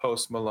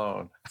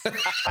Malone.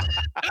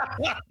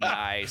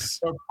 Nice.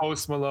 Or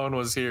Post Malone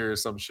was here or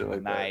some shit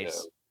like that.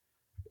 Nice.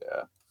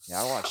 Yeah.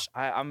 Yeah,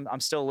 I'm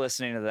still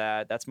listening to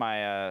that. That's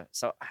my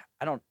so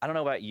I don't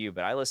know about you,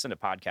 but I listen to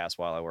podcasts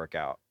while I work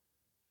out.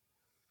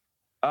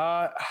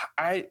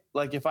 I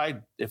like if I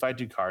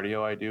do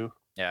cardio, I do.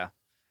 Yeah.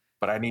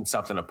 But I need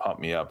something to pump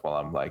me up while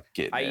I'm like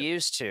getting I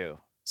used to.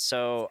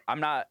 So I'm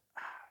not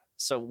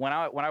so when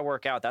I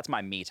work out, that's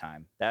my me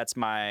time. That's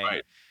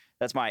my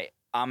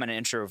I'm an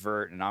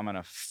introvert and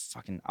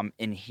I'm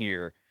in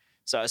here.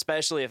 So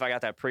especially if I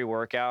got that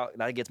pre-workout,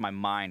 that gets my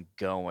mind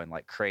going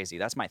like crazy.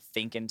 That's my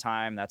thinking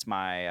time. That's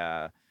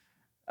my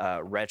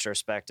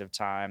retrospective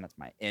time. That's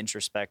my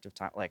introspective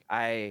time. Like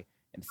I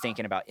am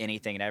thinking about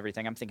anything and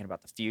everything. I'm thinking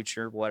about the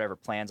future, whatever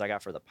plans I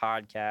got for the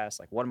podcast.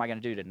 Like, what am I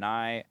going to do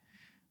tonight?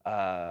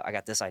 I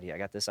got this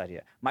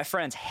idea. My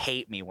friends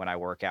hate me when I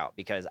work out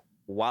because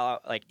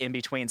while like in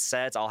between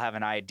sets, I'll have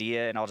an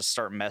idea and I'll just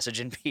start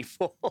messaging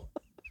people.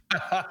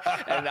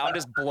 And I'm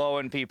just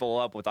blowing people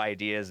up with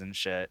ideas and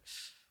shit.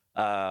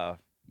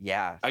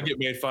 Yeah. I get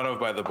made fun of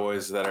by the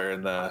boys that are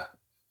in the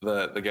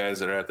guys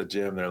that are at the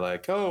gym. They're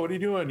like, "Oh, what are you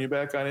doing? You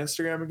back on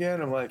Instagram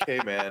again?" I'm like, "Hey,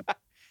 man,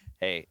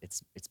 hey,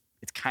 it's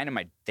kind of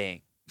my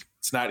thing.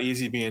 It's not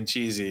easy being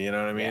cheesy, you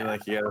know what I mean? Yeah.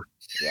 Like,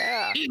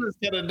 you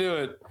just gotta do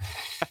it."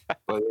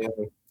 But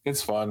yeah,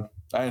 it's fun.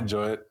 I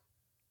enjoy it.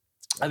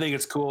 I think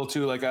it's cool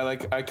too. Like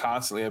I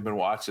constantly have been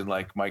watching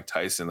like Mike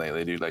Tyson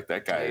lately, dude. Like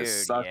that guy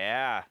is such.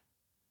 Yeah.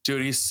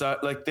 Dude, he's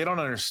like they don't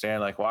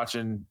understand. Like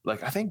watching,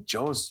 like I think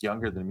Joe's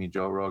younger than me,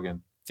 Joe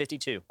Rogan.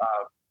 52.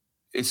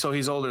 So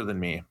he's older than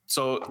me.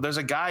 So there's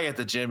a guy at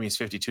the gym. He's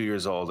 52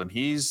 years old, and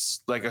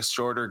he's like a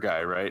shorter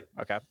guy, right?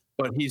 Okay.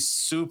 But he's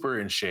super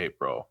in shape,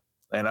 bro.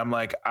 And I'm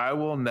like, I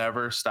will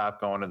never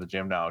stop going to the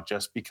gym now,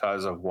 just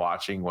because of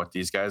watching what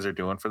these guys are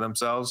doing for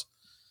themselves.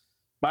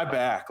 My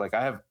back, like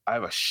I have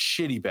a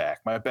shitty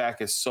back. My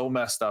back is so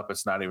messed up.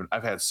 It's not even,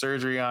 I've had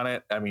surgery on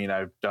it. I mean,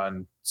 I've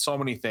done so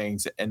many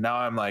things, and now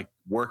I'm like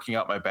working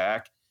out my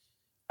back.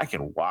 I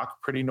can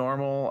walk pretty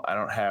normal. I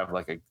don't have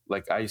like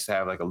I used to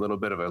have like a little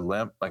bit of a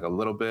limp, like a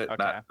little bit.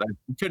 Okay.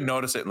 You couldn't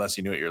notice it unless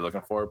you knew what you're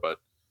looking for. But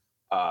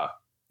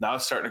now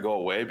it's starting to go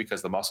away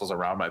because the muscles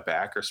around my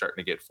back are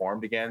starting to get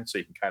formed again. So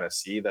you can kind of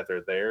see that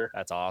they're there.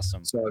 That's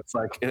awesome. So it's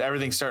like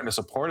everything's starting to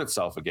support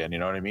itself again. You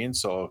know what I mean?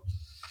 So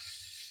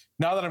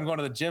now that I'm going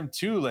to the gym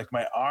too, like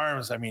my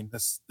arms, I mean,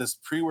 this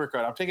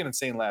pre-workout, I'm taking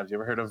Insane Labs. You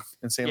ever heard of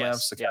Insane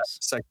Labs?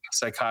 Yes.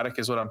 Psychotic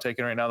is what I'm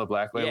taking right now, the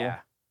black label. Yeah.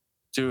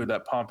 Dude,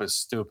 that pump is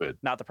stupid.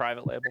 Not the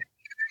private label.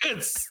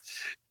 It's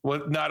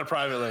not a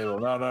private label.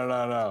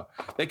 No.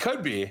 They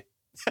could be.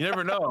 You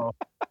never know.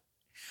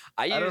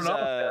 I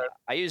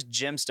use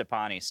Jim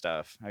Stepani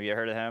stuff. Have you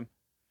heard of him?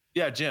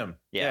 Yeah, Jim.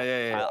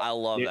 Yeah. I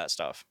love that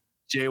stuff.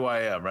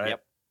 JYM, right?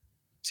 Yep.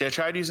 See, I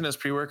tried using his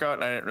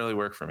pre-workout and it didn't really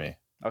work for me.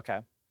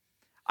 Okay.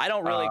 I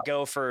don't really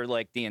go for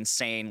like the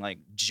insane, like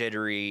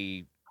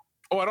jittery.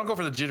 Oh, I don't go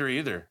for the jittery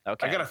either.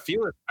 Okay. I gotta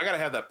feel it. I gotta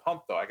have that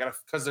pump though.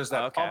 Because there's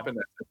that pump in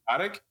that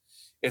psychotic.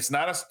 It's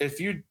not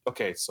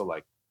so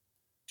like,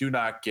 do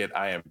not get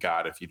I Am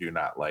God if you do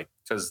not like,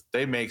 because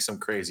they make some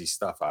crazy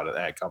stuff out of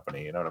that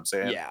company. You know what I'm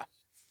saying? Yeah.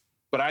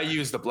 But I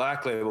use the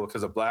black label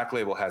because the black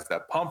label has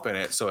that pump in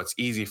it, so it's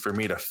easy for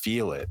me to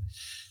feel it.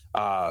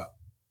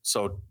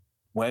 So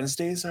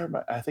Wednesdays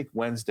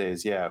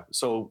yeah.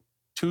 So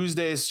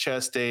Tuesday's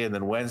chest day, and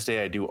then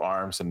Wednesday I do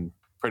arms and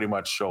pretty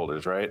much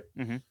shoulders, right?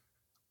 Mm-hmm.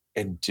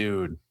 And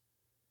dude,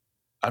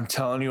 I'm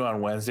telling you,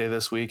 on Wednesday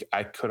this week,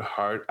 I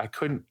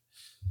couldn't.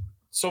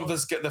 So the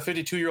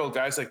 52-year-old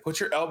guy's like, put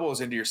your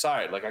elbows into your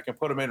side. Like I can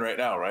put them in right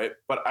now, right?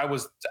 But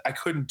I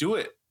couldn't do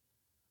it.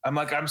 I'm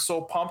like, I'm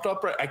so pumped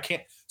up, right? I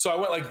can't. So I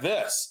went like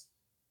this,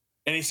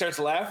 and he starts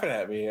laughing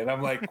at me, and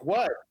I'm like,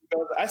 what?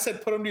 I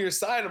said, put them to your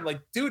side. I'm like,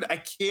 dude, I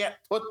can't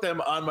put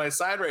them on my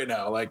side right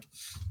now. Like,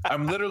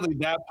 I'm literally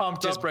that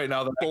pumped up right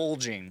now that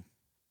bulging.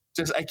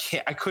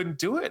 I couldn't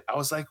do it.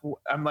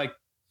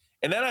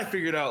 And then I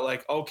figured out,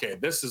 like, okay,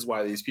 this is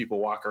why these people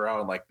walk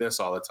around like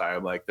this all the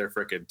time. Like they're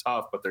freaking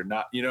tough, but they're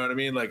not, you know what I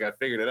mean? Like I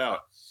figured it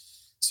out.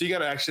 So you got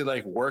to actually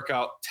like work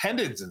out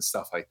tendons and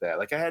stuff like that.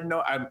 Like I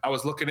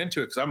was looking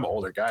into it because I'm an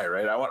older guy,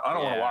 right? I don't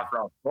want to walk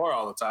around the floor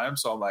all the time.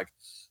 So I'm like,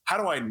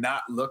 how do I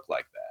not look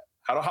like that?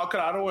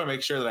 How do I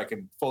make sure that I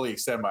can fully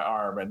extend my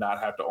arm and not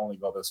have to only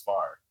go this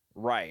far?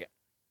 Right.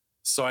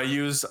 So I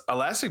use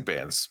elastic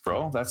bands,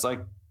 bro. That's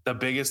like the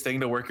biggest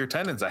thing to work your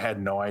tendons. I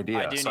had no idea.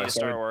 I do need to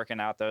start working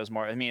out those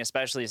more. I mean,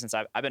 especially since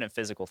I've been in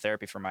physical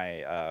therapy for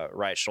my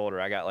right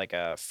shoulder. I got like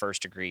a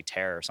 1st-degree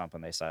tear or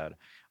something. They said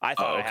I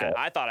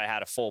thought I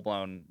had a full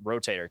blown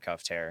rotator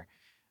cuff tear,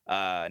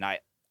 and I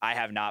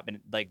have not been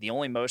like the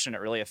only motion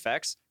it really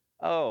affects.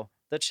 Oh,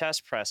 the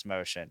chest press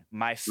motion.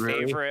 My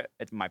favorite.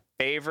 It's my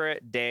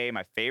favorite day.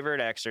 My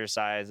favorite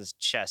exercise is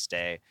chest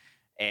day,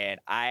 and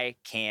I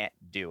can't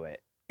do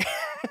it.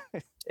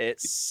 It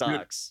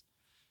sucks.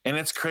 And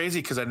it's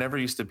crazy because I never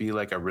used to be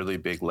like a really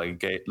big leg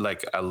day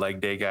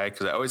guy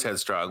because I always had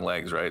strong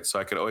legs, right? So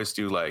I could always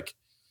do like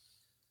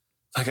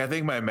I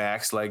think my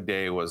max leg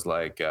day was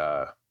like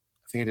I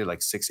think I did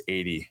like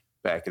 680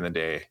 back in the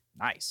day.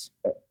 Nice.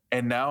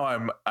 And now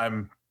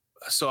I'm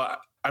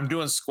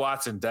doing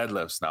squats and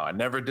deadlifts now. I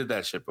never did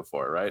that shit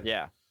before, right?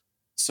 Yeah.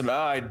 So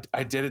now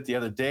I did it the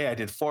other day. I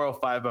did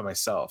 405 by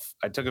myself.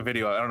 I took a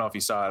video. I don't know if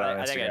you saw it on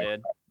Instagram. I think I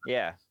did.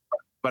 Yeah.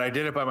 But I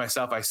did it by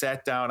myself. I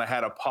sat down, I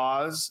had a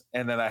pause,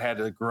 and then I had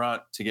to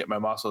grunt to get my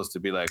muscles to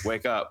be like,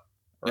 wake up.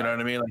 You know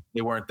what I mean? Like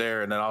they weren't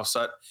there. And then all of a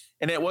sudden,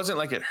 and it wasn't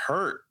like it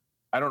hurt.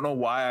 I don't know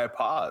why I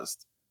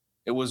paused.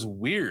 It was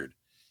weird.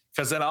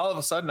 Because then all of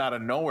a sudden, out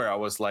of nowhere, I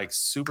was like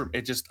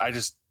I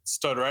just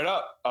stood right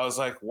up. I was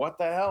like, what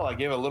the hell? I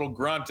gave a little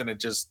grunt and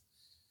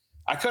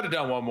I could have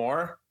done one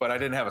more, but I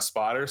didn't have a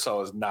spotter. So I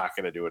was not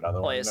going to do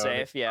another one. Play it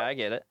safe. Yeah, I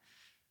get it.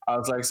 I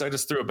was like, so I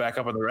just threw it back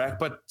up on the rack.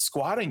 But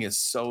squatting is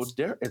so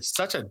different. It's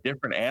such a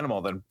different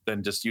animal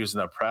than just using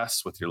a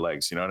press with your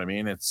legs. You know what I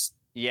mean? It's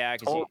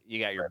because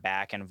you got your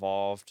back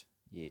involved.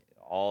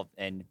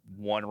 And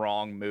one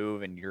wrong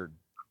move and you're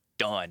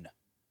done.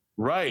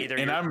 Right.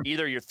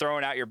 Either you're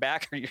throwing out your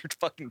back or you're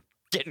fucking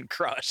getting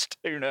crushed.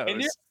 Who knows?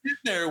 And you're sitting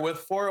there with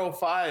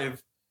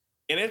 405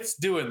 and it's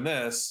doing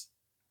this,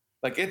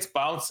 like it's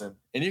bouncing,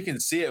 and you can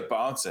see it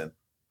bouncing.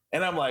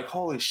 And I'm like,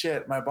 holy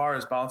shit, my bar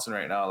is bouncing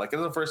right now. Like,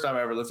 it's the first time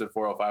I ever lifted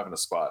 405 in a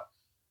squat.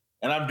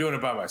 And I'm doing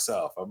it by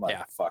myself. I'm like,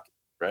 fuck it,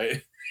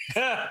 right?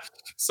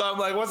 So I'm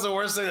like, what's the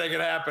worst thing that could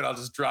happen? I'll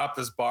just drop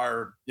this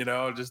bar,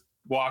 just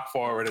walk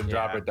forward and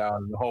drop it down.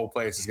 And the whole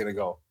place is going to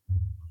go.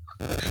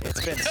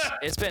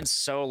 It's been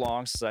so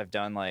long since I've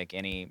done like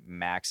any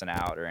maxing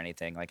out or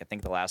anything. Like, I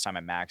think the last time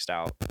I maxed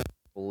out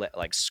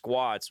like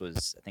squats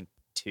was, I think,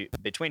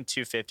 between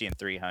 250 and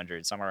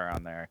 300, somewhere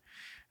around there.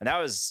 And that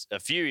was a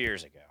few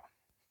years ago.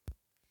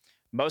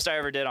 Most I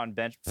ever did on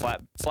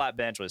flat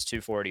bench was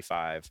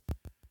 245.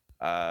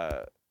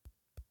 And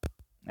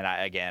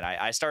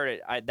I started,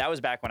 that was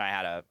back when I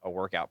had a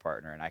workout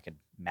partner and I could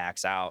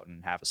max out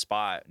and have a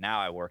spot. Now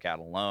I work out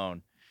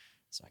alone.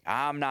 It's like,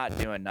 I'm not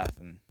doing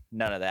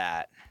none of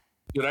that.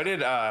 Dude, I did,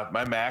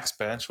 my max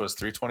bench was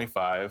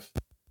 325.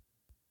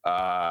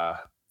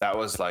 That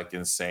was like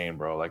insane,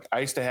 bro. Like I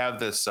used to have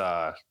this,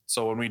 so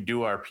when we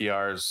do our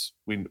PRs,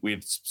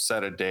 we'd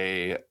set a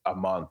day a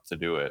month to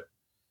do it.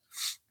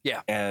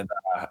 Yeah. And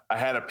I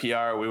had a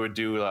PR. We would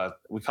do,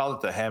 we called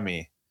it the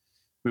Hemi.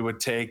 We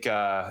would take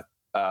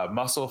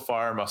Muscle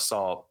Farm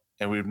Assault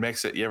and we'd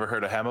mix it. You ever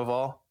heard of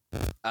Hemivol?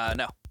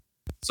 No.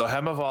 So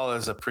Hemivol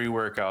is a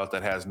pre-workout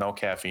that has no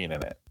caffeine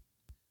in it,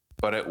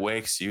 but it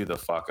wakes you the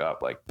fuck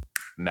up like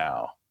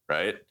now,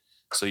 right?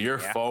 So you're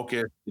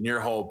focused and your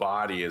whole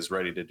body is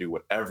ready to do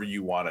whatever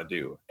you want to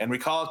do. And we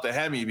call it the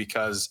Hemi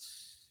because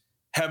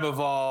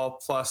Hemivol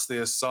plus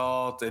the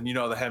Assault and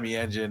the Hemi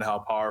engine, how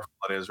powerful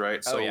it is,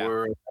 right? So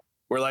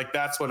we're like,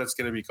 that's what it's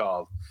going to be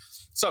called.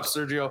 What's up,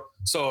 Sergio?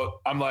 So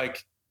I'm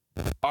like,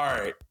 all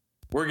right,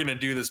 we're going to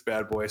do this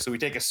bad boy. So we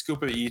take a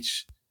scoop of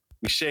each,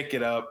 we shake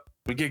it up,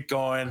 we get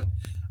going.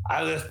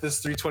 I lift this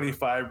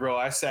 325, bro.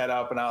 I sat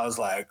up and I was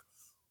like,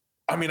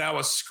 I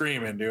was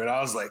screaming, dude.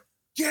 I was like,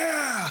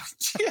 yeah.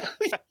 You know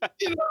what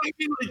I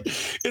mean? Like,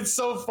 it's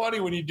so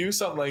funny when you do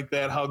something like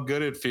that, how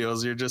good it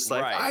feels. You're just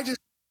like, I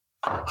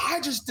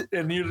just,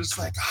 and you're just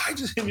like,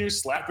 and you're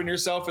slapping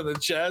yourself in the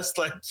chest.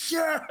 Like,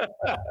 yeah.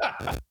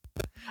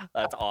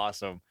 That's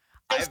awesome.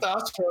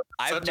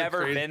 I've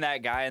never been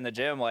that guy in the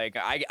gym. Like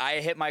I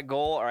hit my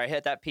goal or I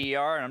hit that PR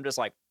and I'm just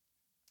like,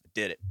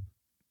 did it.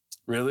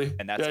 Really?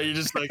 And that's you're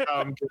just like,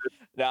 oh, I'm good.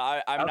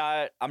 No,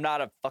 I'm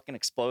not a fucking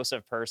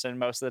explosive person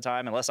most of the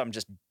time, unless I'm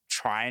just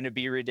trying to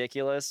be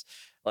ridiculous.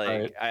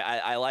 Like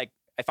I like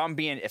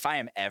if I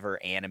am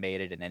ever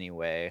animated in any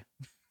way,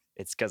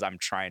 it's because I'm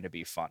trying to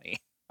be funny.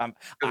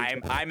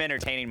 I'm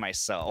entertaining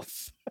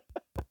myself.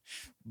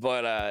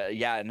 But a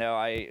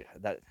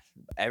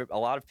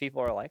lot of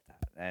people are like that,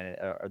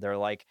 and they're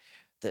like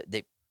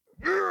they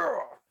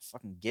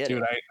fucking get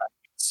Dude, it.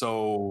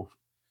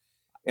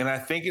 And I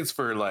think it's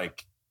for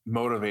like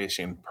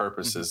motivation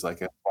purposes. Mm-hmm. Like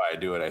that's why I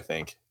do it. I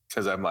think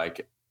because I'm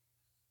like,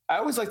 I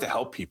always like to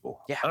help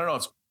people. Yeah. I don't know.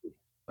 It's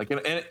like,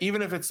 and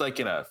even if it's like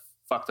in a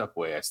fucked up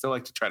way, I still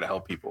like to try to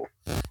help people.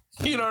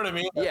 You know what I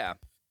mean? Yeah.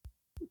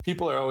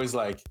 People are always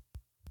like,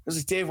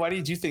 Dave, why do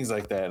you do things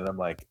like that? And I'm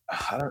like,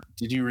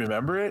 did you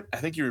remember it? I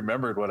think you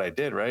remembered what I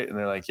did, right? And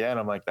they're like, yeah. And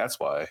I'm like, that's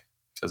why.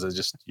 Because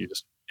it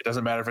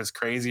doesn't matter if it's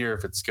crazy or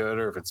if it's good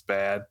or if it's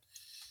bad.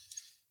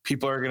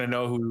 People are going to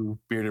know who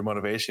Bearded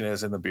Motivation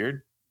is in the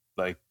beard.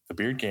 like the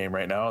beard game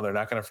right now, they're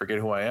not going to forget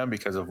who I am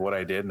because of what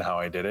I did and how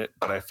I did it,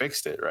 but I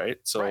fixed it. Right.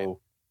 So Right.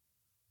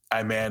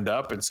 I manned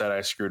up and said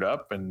I screwed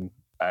up, and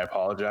I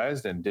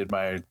apologized and did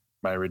my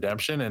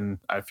redemption, and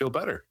I feel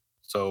better.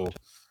 So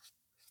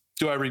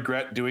do I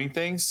regret doing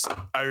things?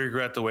 I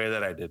regret the way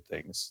that I did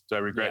things. Do I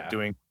regret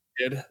doing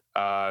what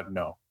I did?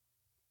 No.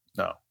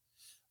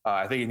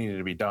 I think it needed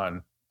to be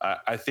done.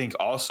 I think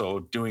also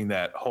doing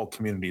that whole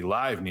community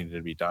live needed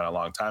to be done a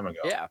long time ago.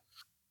 Yeah.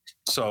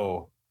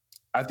 So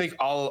I think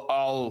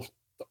all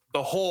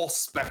the whole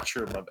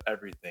spectrum of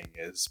everything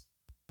is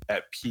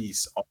at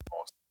peace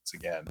almost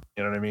again.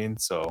 You know what I mean?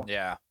 So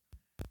Yeah.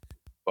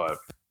 but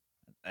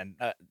And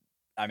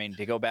I mean,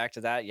 to go back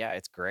to that, yeah,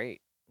 it's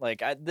great. Like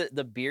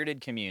the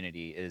bearded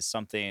community is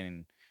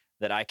something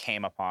that I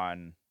came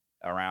upon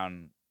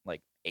around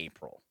like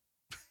April.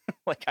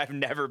 Like I've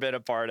never been a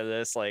part of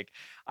this. Like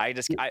I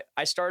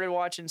started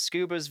watching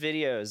Scuba's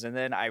videos, and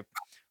then I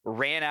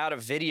ran out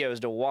of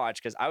videos to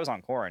watch because I was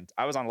on quarantine.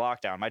 I was on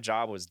lockdown. My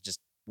job was just,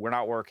 we're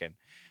not working.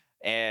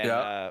 And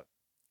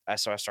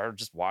so I started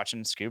just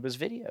watching Scuba's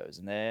videos,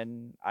 and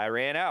then I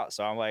ran out.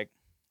 So I'm like,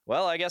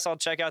 well, I guess I'll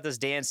check out this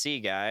Dan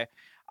C guy.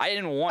 I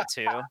didn't want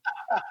to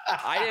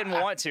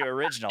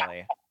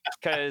originally,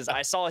 because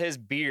I saw his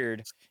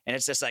beard, and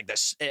it's just like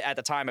this. At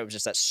the time, it was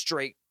just that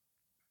straight,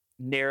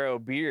 narrow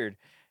beard.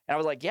 And I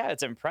was like, yeah,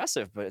 it's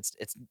impressive, but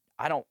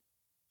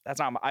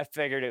I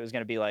figured it was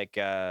going to be like,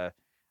 I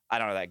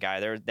don't know that guy.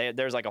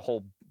 There's like a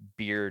whole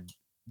beard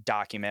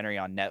documentary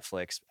on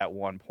Netflix at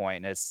one point,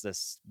 and it's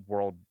this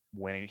world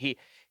winning. He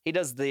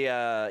does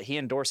he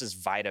endorses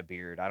Vita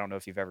Beard. I don't know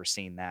if you've ever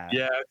seen that.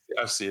 yeah,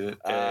 I've seen it.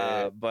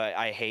 But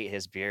I hate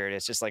his beard.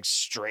 It's just like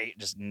straight,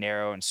 just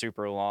narrow and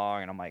super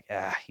long. And I'm like,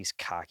 he's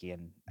cocky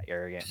and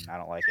arrogant, and I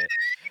don't like it.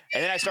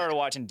 And then I started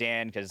watching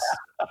Dan because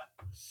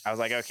I was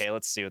like, okay,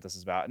 let's see what this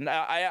is about. And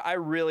I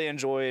really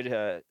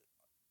enjoyed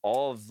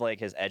all of like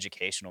his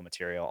educational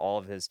material, all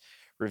of his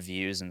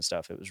reviews and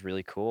stuff. It was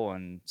really cool.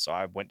 And so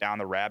I went down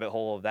the rabbit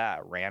hole of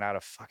that, ran out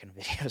of fucking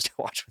videos to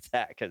watch with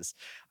that because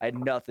I had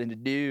nothing to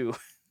do.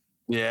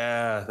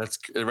 Yeah, that's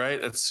right.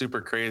 That's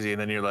super crazy.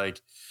 And then you're like,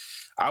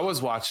 I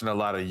was watching a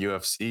lot of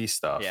UFC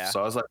stuff. Yeah.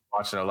 So I was like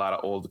watching a lot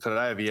of old, because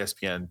I have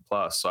ESPN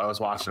Plus. So I was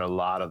watching a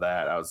lot of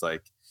that. I was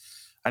like,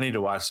 I need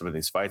to watch some of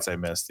these fights I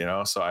missed, you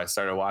know? So I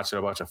started watching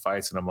a bunch of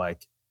fights, and I'm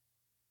like,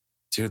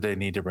 dude, they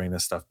need to bring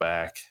this stuff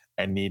back.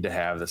 I need to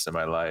have this in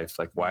my life.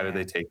 Like, why did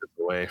they take this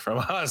away from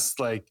us?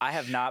 Like, I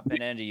have not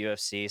been into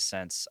UFC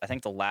since, I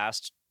think the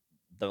last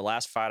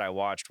fight I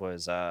watched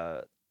was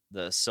the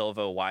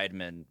Silva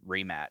Weidman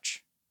rematch.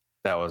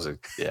 that was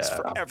It's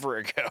forever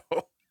ago.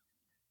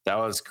 That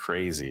was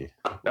crazy.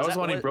 That was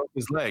when he broke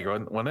his leg,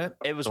 wasn't it?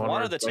 It was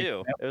one of the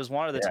two. It was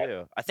one of the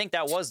two. I think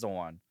that was the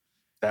one.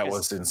 That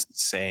was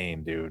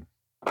insane, dude.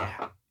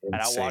 Yeah. And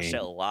I watched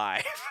it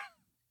live.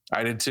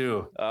 I did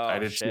too. Oh, I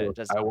did shit.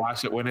 too. I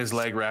watched it when his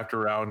leg wrapped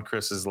around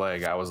Chris's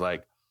leg. I was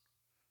like,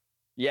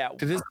 yeah.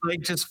 Did his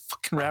leg just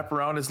fucking wrap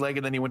around his leg,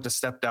 and then he went to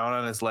step down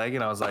on his leg,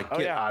 and I was like,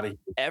 get out of here.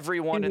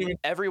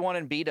 Everyone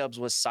in B-dubs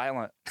was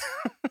silent.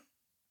 As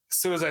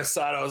soon as I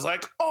saw it, I was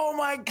like, oh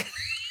my God.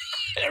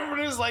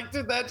 Everybody was like,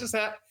 did that just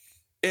happen?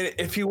 And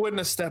if he wouldn't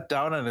have stepped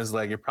down on his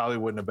leg, it probably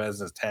wouldn't have been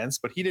as tense,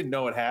 but he didn't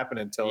know what happened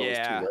until it was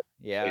too late.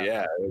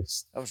 Yeah.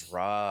 That was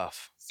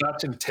rough.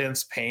 Such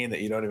intense pain that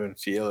you don't even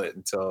feel it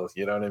until,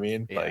 you know what I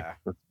mean? Yeah. Like,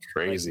 it's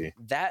crazy.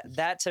 Like,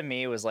 that to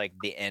me was like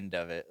the end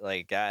of it.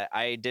 Like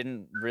I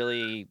didn't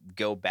really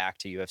go back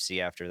to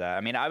UFC after that.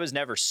 I mean, I was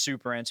never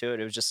super into it.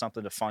 It was just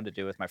something fun to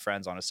do with my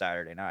friends on a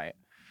Saturday night.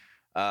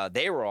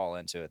 They were all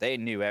into it. They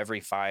knew every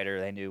fighter.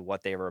 They knew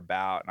what they were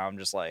about. And I'm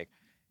just like,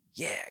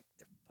 yeah,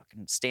 they're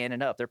fucking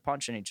standing up. They're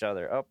punching each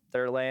other. Oh,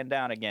 they're laying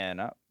down again.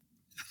 Oh.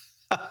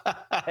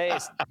 Hey,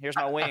 here's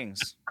my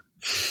wings.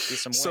 See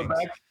some wings. So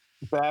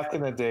back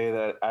in the day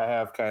that I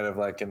have kind of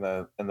like in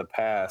the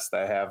past,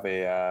 I have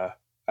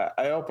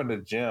I opened a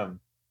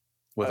gym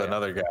with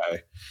another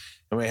guy,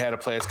 and we had a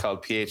place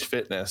called PH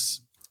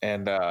Fitness,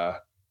 and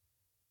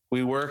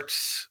we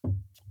worked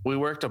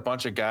a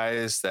bunch of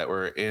guys that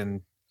were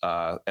in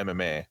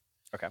MMA.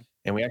 Okay.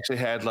 And we actually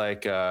had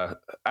like I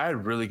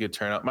had really good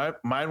turnout.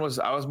 I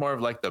was more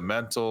of like the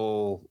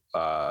mental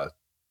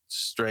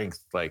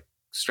strength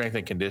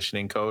and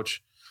conditioning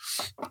coach.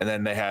 And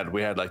then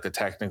we had like the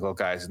technical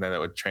guys in there that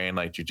would train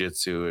like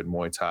jujitsu and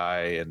Muay Thai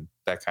and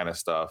that kind of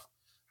stuff.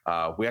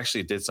 We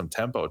actually did some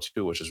tempo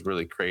too, which is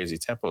really crazy.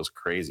 Tempo is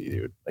crazy,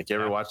 dude. Like, you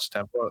ever watch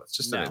tempo? It's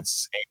just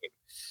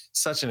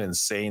such an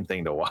insane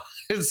thing to watch.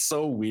 It's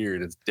so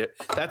weird.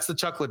 That's the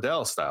Chuck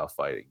Liddell style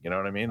fighting. You know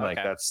what I mean? Okay.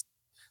 Like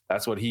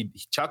that's what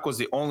Chuck was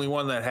the only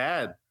one that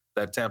had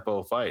that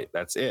tempo fight.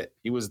 That's it.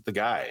 He was the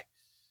guy.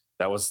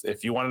 That was,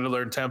 if you wanted to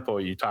learn tempo,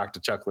 you talked to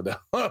Chuck Liddell.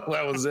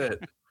 That was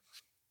it.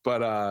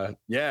 But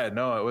it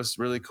was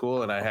really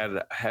cool. And I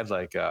had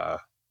like I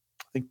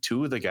think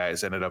two of the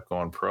guys ended up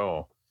going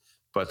pro,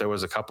 but there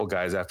was a couple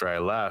guys after I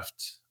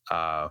left.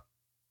 I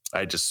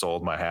just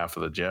sold my half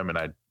of the gym,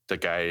 and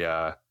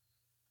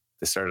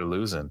they started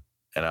losing,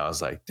 and I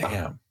was like,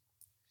 damn.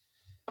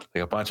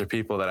 like a bunch of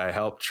people that I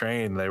helped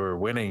train, they were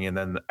winning, and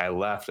then I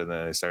left, and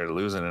then they started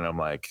losing, and I'm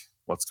like,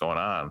 what's going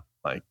on?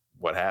 Like,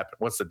 what happened?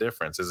 What's the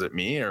difference? Is it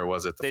me, or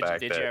was it the fact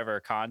Did that you ever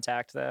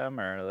contact them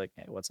or like,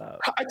 hey, what's up?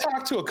 I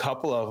talked to a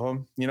couple of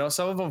them? You know,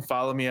 some of them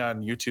follow me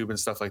on YouTube and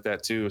stuff like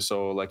that too.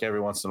 So like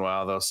every once in a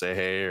while they'll say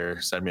hey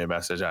or send me a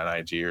message on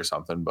IG or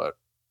something. But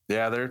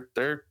yeah,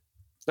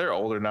 they're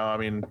older now. I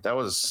mean, that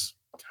was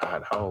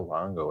God, how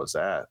long ago was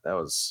that? That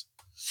was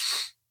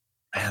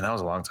Man, that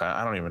was a long time.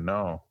 I don't even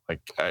know.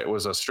 Like it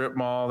was a strip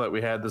mall that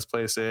we had this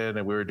place in,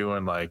 and we were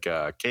doing like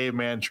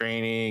caveman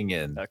training,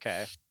 and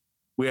Okay.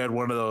 we had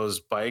one of those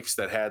bikes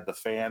that had the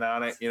fan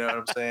on it. You know what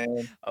I'm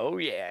saying? Oh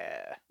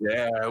yeah.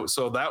 Yeah.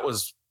 So that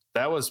was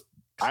I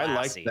liked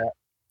Classy. that.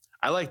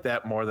 I like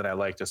that more than I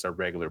like just a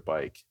regular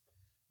bike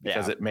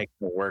because Yeah. it makes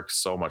the work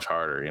so much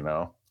harder, you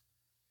know.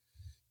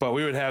 But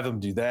we would have them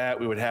do that.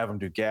 We would have them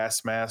do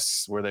gas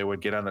masks where they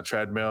would get on the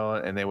treadmill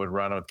and they would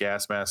run with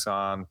gas masks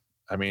on.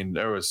 I mean,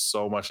 there was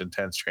so much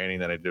intense training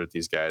that I did with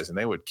these guys, and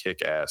they would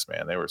kick ass,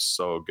 man. They were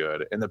so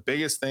good. And the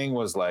biggest thing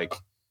was like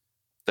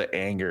the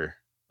anger.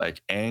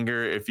 Like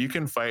anger, if you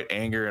can fight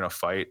anger in a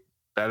fight,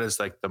 that is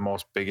like the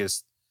most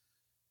biggest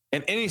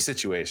in any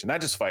situation,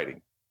 not just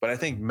fighting, but I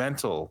think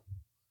mental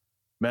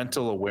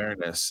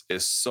awareness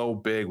is so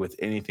big with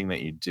anything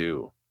that you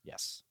do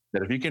Yes.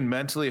 that if you can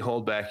mentally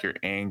hold back your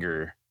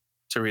anger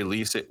to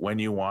release it when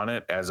you want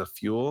it as a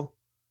fuel,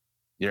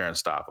 you're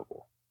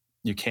unstoppable.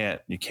 You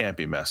can't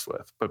be messed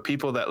with. But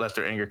people that let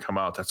their anger come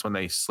out, that's when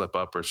they slip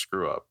up or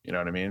screw up. You know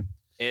what I mean?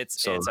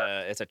 It's So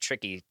a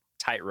tricky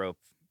tightrope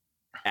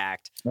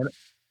act.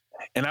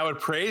 And I would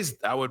praise,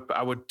 I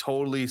would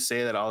totally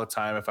say that all the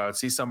time. If I would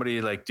see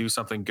somebody like do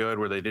something good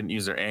where they didn't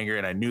use their anger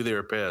and I knew they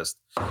were pissed,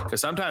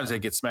 because sometimes they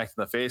get smacked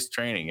in the face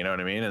training, you know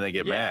what I mean? And they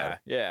get mad,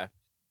 Yeah.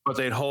 but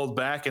they'd hold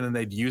back and then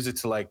they'd use it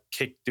to like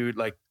kick dude,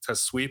 like to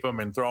sweep him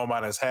and throw him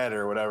on his head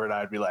or whatever. And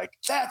I'd be like,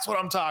 that's what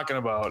I'm talking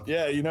about.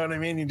 Yeah. You know what I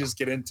mean? You just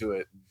get into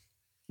it.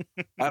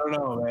 I don't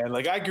know, man.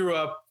 Like I grew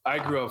up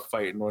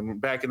fighting when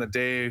back in the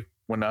day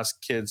when us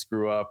kids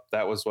grew up,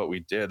 that was what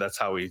we did. That's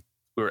how we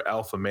were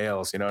alpha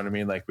males. You know what I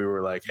mean? Like we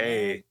were like,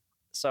 hey,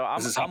 So I'm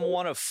This is how-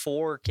 one of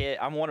four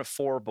I'm one of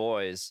four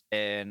boys,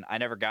 and I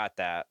never got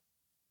that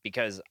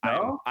because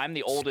No? I'm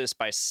the oldest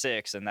by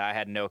 6, and I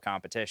had no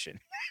competition.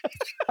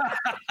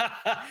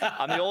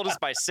 I'm the oldest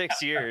by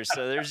 6 years,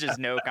 so there's just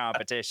no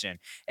competition.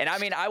 And I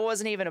mean, I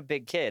wasn't even a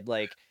big kid.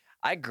 Like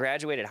I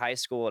graduated high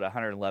school at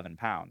 111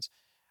 pounds.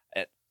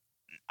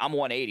 I'm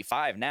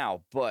 185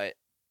 now, but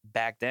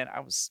back then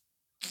I was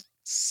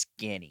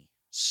skinny,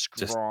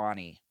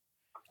 scrawny.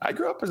 I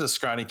grew up as a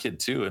scrawny kid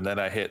too, and then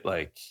I hit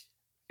like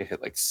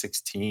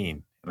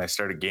 16, and I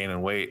started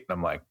gaining weight, and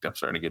I'm like, I'm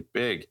starting to get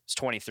big. It's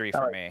 23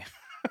 for me.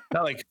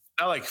 Not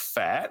like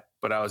fat,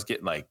 but I was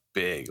getting like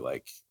big,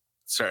 like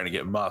starting to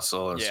get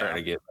muscle and Yeah. starting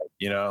to get like,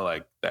 you know,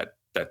 like that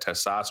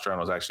testosterone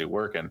was actually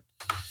working.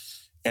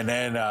 And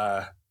then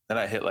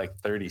I hit like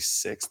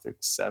 36,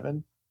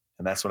 37,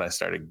 and that's when I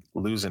started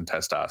losing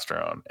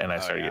testosterone and I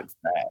started getting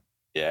fat.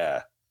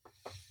 Yeah.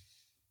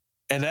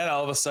 And then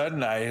all of a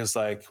sudden I was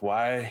like,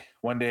 why?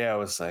 One day I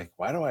was like,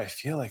 why do I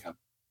feel like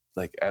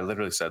I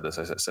literally said this.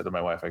 I said to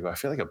my wife, I go, I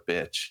feel like a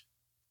bitch.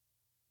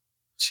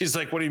 She's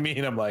like, what do you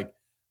mean? I'm like,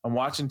 I'm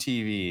watching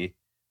TV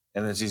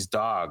and there's these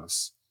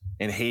dogs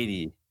in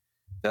Haiti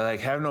that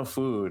like have no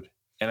food.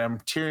 And I'm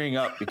tearing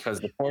up because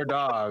the poor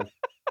dog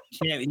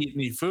can't eat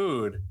any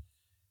food.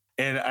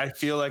 And I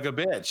feel like a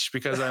bitch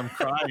because I'm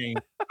crying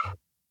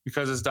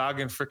because this dog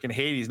in freaking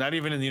Haiti is not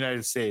even in the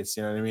United States.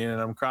 You know what I mean?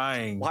 And I'm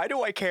crying. Why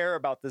do I care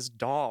about this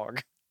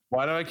dog?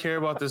 Why do I care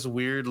about this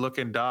weird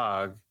looking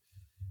dog?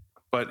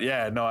 But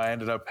yeah, no, I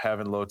ended up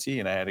having low T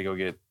and I had to go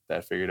get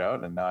that figured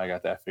out. And now I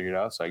got that figured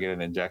out. So I get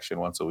an injection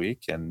once a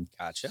week. And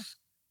Gotcha.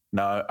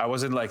 now I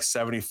was in like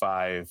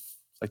 75.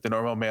 Like the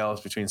normal male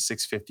is between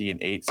 650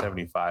 and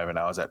 875. And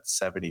I was at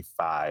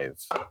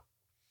 75.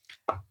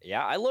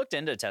 Yeah, I looked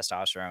into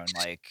testosterone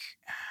like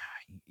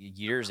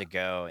years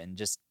ago, and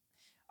just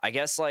I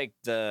guess like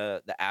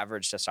the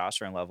average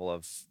testosterone level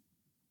of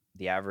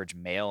the average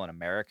male in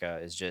America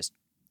is just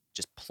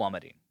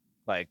plummeting,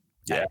 like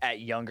at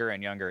younger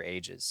and younger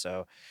ages.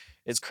 So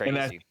it's crazy.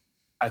 And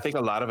I think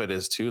a lot of it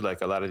is too,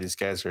 like a lot of these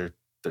guys they're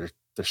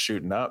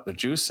shooting up, they're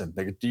juicing,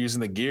 they're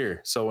using the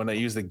gear. So when they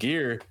use the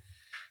gear,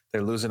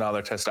 they're losing all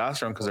their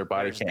testosterone because their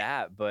body There's can't.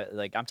 that, but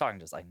like I'm talking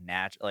just like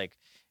natural, like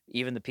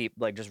even the people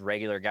like just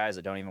regular guys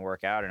that don't even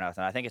work out or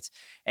nothing. I think it's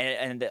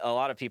and a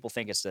lot of people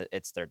think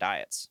it's their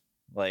diets.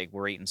 Like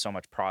we're eating so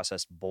much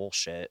processed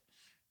bullshit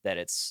that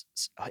it's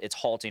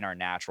halting our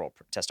natural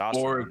testosterone.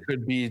 Or it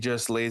could be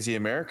just lazy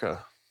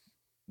America.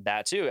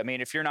 That too. I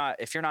mean, if you're not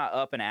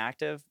up and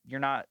active, you're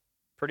not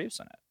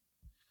producing it.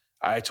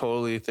 I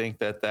totally think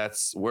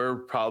we're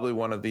probably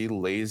one of the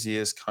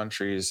laziest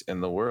countries in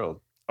the world.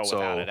 Oh,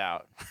 without a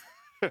doubt.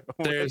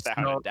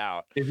 Without a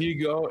doubt. If you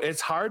go,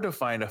 it's hard to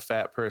find a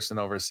fat person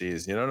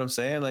overseas. You know what I'm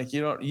saying? Like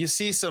you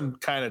see some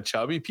kind of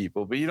chubby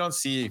people, but you don't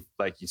see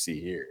like you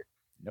see here.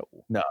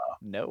 No.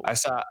 No. I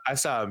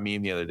saw a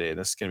meme the other day.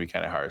 This is gonna be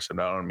kind of harsh. I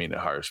don't mean it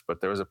harsh,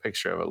 but there was a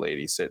picture of a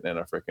lady sitting in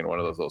a freaking one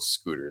of those little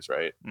scooters,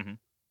 right? Mhm.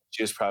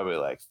 She was probably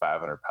like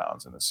 500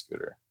 pounds in the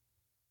scooter.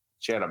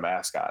 She had a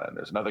mask on, and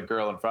there's another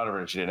girl in front of her,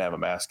 and she didn't have a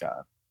mask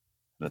on.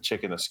 And the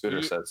chick in the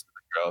scooter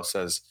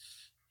says,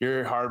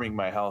 "You're harming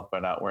my health by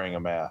not wearing a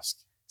mask."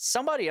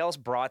 Somebody else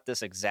brought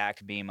this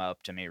exact meme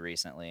up to me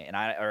recently, and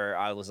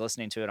I was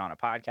listening to it on a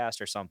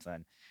podcast or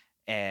something,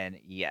 and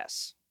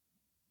yes,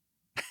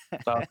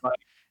 So I was like,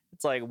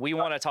 it's like we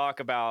want to talk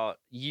about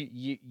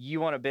you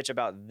want to bitch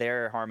about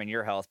their harming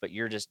your health, but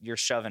you're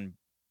shoving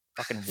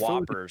fucking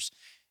Whoppers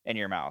in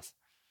your mouth.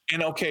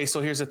 and okay,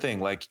 so here's the thing: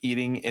 like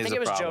eating I is think a it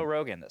was problem. Joe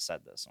Rogan that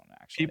said this one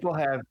actually.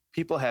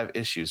 People have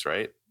issues,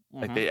 right?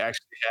 Like Mhm. they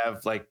actually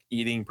have like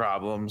eating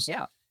problems.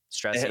 Yeah,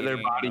 stress Their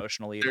eating, body-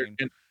 emotional Their- eating.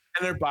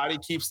 and their body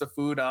keeps the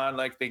food on,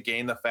 like they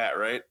gain the fat,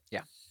 right?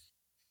 Yeah.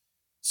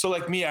 So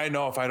like me, I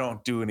know if I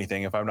don't do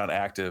anything, if I'm not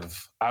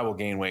active, I will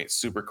gain weight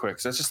super quick.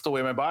 So that's just the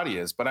way my body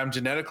is. But I'm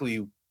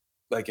genetically,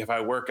 like if I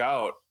work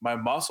out, my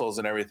muscles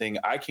and everything,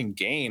 I can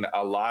gain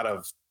a lot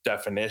of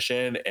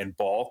definition and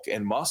bulk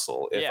and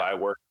muscle if Yeah. I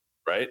work,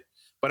 right?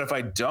 But if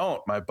I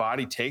don't, my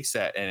body takes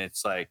that and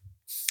it's like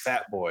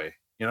fat boy.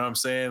 You know what I'm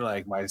saying?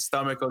 Like my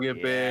stomach will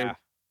get big. Yeah.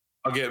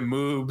 I'll get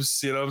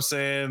moobs, you know what I'm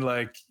saying?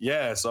 Like,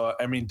 yeah. So,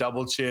 I mean,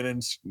 double chin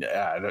and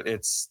yeah,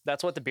 it's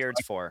That's what the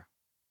beard's for.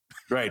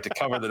 right to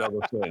cover the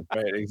double chin.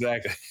 Right.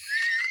 Exactly.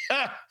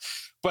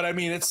 But I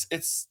mean,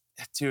 it's,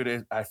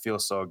 dude, I feel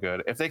so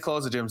good. If they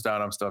close the gyms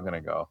down, I'm still going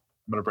to go.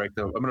 I'm going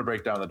to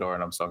break down the door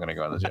and I'm still going to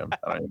go in the gym.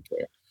 I don't even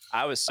care.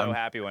 I was so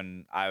happy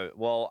when I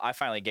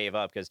finally gave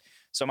up because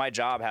my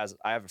job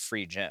I have a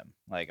free gym,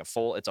 like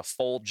it's a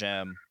full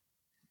gym.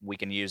 We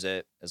can use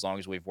it as long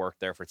as we've worked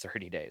there for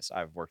 30 days.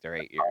 I've worked there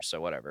 8 years, so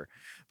whatever.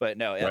 But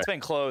no, it's been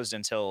closed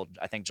until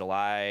I think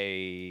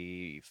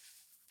July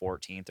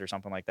 14th or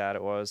something like that.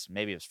 It was,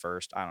 maybe it was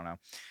 1st. I don't know.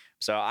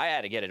 So I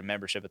had to get a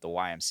membership at the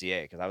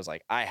YMCA because I was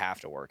like, I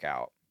have to work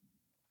out.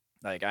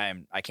 Like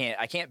I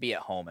can't be at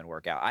home and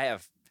work out. I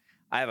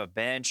have a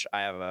bench.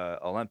 I have a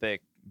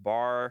Olympic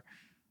bar,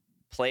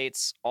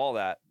 plates, all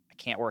that. I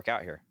can't work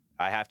out here.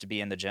 I have to be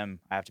in the gym.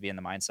 I have to be in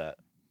the mindset.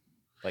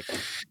 Like,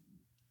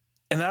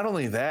 and not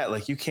only that,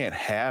 like you can't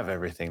have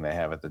everything they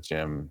have at the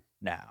gym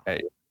now.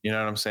 You know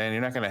what I'm saying?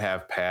 You're not going to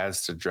have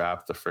pads to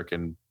drop the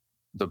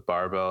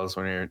barbells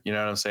when you're, you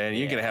know what I'm saying?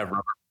 You're going to have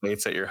rubber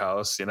plates at your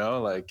house, you know,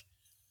 like,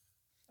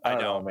 I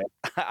don't know, man.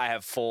 I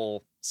have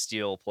full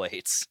steel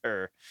plates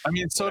I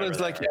mean, so does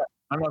like, I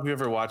don't know if you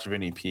ever watched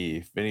Vinny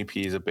P. Vinny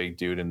P is a big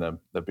dude in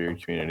the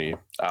beard community.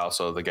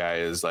 Also, the guy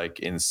is like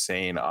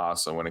insane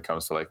awesome when it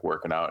comes to like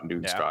working out and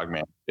doing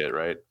strongman shit,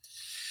 right?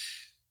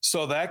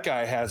 So that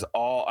guy has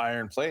all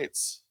iron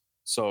plates.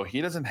 So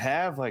he doesn't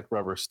have like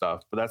rubber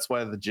stuff, but that's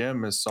why the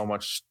gym is so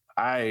much.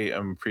 I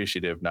am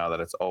appreciative now that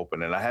it's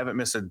open, and I haven't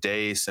missed a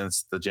day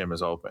since the gym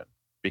is open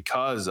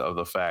because of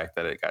the fact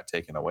that it got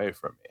taken away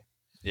from me.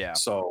 Yeah.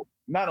 So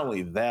not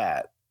only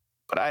that,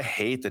 but I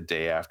hate the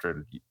day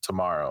after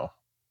tomorrow.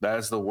 That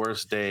is the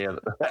worst day of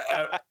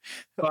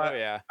oh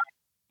yeah.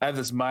 I have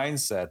this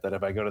mindset that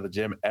if I go to the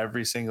gym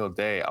every single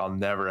day, I'll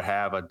never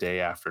have a day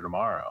after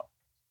tomorrow.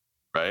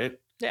 Right?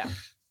 Yeah.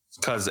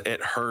 Because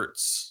it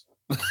hurts.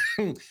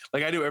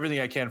 Like I do everything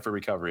I can for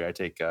recovery. I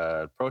take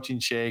a protein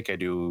shake. I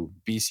do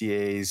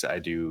BCAAs. I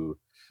do,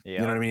 you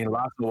know what I mean?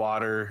 Lots of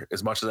water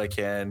as much as I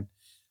can.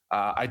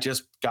 I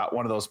just got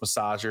one of those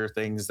massager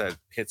things that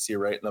hits you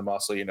right in the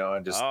muscle, you know,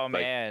 and just. Oh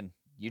man,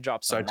 you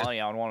dropped some money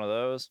on one of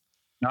those?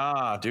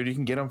 Nah, dude, you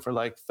can get them for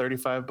like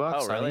 $35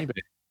 on eBay.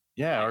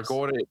 Yeah, nice.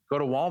 Or go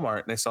to Walmart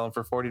and they sell them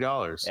for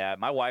 $40. Yeah,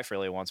 my wife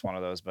really wants one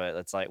of those, but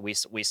it's like we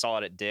saw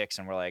it at Dick's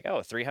and we're like,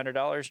 oh,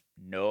 $300?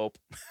 Nope.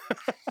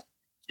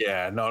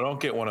 Yeah, no, don't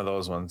get one of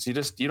those ones. You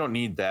don't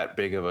need that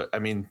big of a. I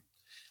mean,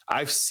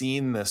 I've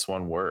seen this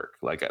one work.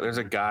 Like, there's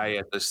a guy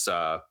at this.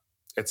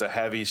 It's a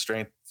heavy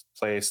strength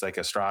place, like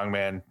a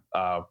strongman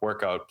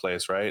workout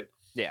place, right?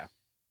 Yeah.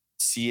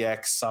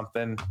 CX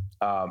something.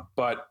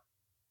 But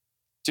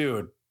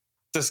dude,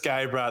 this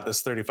guy brought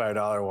this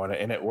 $35 one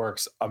and it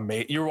works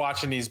amazing. You're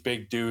watching these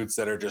big dudes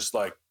that are just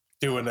like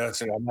doing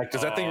this, and I'm like,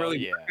 does that thing really?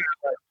 Yeah.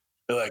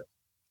 They're like,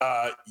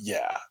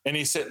 yeah. And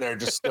he's sitting there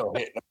just still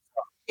hitting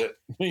it.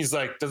 He's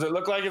like, does it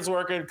look like it's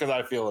working? Because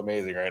I feel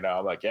amazing right now.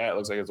 I'm like, yeah, it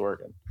looks like it's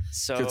working.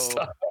 So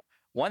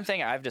one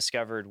thing I've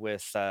discovered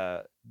with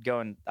I've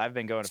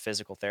been going to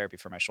physical therapy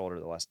for my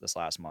shoulder this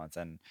last month,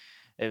 and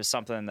it was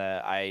something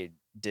that I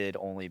did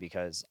only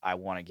because I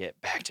want to get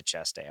back to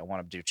chest day. I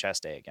want to do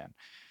chest day again.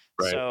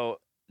 Right. So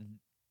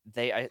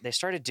they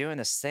started doing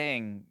this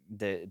thing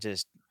that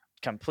just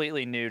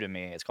completely new to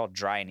me. It's called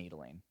dry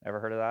needling. Ever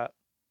heard of that?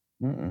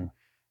 Mm-mm.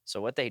 So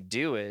what they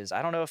do is,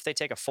 I don't know if they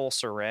take a full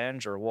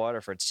syringe or what, or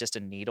if it's just a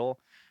needle,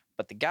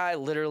 but the guy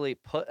literally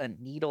put a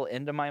needle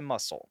into my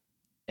muscle.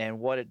 And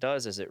what it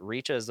does is it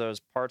reaches those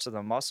parts of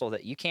the muscle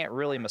that you can't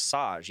really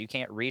massage. You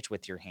can't reach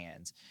with your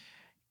hands.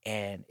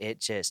 And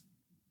it just,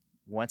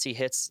 once he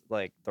hits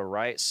like the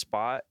right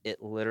spot,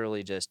 it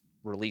literally just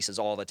releases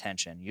all the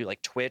tension. You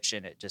like twitch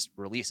and it just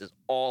releases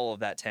all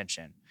of that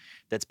tension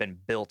that's been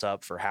built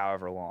up for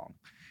however long.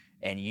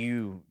 And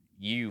you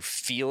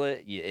feel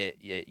it,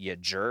 you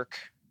jerk,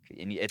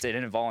 and it's an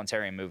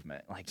involuntary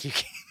movement. Like you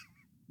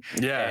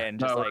can, Yeah. and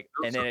just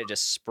and then it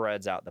just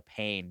spreads out. The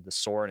pain, the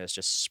soreness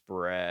just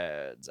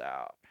spreads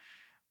out.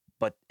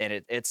 But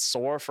it's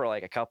sore for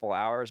like a couple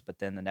hours, but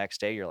then the next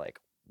day you're like,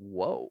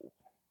 whoa,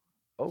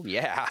 oh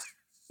yeah.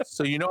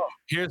 So,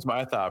 here's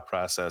my thought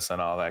process and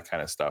all that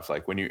kind of stuff.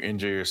 Like when you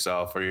injure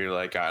yourself or you're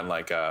like on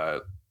like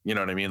you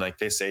know what I mean? Like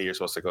they say you're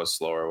supposed to go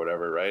slow or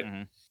whatever, right?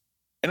 Mm-hmm.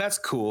 And that's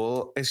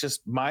cool. It's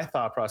just my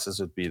thought process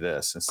would be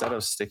this: instead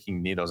of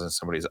sticking needles in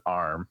somebody's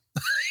arm,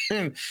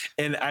 and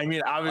I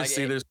mean,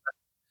 obviously there's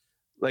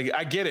like,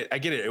 I get it.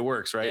 It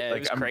works, right? Yeah,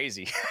 like it's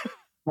crazy.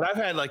 But I've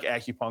had like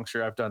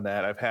acupuncture. I've done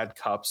that. I've had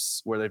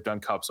cups where they've done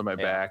cups on my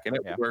back, and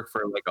it would work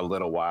for like a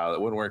little while.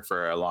 It wouldn't work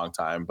for a long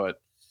time, but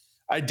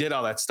I did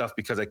all that stuff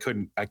because I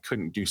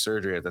couldn't do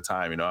surgery at the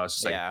time. I was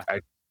just like, I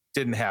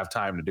didn't have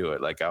time to do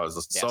it. Like I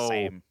was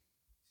same.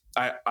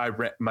 I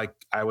rent, like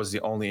I was the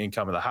only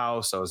income in the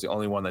house. I was the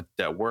only one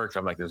that worked.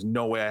 I'm like, there's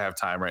no way I have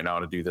time right now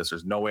to do this.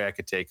 There's no way I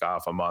could take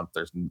off a month.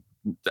 There's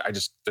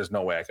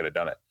no way I could have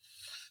done it.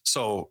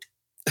 So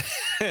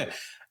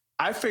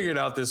I figured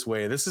out this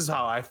way. This is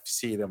how I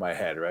see it in my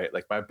head, right?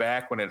 Like my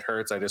back, when it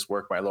hurts, I just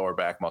work my lower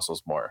back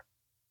muscles more.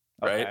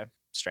 Right. Okay.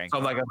 Strength. So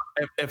I'm like,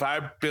 if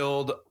I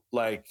build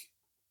like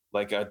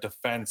a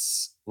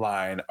defense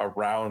line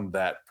around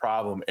that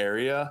problem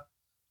area,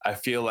 I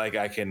feel like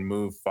I can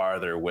move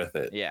farther with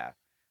it. Yeah.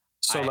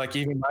 So like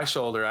even my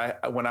shoulder,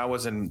 when I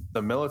was in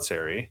the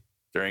military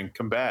during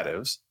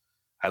combatives,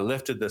 I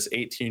lifted this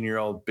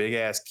 18-year-old big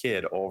ass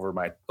kid over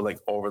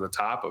the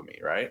top of me.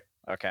 Right.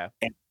 Okay.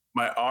 And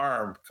my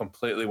arm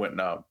completely went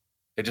numb.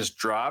 It just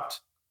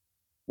dropped,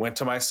 went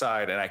to my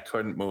side, and I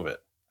couldn't move it.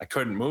 I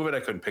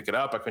couldn't pick it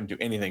up. I couldn't do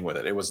anything with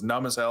it. It was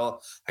numb as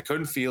hell. I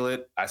couldn't feel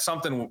it.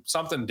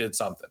 Something did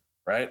something,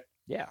 right?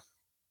 Yeah.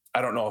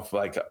 I don't know if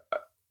like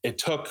it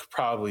took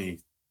probably,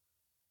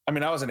 I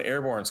mean, I was in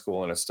airborne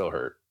school and it still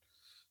hurt.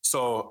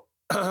 So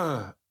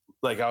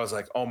like, I was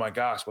like, oh my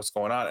gosh, what's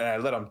going on? And I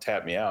let them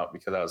tap me out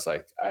because I was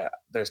like,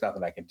 there's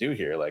nothing I can do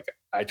here. Like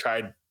I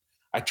tried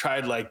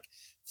like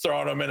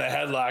throwing them in a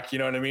headlock, you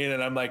know what I mean?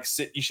 And I'm like,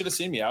 you should have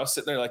seen me. I was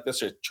sitting there like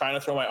this, trying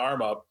to throw my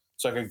arm up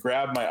so I could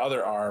grab my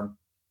other arm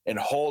and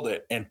hold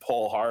it and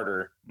pull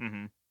harder.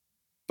 Mm-hmm.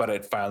 But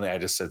I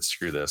just said,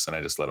 screw this. And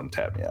I just let them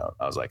tap me out.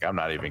 I was like, I'm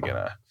not even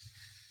gonna,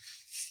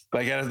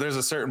 like, there's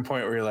a certain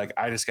point where you're like,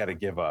 I just got to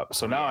give up.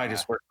 So now I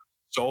just work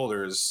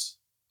shoulders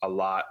a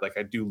lot. Like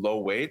I do low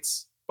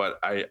weights, but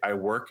I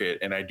work it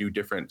and I do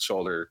different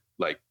shoulder,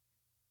 like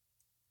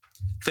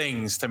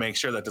things to make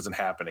sure that doesn't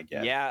happen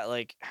again. Yeah.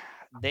 Like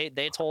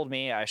they told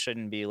me I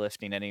shouldn't be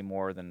lifting any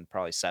more than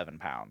probably 7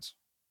 pounds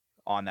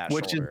on that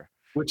shoulder.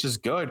 Which is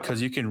good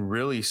because you can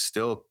really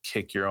still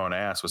kick your own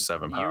ass with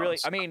 7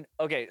 pounds.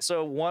 Okay.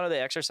 So one of the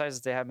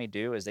exercises they have me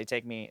do is they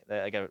take me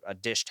like a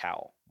dish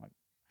towel.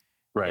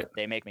 Right.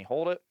 They make me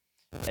hold it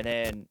and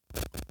then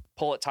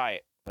pull it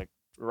tight, like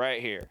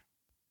right here,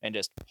 and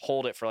just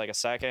hold it for like a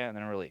second and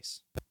then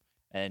release.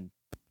 And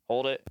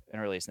hold it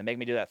and release. And they make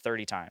me do that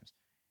 30 times.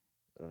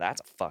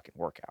 That's a fucking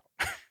workout.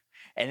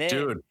 And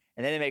then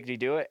they make me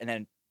do it and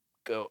then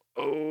go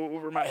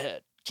over my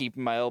head,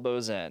 keeping my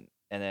elbows in,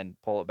 and then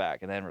pull it back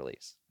and then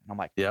release. And I'm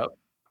like, yep.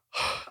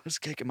 This is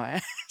kicking my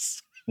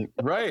ass.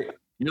 Right.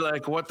 You're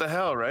like, what the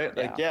hell, right?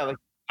 Like, like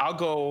I'll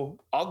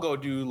go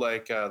do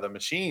like the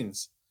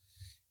machines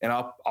and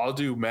I'll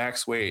do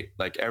max weight,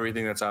 like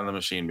everything that's on the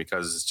machine,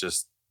 because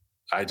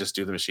I just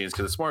do the machines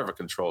because it's more of a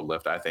controlled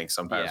lift, I think,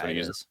 sometimes when you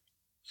use it.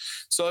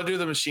 So I'll do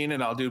the machine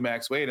and I'll do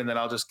max weight and then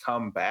I'll just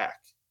come back.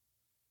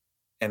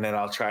 And then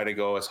I'll try to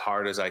go as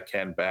hard as I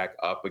can back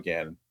up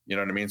again. You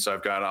know what I mean? So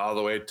I've gone all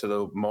the way to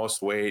the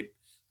most weight.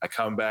 I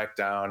come back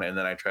down and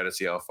then I try to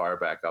see how far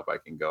back up I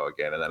can go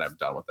again. And then I'm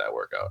done with that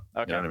workout.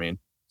 Okay. You know what I mean?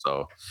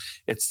 So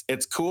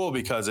it's cool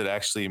because it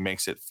actually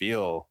makes it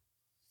feel,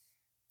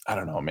 I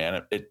don't know,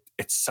 man.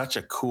 It's such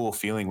a cool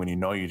feeling when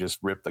you just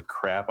rip the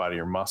crap out of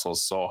your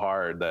muscles so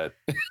hard that.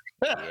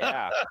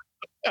 Yeah.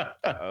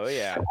 Oh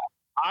yeah.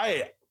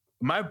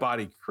 My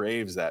body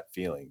craves that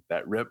feeling,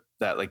 that rip,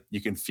 that like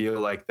you can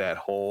feel like that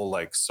whole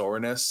like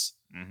soreness.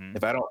 Mm-hmm.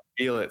 If I don't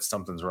feel it,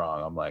 something's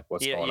wrong. I'm like,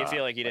 what's going on? You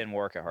feel like you didn't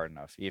work it hard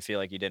enough. You feel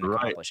like you didn't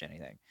accomplish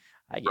anything.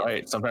 I get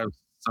it.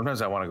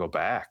 Sometimes I want to go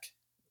back.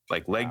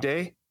 Like leg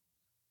day,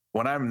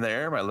 when I'm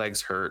there, my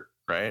legs hurt,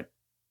 right?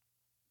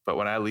 But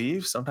when I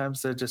leave,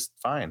 sometimes they're just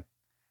fine.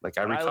 Like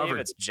when I recovered.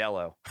 It's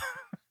jello.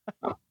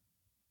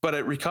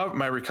 But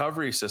my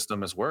recovery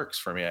system works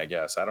for me, I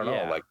guess. I don't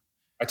know. Like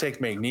I take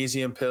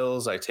magnesium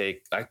pills. I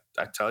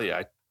tell you,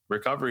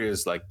 recovery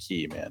is like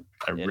key, man.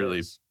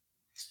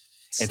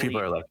 People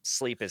are like,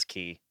 sleep is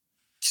key.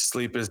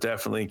 Sleep is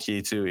definitely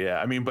key too. Yeah.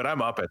 I mean, but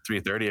I'm up at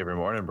 3:30 every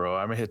morning, bro.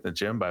 I'm hitting the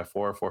gym by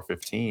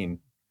 4:15.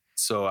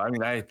 So, I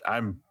mean,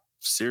 I'm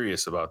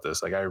serious about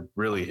this. Like I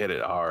really hit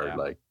it hard.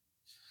 Like,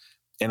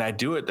 and I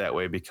do it that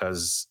way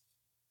because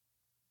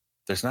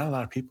there's not a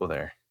lot of people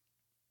there.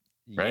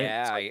 right?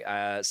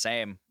 Yeah,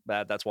 same.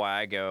 That's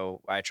why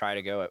I try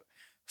to go at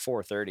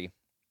 4:30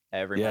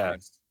 every Yeah.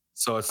 morning.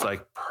 So it's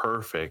like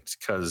perfect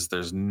because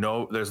there's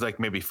like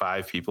maybe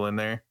 5 people in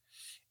there,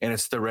 and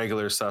it's the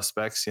regular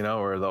suspects,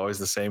 or always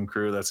the same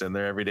crew that's in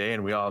there every day,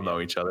 and we all know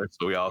each other,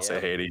 so we all say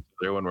Yep. hey to each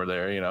other when we're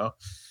there.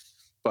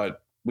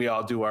 But we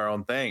all do our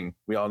own thing.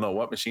 We all know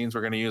what machines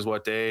we're going to use,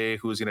 what day,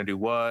 who's going to do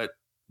what,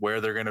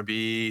 where they're going to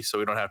be, so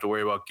we don't have to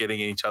worry about getting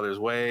in each other's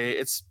way.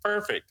 It's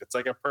perfect. It's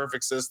like a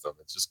perfect system.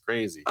 It's just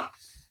crazy.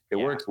 It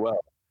works well.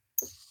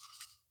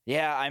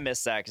 Yeah, I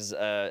miss that because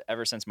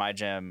ever since my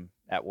gym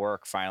at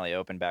work finally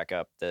opened back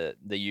up, the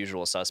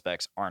usual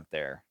suspects aren't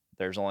there.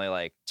 There's only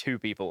like 2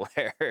 people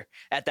there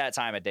at that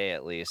time of day,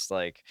 at least.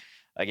 Like,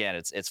 again,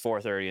 it's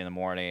 4:30 in the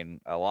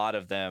morning. A lot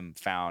of them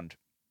found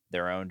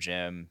their own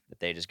gym that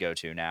they just go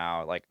to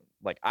now. Like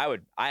I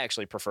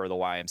actually prefer the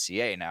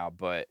YMCA now,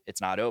 but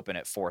it's not open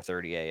at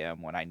 4:30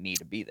 a.m. when I need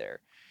to be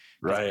there.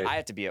 Right. I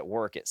have to be at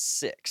work at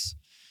 6,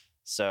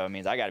 so it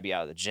means I got to be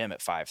out of the gym at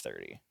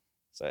 5:30.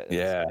 So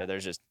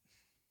there's just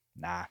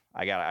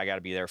I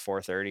gotta be there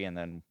 4:30 and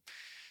then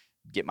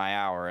get my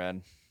hour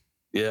in.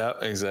 Yeah,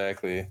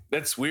 exactly.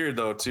 That's weird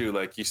though too.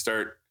 Like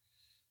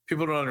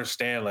people don't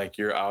understand like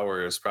your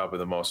hour is probably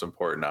the most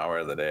important hour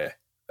of the day.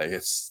 Like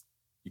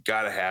you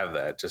got to have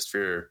that just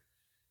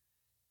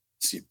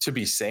to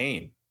be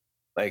sane.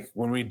 Like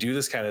when we do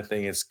this kind of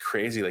thing, it's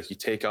crazy. Like you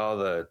take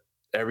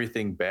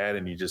everything bad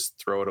and you just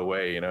throw it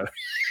away,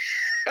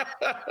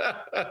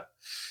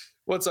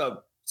 What's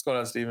up? What's going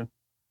on, Steven?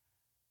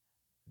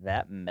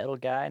 That Metal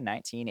Guy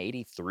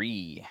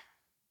 1983.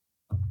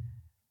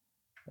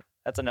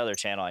 That's another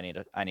channel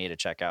I need to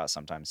check out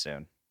sometime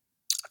soon.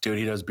 Dude,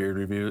 he does beer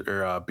reviews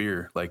or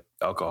beer, like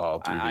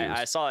alcohol reviews.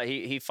 I saw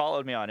he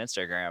followed me on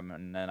Instagram,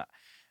 and then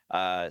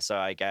so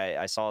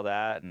I saw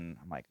that, and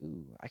I'm like,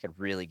 ooh, I could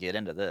really get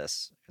into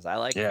this because I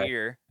like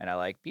beer and I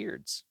like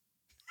beards.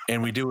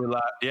 And we do a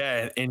lot,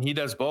 yeah. And he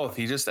does both.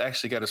 He just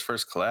actually got his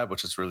first collab,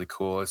 which is really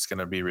cool. It's going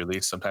to be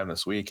released sometime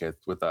this week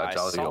with I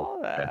Jolly saw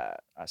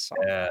that. I saw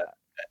that.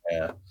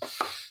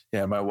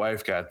 Yeah. My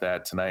wife got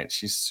that tonight.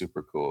 She's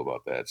super cool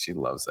about that. She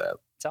loves that.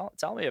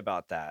 Tell me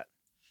about that.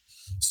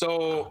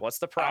 So what's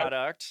the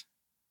product?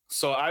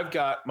 So I've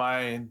got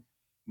my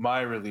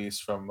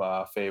release from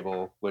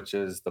Fable, which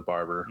is the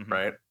barber,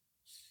 right?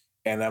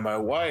 And then my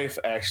wife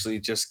actually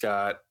just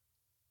got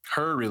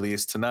her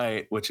release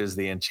tonight, which is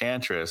the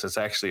Enchantress. It's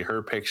actually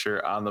her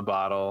picture on the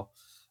bottle,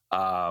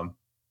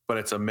 but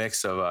it's a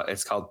mix of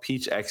it's called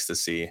Peach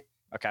Ecstasy.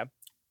 Okay.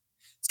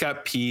 It's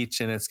got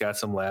peach and it's got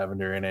some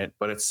lavender in it,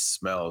 but it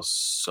smells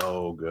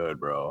so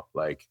good, bro.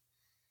 Like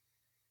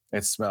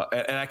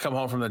and I come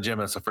home from the gym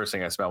and it's the first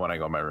thing I smell when I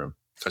go in my room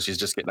because she's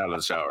just getting out of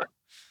the shower.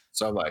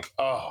 So I'm like,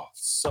 oh,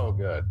 so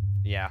good.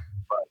 Yeah.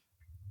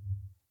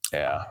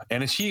 Yeah.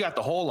 And she got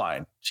the whole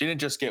line. She didn't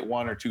just get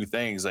 1 or 2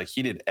 things. Like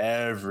he did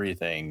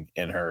everything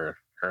in her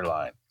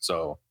line.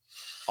 So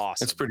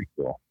awesome. It's pretty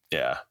cool.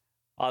 Yeah.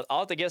 I'll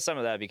have to get some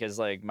of that because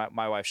like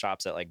my wife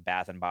shops at like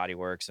Bath and Body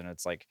Works, and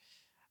it's like,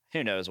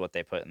 who knows what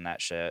they put in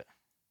that shit.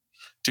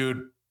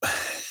 Dude,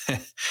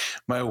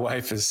 my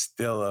wife is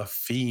still a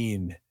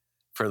fiend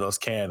for those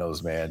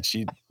candles, man.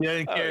 She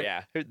doesn't care. Oh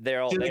yeah. They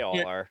all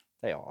are.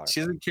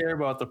 She doesn't care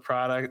about the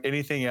product,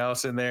 anything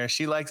else in there.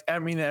 She likes,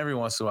 every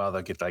once in a while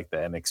they'll get like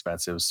the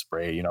inexpensive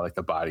spray, like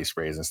the body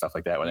sprays and stuff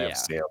like that when they have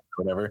sale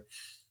or whatever.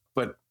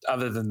 But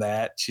other than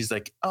that, she's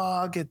like, oh,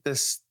 I'll get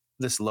this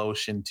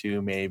lotion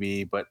too,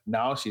 maybe. But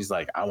now she's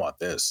like, I want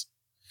this.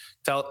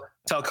 Tell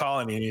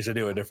Colin he needs to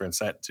do a different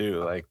scent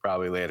too, like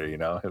probably later,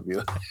 he'll be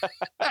like,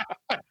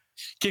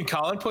 can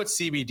Colin put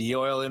CBD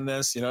oil in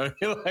this?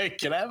 Like,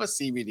 can I have a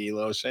CBD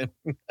lotion?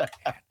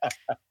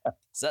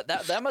 So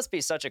that must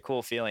be such a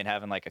cool feeling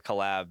having like a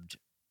collabed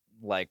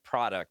like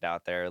product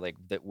out there, like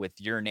that with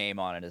your name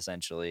on it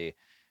essentially.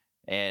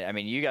 And I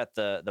mean, you got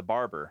the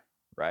barber,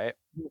 right?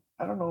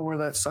 I don't know where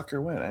that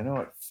sucker went. I know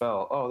it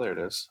fell. Oh, there it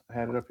is. I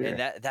had it up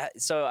here. And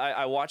so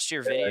I watched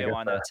your video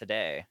on that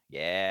today.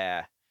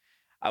 Yeah.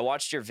 I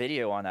watched your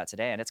video on that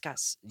today, and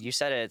you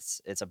said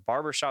it's a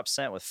barbershop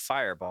scent with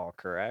Fireball,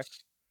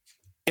 correct?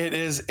 It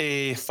is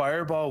a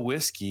Fireball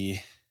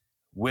whiskey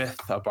with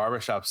a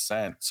barbershop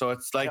scent. So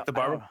it's like the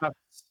barbershop.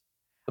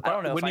 I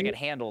don't know if I can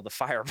handle the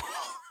Fireball.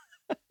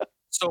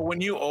 So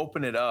when you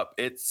open it up,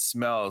 it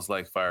smells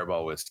like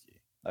Fireball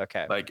whiskey.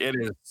 Okay. Like it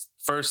is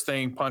first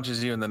thing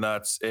punches you in the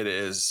nuts. It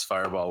is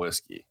Fireball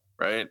whiskey,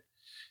 right?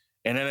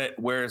 And then it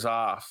wears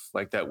off,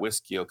 like that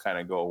whiskey will kind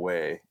of go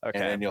away. Okay.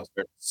 And then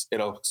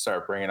it'll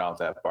start bringing out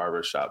that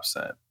barbershop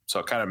scent. So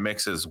it kind of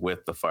mixes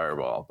with the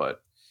Fireball.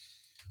 But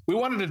we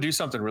wanted to do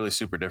something really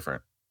super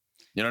different.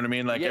 You know what I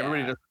mean? Like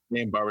everybody does the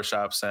same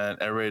barbershop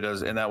scent. Everybody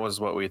does. And that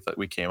was what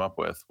we came up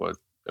with.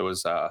 It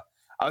was, I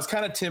was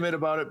kind of timid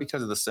about it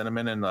because of the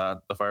cinnamon and the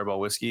Fireball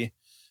whiskey.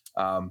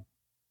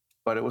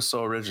 But it was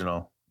so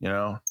original.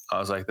 I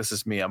was like, this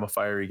is me. I'm a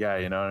fiery guy.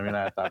 You know what I mean?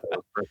 I thought that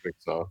was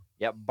perfect. So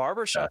yeah,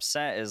 barbershop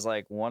scent is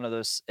like one of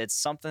those. It's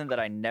something that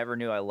I never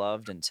knew I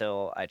loved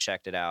until I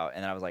checked it out,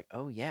 and then I was like,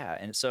 oh yeah.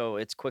 And so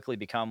it's quickly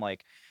become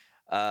like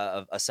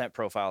a scent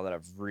profile that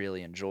I've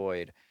really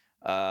enjoyed.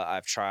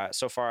 I've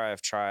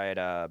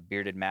tried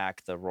Bearded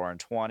Mac, the Roaring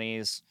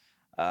 20s,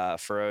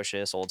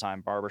 Ferocious, Old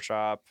Time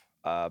Barbershop,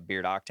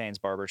 Beard Octane's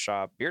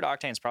Barbershop. Beard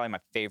Octane's probably my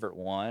favorite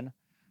one.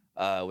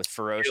 With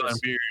Ferocious. Feeling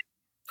Beard.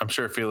 I'm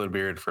sure Feeling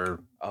Beard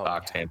for Oh,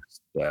 Octane.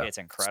 yeah. Yeah. It's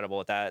incredible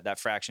with that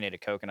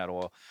fractionated coconut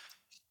oil.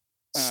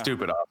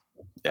 Stupid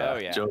awesome. Yeah. Oh,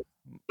 yeah.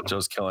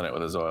 Joe's killing it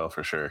with his oil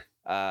for sure.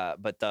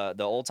 But the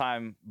Old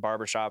Time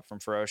Barbershop from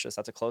Ferocious,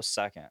 that's a close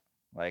second.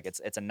 Like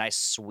it's a nice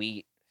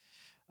sweet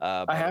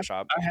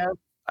barbershop.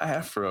 I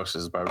have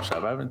Ferocious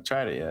Barbershop. I haven't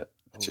tried it yet.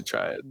 I should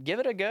try it. Give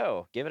it a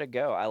go.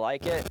 I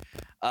like it.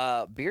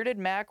 Bearded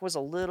Mac was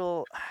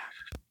that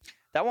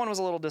one was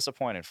a little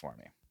disappointed for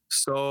me.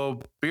 So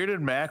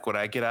Bearded Mac, what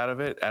I get out of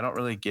it, I don't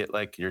really get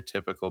like your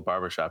typical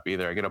barbershop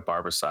either. I get a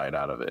Barbicide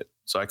out of it.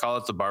 So I call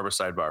it the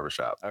Barbicide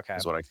Barbershop. Okay.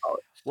 Is what I call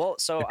it. Well,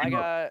 so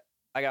I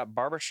got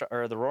Barbershop,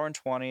 or the Roaring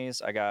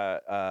 20s. I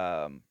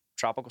got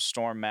Tropical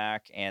Storm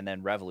Mac, and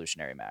then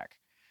Revolutionary Mac.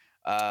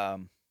 I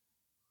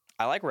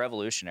like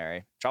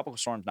Revolutionary. Tropical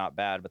Storm's not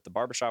bad, but the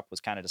Barbershop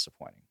was kind of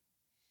disappointing.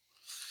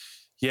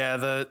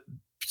 Yeah,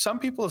 some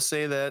people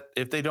say that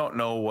if they don't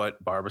know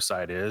what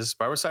Barbicide is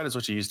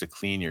what you use to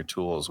clean your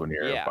tools when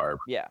you're a barber.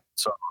 Yeah.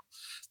 So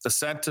the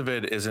scent of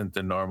it isn't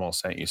the normal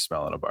scent you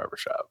smell in a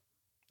barbershop.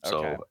 So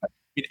Okay. I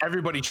mean,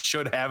 everybody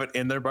should have it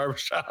in their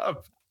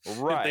barbershop.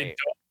 Right. If they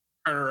don't,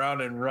 turn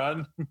around and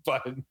run.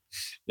 But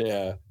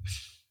yeah.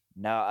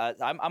 No,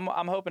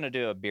 I'm hoping to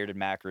do a Bearded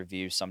Mac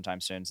review sometime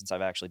soon, since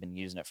I've actually been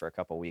using it for a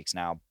couple weeks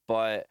now.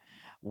 But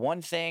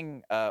one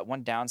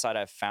downside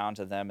I've found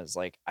to them is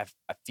like I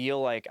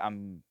feel like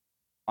I'm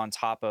on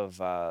top of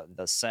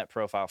the scent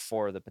profile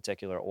for the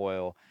particular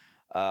oil.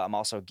 I'm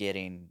also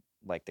getting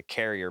like the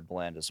carrier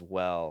blend as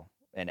well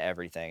and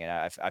everything, and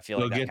I feel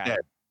You'll like get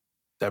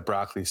that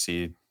broccoli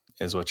seed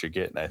is what you're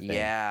getting, I think.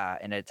 Yeah,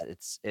 and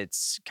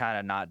it's kind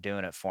of not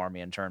doing it for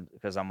me in terms,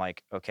 because I'm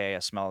like, okay, I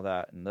smell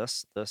that and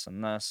this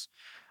and this.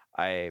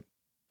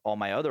 All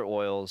my other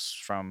oils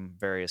from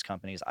various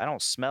companies, I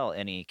don't smell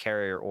any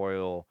carrier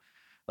oil,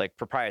 like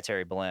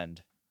proprietary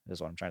blend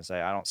is what I'm trying to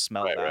say. I don't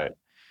smell that.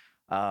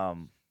 Right.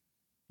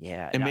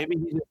 Yeah, and maybe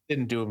he just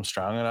didn't do them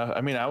strong enough.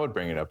 I mean, I would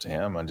bring it up to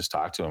him and just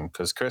talk to him,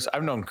 because Chris,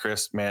 I've known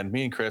Chris, man.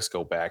 Me and Chris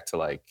go back to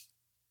like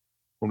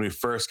when we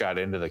first got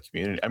into the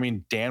community. I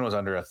mean, Dan was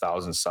under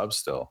 1,000 subs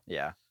still.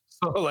 Yeah.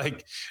 So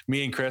like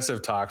me and Chris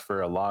have talked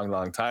for a long,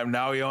 long time.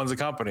 Now he owns a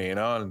company,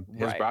 and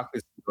his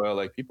broccoli oil,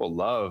 like people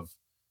love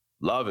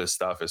his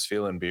stuff. His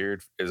Feeling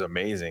Beard is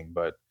amazing.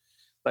 But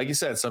like you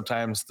said,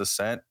 sometimes the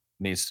scent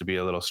needs to be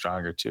a little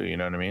stronger too. You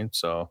know what I mean?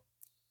 So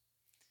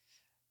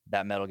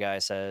that metal guy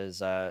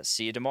says,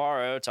 see you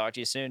tomorrow. Talk to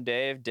you soon,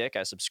 Dave. Dick,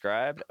 I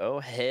subscribed. Oh,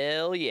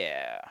 hell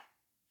yeah.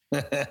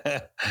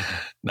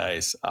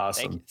 Nice.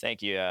 Awesome.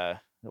 Thank you.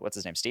 What's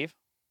his name?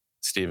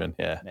 Steven.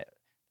 Yeah.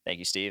 Thank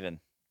you,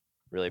 Steven.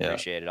 Really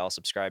appreciate it. I'll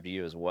subscribe to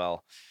you as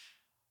well.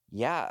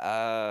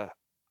 Yeah.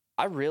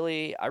 I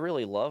really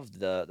loved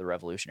the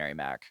Revolutionary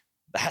Mac.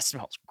 That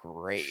smells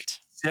great.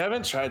 See, I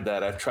haven't tried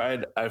that.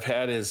 I've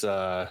had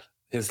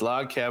his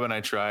log cabin.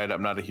 I tried.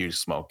 I'm not a huge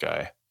smoke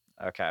guy.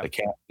 Okay.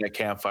 The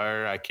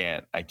campfire, I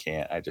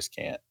just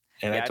can't.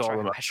 And yeah, I told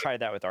him I tried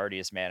that with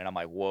Ardius Man, and I'm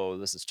like, whoa,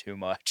 this is too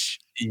much.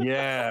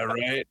 Yeah,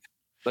 right.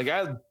 Like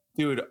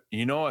dude,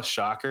 you know, a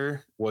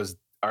shocker was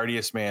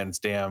Ardius Man's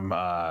damn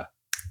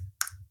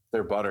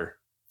their butter.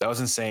 That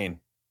was insane.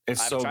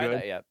 It's so good.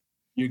 That yet.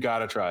 You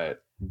gotta try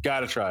it.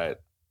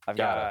 I've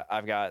got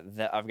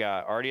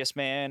Ardius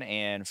Man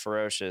and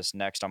Ferocious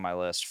next on my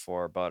list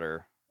for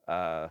butter.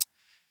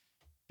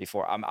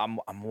 Before I'm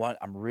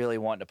really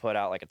wanting to put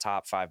out like a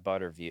top 5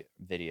 butter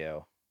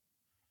video.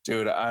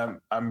 Dude, I'm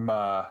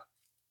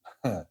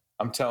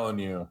telling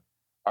you,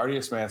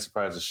 Ardius Man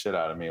surprised the shit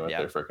out of me with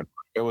their freaking.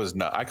 It was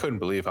not. I couldn't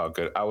believe how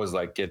good. I was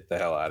like, get the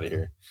hell out of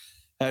here.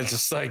 And it's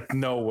just like,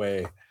 no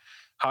way.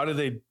 How did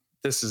they?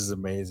 This is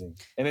amazing.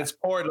 And it's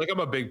poured. Like, I'm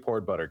a big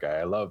poured butter guy.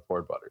 I love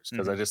poured butters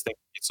because I just think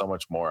you get so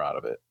much more out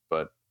of it.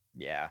 But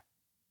yeah.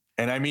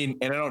 And I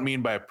don't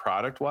mean by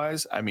product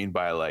wise. I mean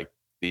by like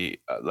the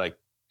like.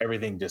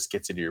 Everything just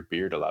gets into your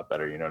beard a lot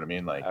better. You know what I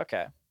mean? Like,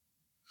 okay.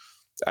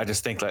 I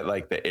just think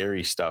like the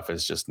airy stuff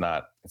is just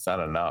it's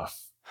not enough.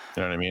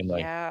 You know what I mean?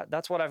 Like, yeah,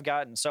 that's what I've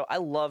gotten. So I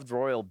loved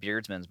Royal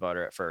Beardsman's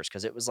butter at first,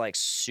 because it was like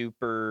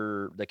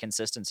the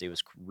consistency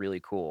was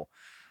really cool.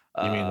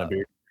 You mean the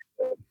beard?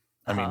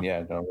 I mean,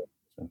 yeah, no,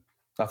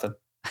 nothing.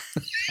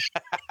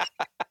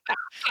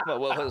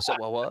 What?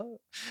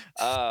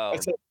 I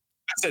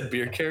said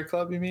beard care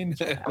club. You mean?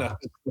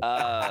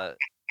 It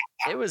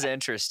was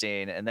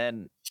interesting. And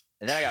then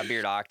I got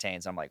Beard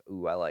Octanes. I'm like,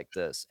 ooh, I like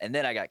this. And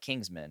then I got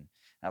Kingsman. And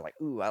I was like,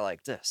 ooh, I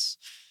like this.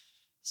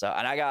 So,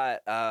 and I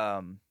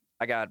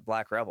got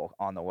Black Rebel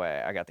on the way.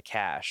 I got the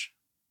cash.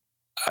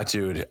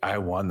 Dude, I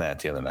won that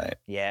the other night.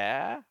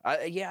 Yeah.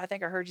 I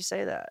think I heard you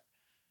say that.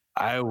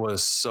 I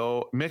was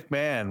so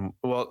McMahon.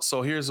 Well,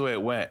 so here's the way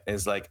it went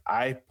is like,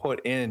 I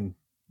put in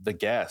the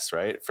guess,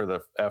 right? For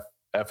the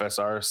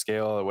FSR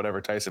scale or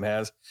whatever Tyson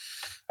has.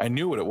 I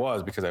knew what it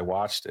was because I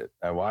watched it.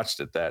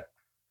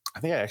 I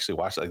think I actually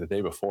watched it like the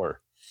day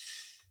before.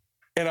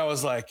 And I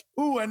was like,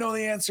 ooh, I know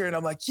the answer. And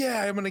I'm like,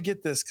 yeah, I'm going to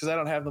get this because I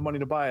don't have the money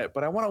to buy it,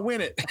 but I want to win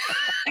it.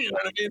 You know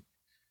what I mean?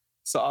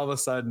 So all of a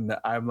sudden,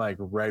 I'm like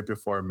right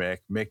before Mick.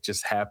 Mick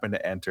just happened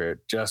to enter it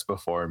just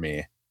before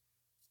me.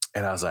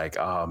 And I was like,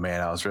 oh,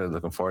 man, I was really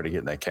looking forward to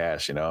getting that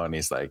cash, you know? And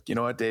he's like, you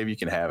know what, Dave, you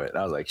can have it. And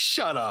I was like,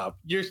 shut up.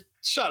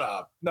 Shut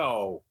up.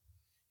 No.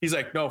 He's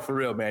like, no, for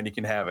real, man, you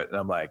can have it. And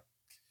I'm like,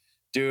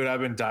 dude,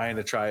 I've been dying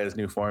to try his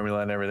new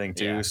formula and everything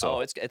too. Yeah. So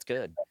it's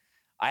good.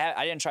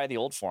 I didn't try the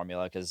old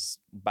formula because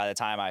by the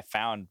time I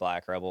found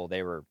Black Rebel,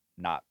 they were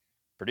not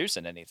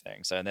producing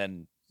anything.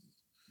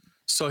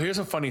 So here's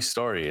a funny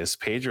story is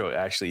Pedro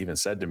actually even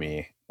said to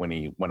me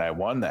when I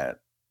won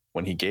that,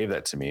 when he gave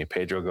that to me,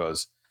 Pedro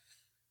goes,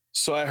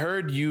 so I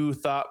heard you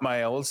thought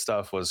my old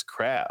stuff was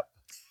crap.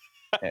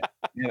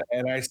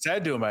 and I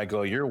said to him, I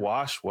go, your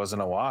wash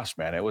wasn't a wash,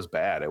 man. It was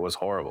bad. It was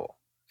horrible.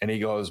 And he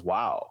goes,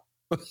 wow.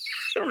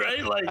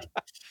 Right? Like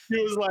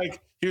he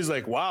was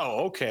like, wow,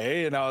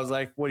 okay. And I was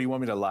like, what, do you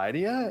want me to lie to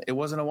you? It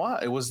wasn't a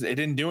wash. It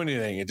didn't do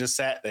anything. It just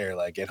sat there.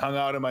 Like it hung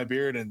out in my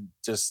beard and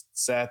just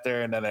sat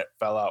there, and then it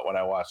fell out when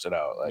I washed it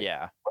out. Like,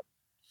 yeah. What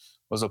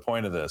was the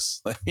point of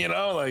this? You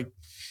know, like,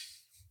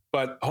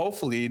 but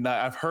hopefully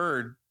not. I've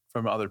heard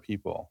from other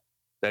people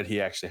that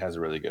he actually has a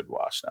really good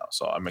wash now.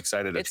 So I'm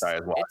excited to try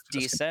his wash.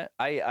 It's decent.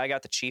 I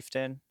got the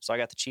Chieftain. So I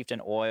got the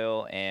Chieftain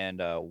oil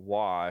and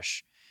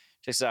wash.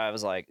 Just I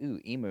was like, ooh,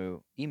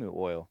 emu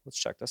oil. Let's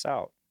check this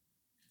out.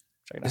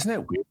 Isn't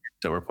it weird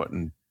that we're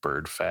putting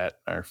bird fat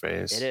in our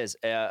face? It is.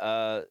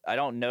 I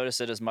don't notice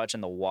it as much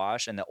in the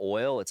wash and the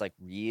oil. It's like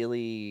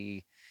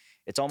really,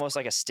 it's almost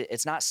like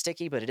it's not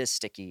sticky, but it is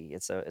sticky.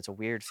 It's a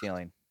weird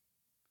feeling.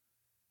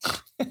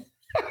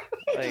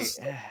 Like,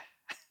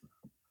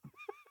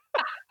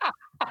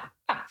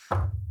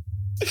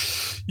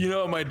 you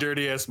know what my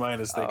dirty ass mind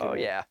is thinking. Oh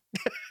yeah.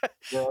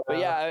 But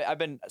yeah, I've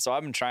been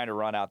trying to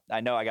run out. I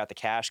know I got the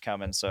cash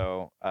coming,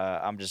 so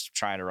I'm just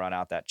trying to run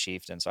out that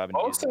Chieftain. So I've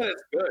been. Most said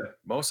it's good.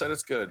 Most said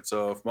it's good.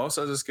 So if most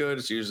says it's good,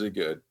 it's usually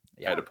good.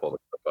 Yeah. I had to pull the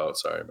clip out.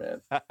 Sorry,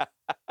 man.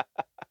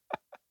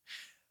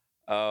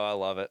 Oh, I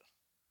love it.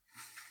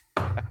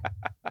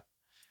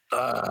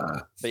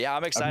 But yeah,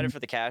 I'm excited for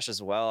the cash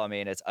as well. I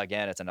mean, it's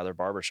another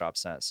barbershop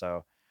scent.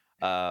 So,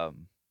 I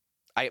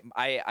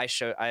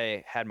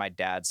had my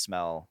dad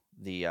smell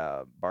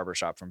the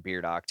barbershop from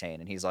Beard Octane,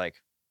 and he's like,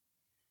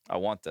 I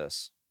want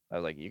this. I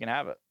was like, you can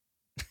have it.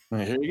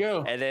 Here you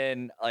go. And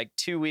then like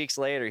 2 weeks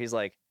later, he's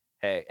like,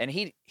 hey, and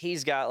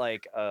he's got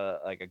like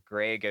a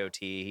gray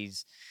goatee.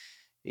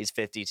 He's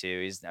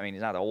 52. He's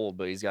not old,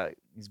 but he's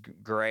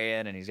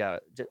graying, and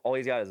all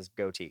he's got is his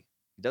goatee.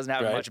 He doesn't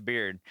have much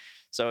beard.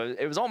 So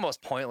it was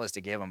almost pointless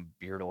to give him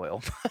beard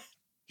oil.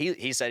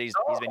 he said he's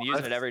been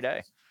using it every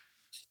day.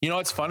 You know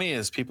what's funny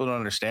is people don't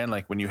understand,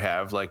 like when you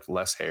have like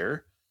less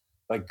hair,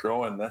 like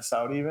growing this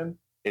out even,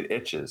 it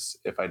itches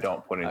if I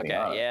don't put anything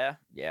on.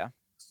 Yeah.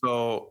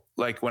 So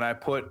like when I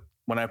put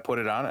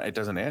it on, it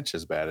doesn't itch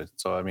as bad.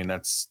 So I mean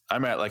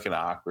I'm at like an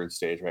awkward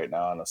stage right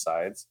now on the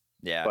sides.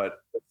 Yeah. But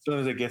as soon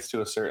as it gets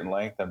to a certain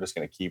length, I'm just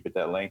gonna keep it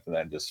that length and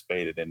then just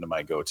fade it into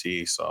my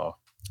goatee. So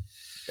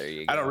there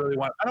you go. I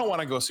don't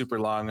want to go super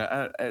long.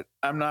 I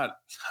thought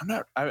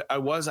I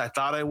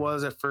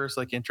was at first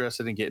like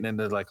interested in getting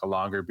into like a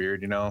longer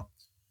beard, you know.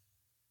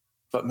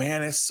 But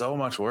man, it's so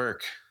much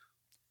work.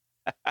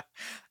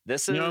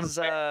 This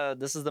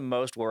is the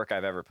most work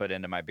I've ever put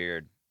into my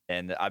beard,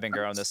 and I've been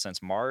growing this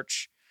since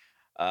March.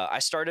 I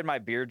started my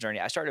beard journey.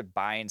 I started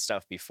buying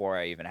stuff before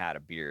I even had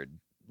a beard.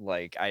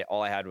 Like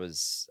all I had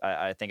was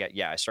I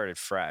started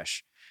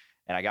fresh,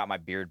 and I got my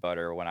beard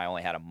butter when I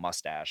only had a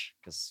mustache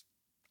because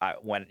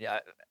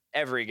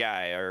every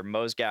guy or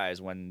most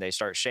guys when they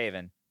start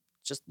shaving,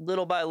 just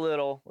little by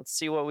little, let's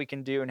see what we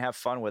can do and have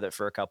fun with it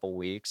for a couple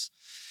weeks.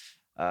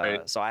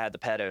 Right. So I had the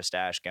pedo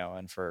stash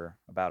going for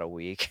about a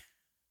week,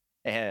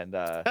 and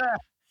oh,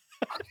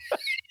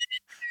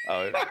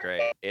 it was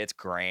great. It's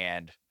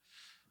grand.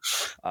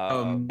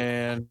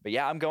 Man. But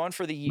yeah, I'm going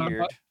for the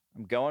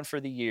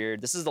year.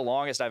 This is the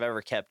longest I've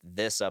ever kept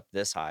this up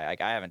this high.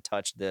 Like I haven't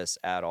touched this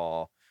at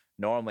all.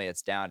 Normally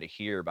it's down to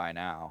here by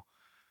now,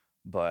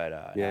 but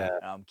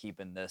I'm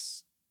keeping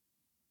this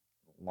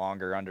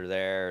longer under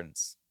there. And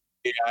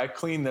I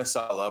clean this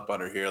all up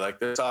under here. Like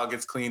this all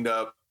gets cleaned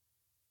up.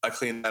 I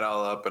clean that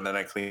all up, and then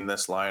I clean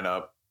this line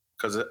up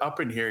because up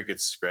in here it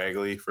gets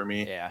scraggly for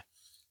me. Yeah.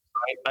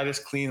 I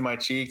just clean my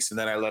cheeks, and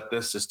then I let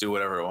this just do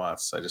whatever it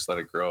wants. I just let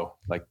it grow.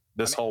 Like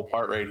this whole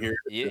part right here.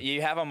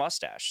 You have a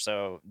mustache,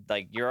 so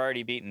like you're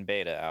already beating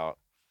Beta out.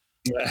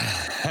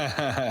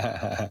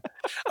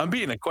 I'm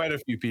beating quite a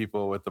few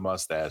people with the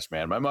mustache,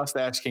 man. My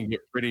mustache can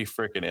get pretty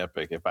freaking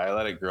epic if I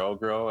let it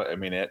grow. I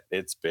mean,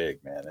 it's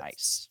big, man.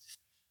 Nice.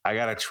 I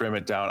gotta trim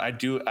it down.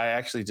 I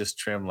actually just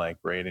trim like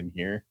right in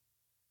here,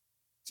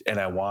 and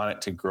I want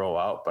it to grow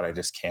out, but I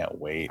just can't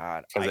wait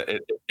because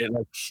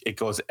it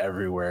goes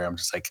everywhere. I'm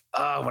just like,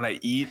 when I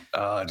eat,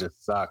 it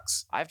just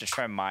sucks. I have to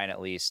trim mine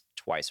at least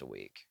twice a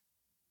week.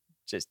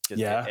 Just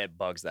it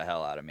bugs the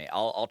hell out of me.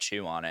 I'll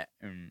chew on it,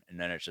 and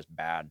then it's just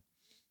bad.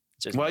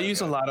 I use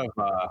a lot of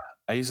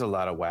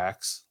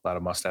wax, a lot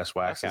of mustache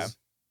waxes. Okay.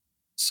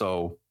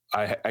 So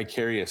I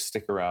carry a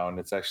stick around.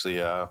 It's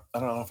actually I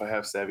don't know if I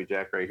have Savvy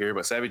Jack right here,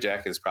 but Savvy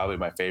Jack is probably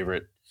my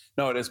favorite.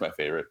 No, it is my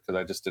favorite because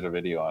I just did a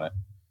video on it.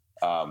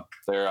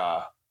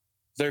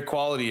 Their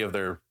quality of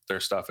their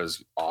stuff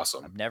is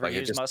awesome. I've never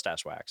used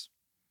mustache wax.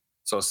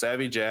 So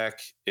Savvy Jack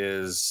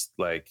is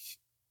like,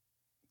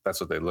 that's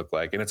what they look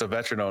like, and it's a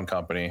veteran-owned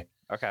company.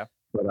 Okay.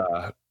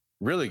 But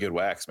really good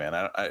wax,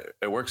 man.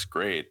 It works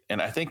great.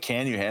 And I think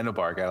Can You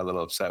Handlebar got a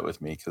little upset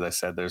with me because I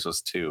said theirs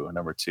was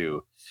number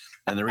 2.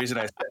 And the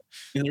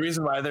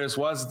reason why theirs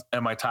was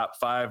in my top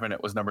 5 and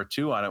it was number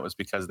 2 on it was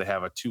because they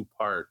have a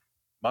 2-part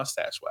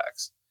mustache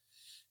wax.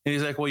 And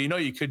he's like, well,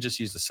 you could just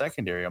use the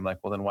secondary. I'm like,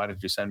 well, then why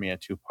did you send me a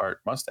 2-part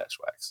mustache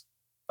wax?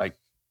 Like,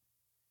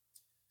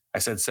 I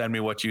said, send me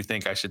what you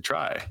think I should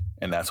try.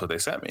 And that's what they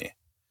sent me.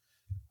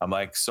 I'm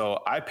like, so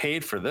I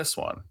paid for this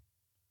one.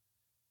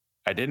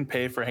 I didn't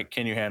pay for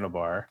Can You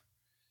Handlebar.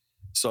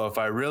 So if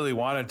I really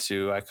wanted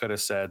to, I could have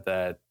said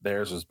that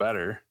theirs was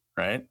better,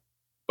 right?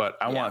 But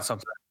I want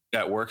something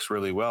that works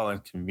really well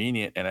and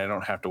convenient, and I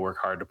don't have to work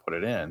hard to put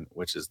it in,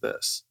 which is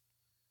this.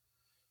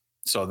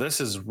 So this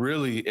is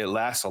really, it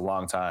lasts a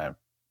long time.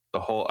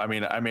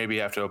 I maybe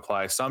have to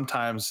apply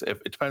sometimes,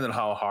 if it depends on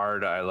how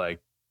hard I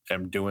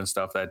am doing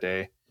stuff that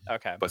day.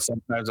 Okay. But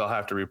sometimes I'll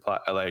have to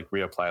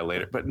reapply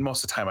later. But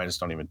most of the time I just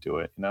don't even do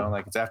it.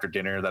 It's after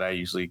dinner that I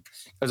usually,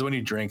 because when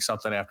you drink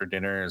something after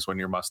dinner is when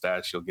your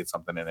mustache, you'll get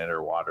something in it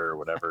or water or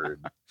whatever.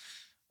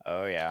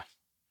 Oh yeah.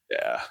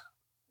 Yeah.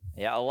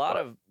 Yeah. A lot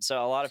of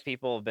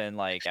people have been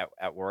like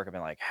at work have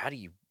been like, how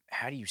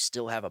do you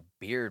still have a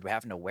beard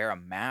having to wear a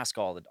mask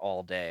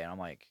all day? And I'm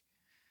like,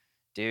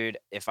 dude,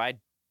 if I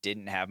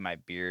didn't have my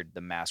beard,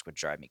 the mask would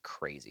drive me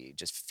crazy.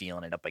 Just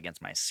feeling it up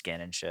against my skin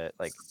and shit.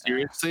 Like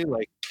seriously,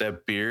 like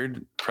that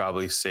beard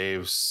probably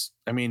saves.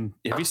 I mean,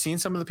 have you seen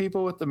some of the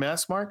people with the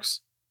mask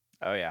marks?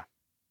 Oh yeah,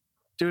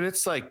 dude,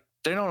 it's like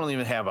they don't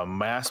even have a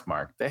mask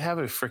mark. They have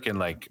a freaking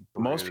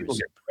most people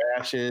get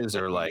rashes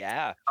or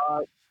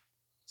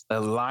the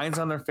lines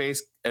on their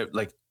face.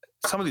 Like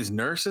some of these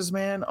nurses,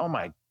 man. Oh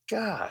my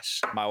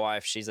gosh. My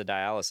wife, she's a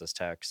dialysis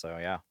tech, so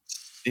yeah.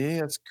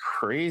 Yeah, it's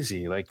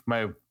crazy. Like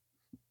my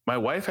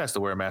wife has to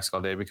wear a mask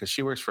all day because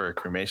she works for a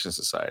cremation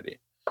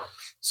society.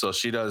 So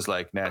she does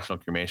like national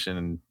cremation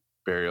and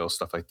burial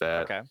stuff like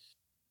that. Okay.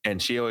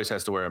 And she always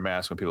has to wear a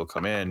mask when people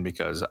come in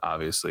because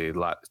obviously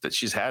that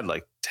she's had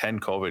like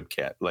 10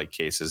 COVID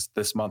cases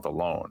this month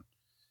alone.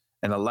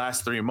 And the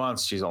last 3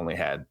 months, she's only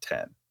had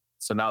 10.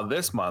 So now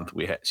this month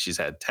she's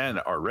had 10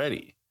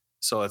 already.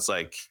 So it's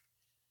like,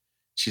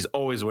 she's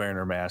always wearing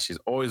her mask. She's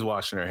always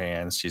washing her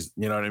hands. She's,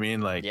 you know what I mean?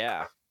 Like,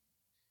 yeah.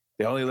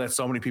 They only let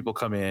so many people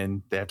come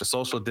in. They have to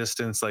social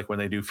distance, like when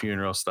they do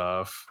funeral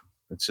stuff.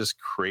 It's just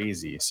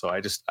crazy. So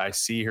I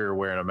see her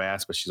wearing a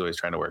mask, but she's always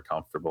trying to wear a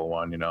comfortable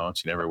one,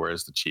 She never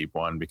wears the cheap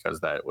one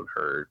because that would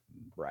hurt.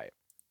 Right.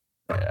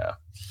 Yeah.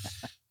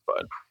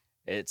 But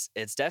it's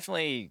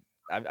definitely,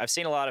 I've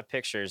seen a lot of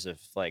pictures of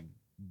like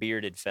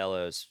bearded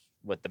fellows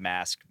with the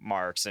mask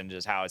marks and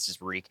just how it's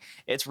just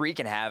it's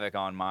wreaking havoc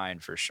on mine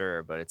for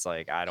sure. But it's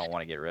like, I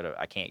can't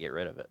get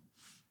rid of it.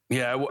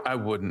 Yeah, I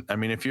wouldn't. I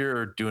mean, if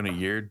you're doing a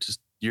year, just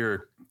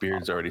your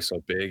beard's already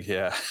so big.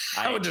 Yeah,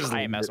 I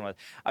ain't messing with.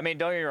 I mean,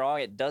 don't get me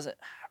wrong. It doesn't.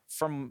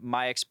 From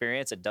my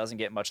experience, it doesn't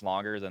get much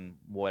longer than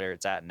where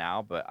it's at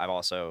now. But I've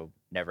also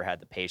never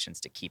had the patience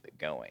to keep it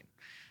going.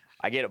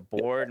 I get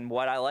bored, and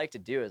what I like to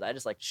do is I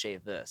just like to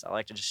shave this. I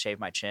like to just shave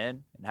my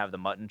chin and have the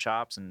mutton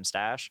chops and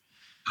stash.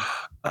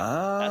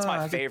 That's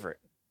my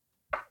favorite.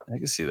 I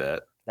can see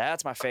that.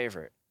 That's my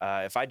favorite.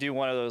 If I do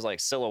one of those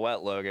like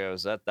silhouette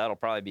logos, that'll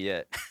probably be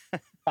it.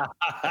 if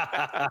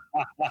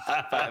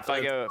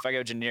I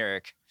go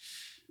generic.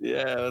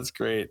 Yeah, that's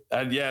great.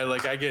 And yeah,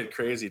 like I get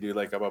crazy, dude.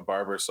 Like I'm a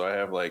barber, so I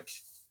have like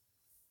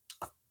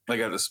I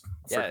got this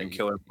freaking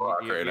killer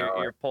block right now.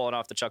 You're pulling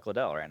off the Chuck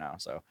Liddell right now.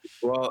 So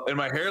well, in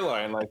my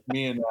hairline, like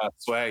me and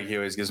Swag, he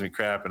always gives me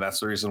crap, and that's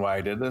the reason why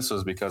I did this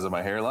was because of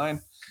my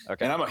hairline.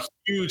 Okay. And I'm a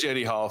huge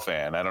Eddie Hall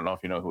fan. I don't know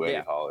if you know who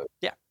Eddie Hall is.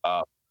 Yeah.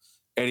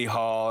 Eddie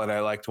Hall, and I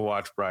like to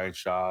watch Brian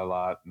Shaw a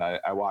lot, and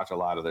I watch a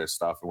lot of their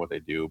stuff and what they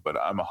do. But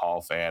I'm a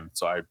Hall fan,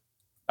 so I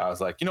was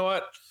like, you know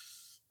what?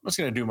 I'm just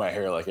gonna do my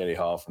hair like Eddie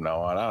Hall from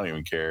now on. I don't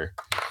even care.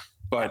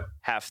 But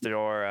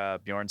Hafthor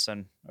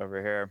Bjornsson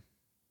over here.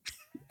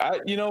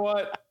 You know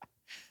what?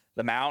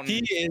 The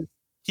Mountain.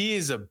 He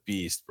is a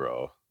beast,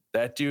 bro.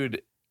 That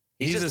dude.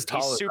 He's as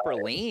tall. He's super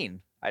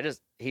lean.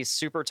 He's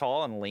super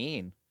tall and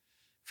lean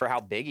for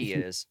how big he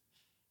is.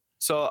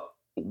 So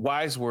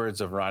wise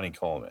words of Ronnie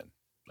Coleman.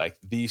 Like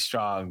the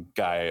strong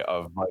guy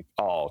of like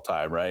all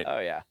time, right? Oh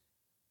yeah.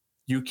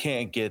 You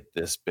can't get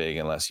this big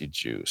unless you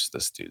juice,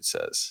 this dude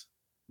says.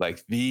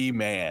 Like the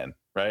man,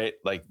 right?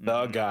 Like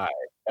the guy.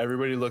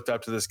 Everybody looked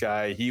up to this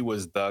guy. He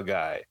was the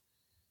guy.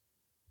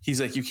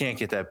 He's like, you can't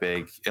get that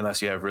big unless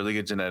you have really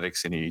good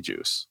genetics and you eat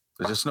juice.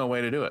 There's just no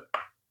way to do it.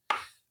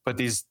 But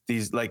these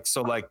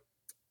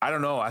I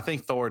don't know. I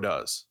think Thor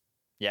does.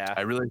 Yeah.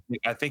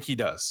 I think he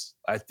does.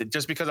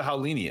 Just because of how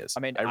lean he is. I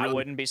mean, I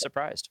wouldn't be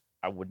surprised.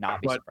 I would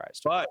not be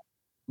surprised. But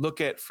look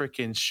at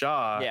freaking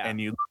Shaw Yeah. and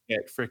you look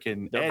at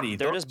freaking Eddie.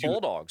 They're those just two-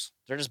 bulldogs.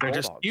 They're just They're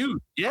bulldogs. just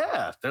huge.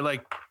 Yeah. They're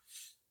like,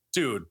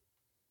 dude,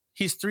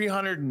 he's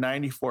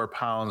 394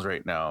 pounds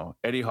right now,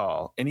 Eddie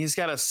Hall, and he's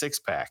got a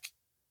 6-pack.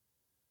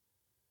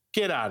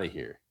 Get out of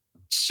here.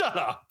 Shut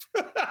up.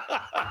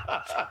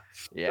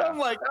 Yeah. I'm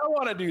like, I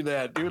want to do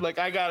that, dude. Like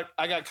I got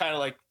kind of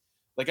like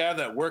I have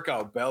that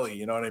workout belly,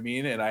 you know what I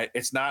mean? And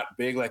it's not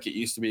big like it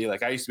used to be.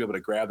 Like I used to be able to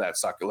grab that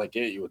sucker like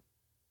it, you would,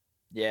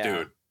 Yeah.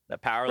 dude. The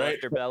power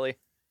lifter belly.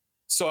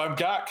 So I've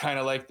got kind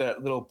of like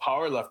that little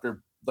power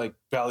lifter like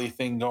belly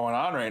thing going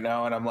on right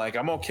now, and I'm like,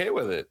 I'm okay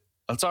with it.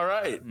 That's all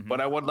right. Mhm.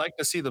 But I would like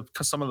to see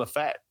some of the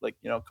fat, like,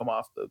 you know, come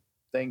off the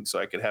thing so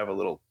I could have a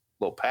little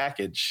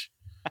package.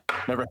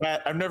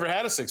 I've never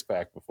had a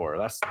 6-pack before.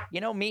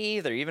 You know, me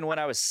either. Even when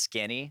I was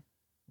skinny,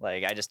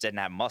 like I just didn't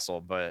have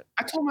muscle. But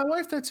I told my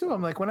wife that too.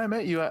 I'm like, when I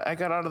met you, I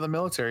got out of the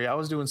military. I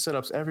was doing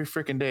sit-ups every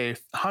freaking day,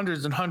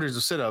 hundreds and hundreds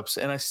of sit-ups,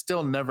 and I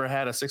still never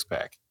had a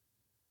 6-pack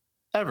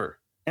ever.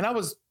 And I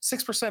was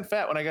 6%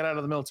 fat when I got out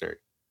of the military.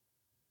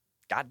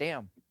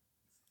 goddamn.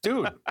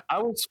 Dude, I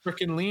was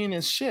freaking lean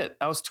as shit.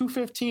 I was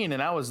 215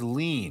 and I was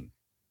lean.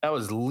 I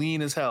was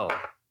lean as hell.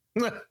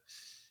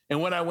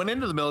 And when I went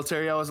into the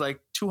military, I was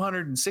like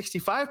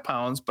 265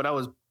 pounds, but I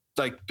was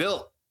like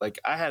built. Like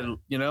I had,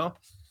 you know,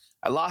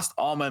 I lost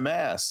all my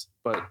mass,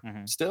 but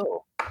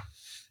still,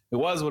 it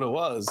was what it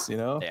was, you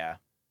know? Yeah.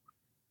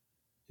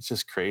 It's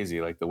just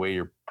crazy. Like the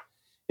way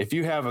if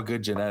you have a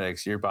good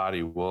genetics, your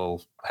body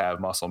will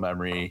have muscle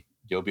memory.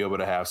 You'll be able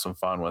to have some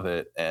fun with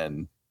it.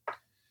 And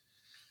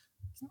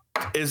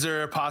is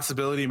there a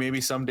possibility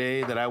maybe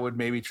someday that I would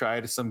maybe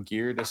try some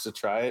gear just to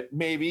try it?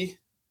 Maybe.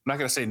 I'm not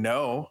going to say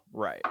no.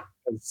 Right.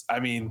 I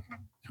mean,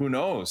 who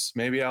knows?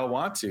 Maybe I'll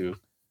want to.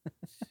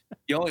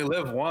 You only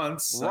live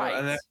once. Right.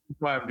 And that's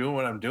why I'm doing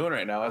what I'm doing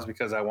right now, is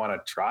because I want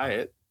to try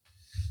it.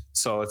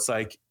 So it's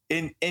like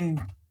I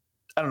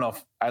don't know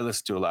if I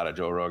listen to a lot of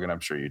Joe Rogan. I'm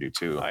sure you do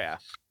too. Oh yeah.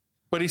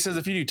 But he says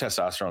if you do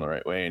testosterone the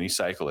right way and you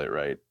cycle it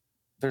right,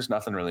 there's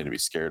nothing really to be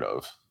scared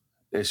of.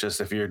 It's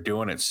just if you're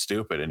doing it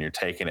stupid and you're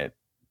taking it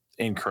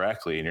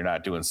incorrectly and you're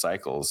not doing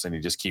cycles and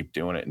you just keep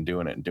doing it and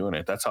doing it and doing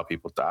it, that's how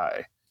people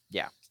die.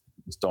 Yeah.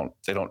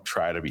 They don't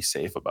try to be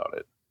safe about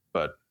it.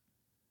 But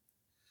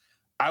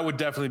I would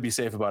definitely be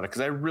safe about it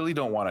because I really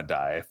don't want to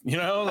die. You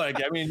know, like,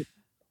 I mean,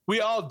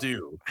 we all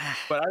do,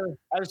 but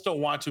I just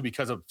don't want to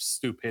because of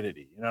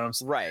stupidity. You know what I'm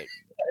saying? Right.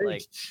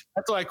 Like,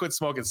 that's why I quit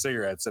smoking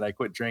cigarettes and I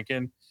quit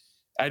drinking.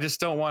 I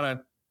don't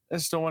want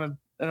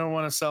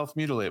to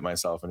self-mutilate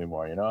myself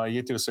anymore. You know, you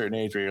get to a certain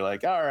age where you're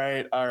like, all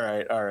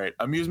right.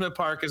 Amusement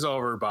park is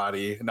over,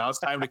 body. Now it's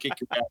time to kick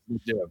your ass in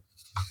the gym.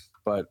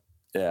 But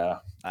yeah,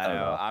 I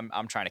know.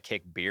 I'm trying to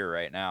kick beer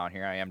right now, and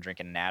here I am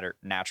drinking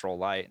Natural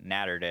Light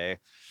Natter Day.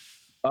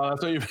 Oh,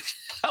 that's what you.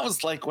 I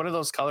was like, what are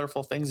those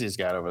colorful things he's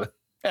got over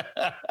there?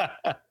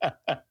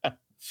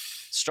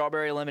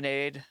 Strawberry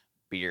lemonade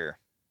beer.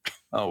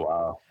 Oh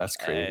wow, that's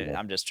crazy.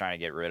 I'm just trying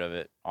to get rid of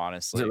it,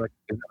 honestly. Is it like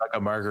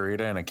a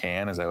margarita in a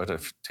can? Is that what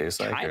it tastes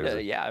like?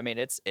 Kinda, yeah. I mean,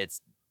 it's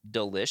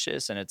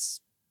delicious, and it's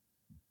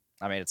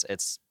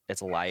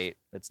light.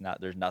 It's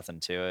not. There's nothing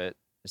to it.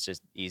 It's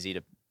just easy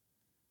to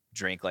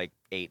drink like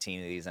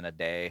 18 of these in a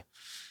day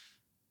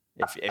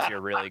if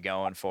you're really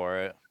going for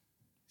it.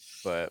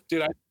 But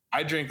dude,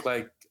 I drink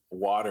like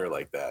water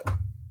like that.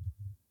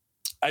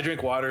 I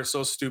drink water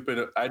so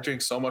stupid. I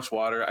drink so much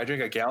water. I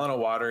drink a gallon of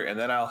water, and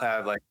then I'll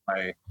have like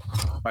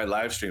my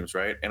live streams,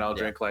 right? And I'll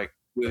drink like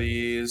 2 of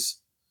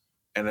these,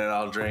 and then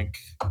I'll drink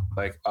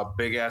like a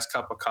big ass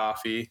cup of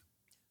coffee,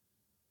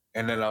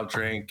 and then I'll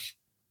drink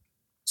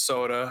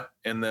soda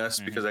in this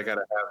because I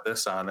gotta have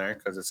this on there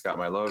because it's got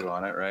my logo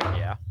on it, right?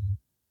 yeah.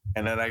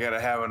 And then I gotta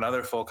have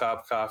another full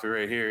cup of coffee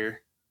right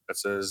here that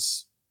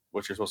says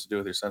what you're supposed to do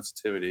with your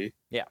sensitivity.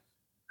 Yeah.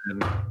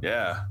 And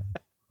yeah.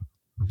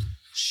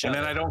 And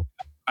then I don't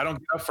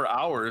get up for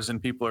hours,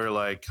 and people are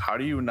like, how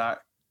do you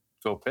not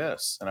go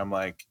piss? And I'm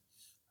like,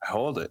 I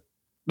hold it.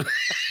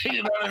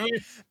 You know what I mean?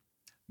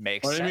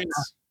 Makes What do you sense. mean?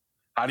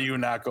 How do you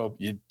not go?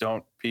 You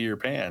don't pee your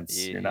pants.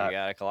 You You're not.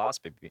 got a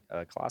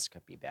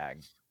coloscopy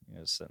bag. You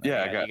know, so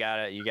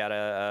Yeah, you got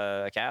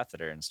a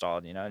catheter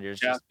installed. You know, you're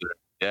just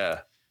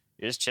Yeah.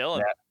 you're just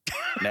chilling.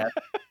 Nat.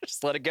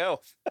 Just let it go.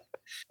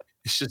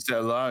 It's just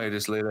that long. I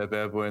just lay that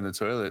bad boy in the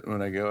toilet.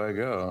 When I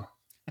go.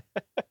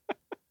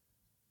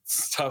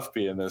 It's tough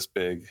being this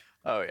big.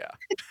 Oh yeah.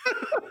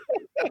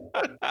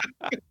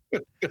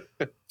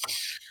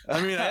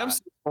 I mean, I am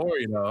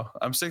 6'4", you know.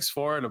 I'm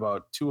 6'4" and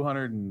about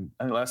 200.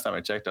 I think last time I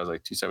checked, I was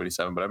like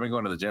 277. But I've been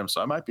going to the gym,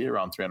 so I might be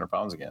around 300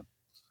 pounds again.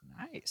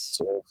 Nice.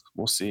 So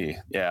we'll see.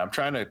 Yeah, I'm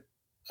trying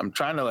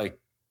to like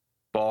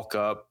bulk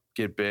up,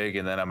 get big,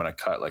 and then I'm gonna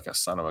cut like a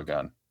son of a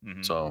gun.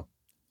 Mhm. So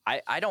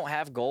I don't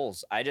have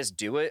goals. I just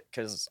do it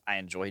because I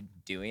enjoy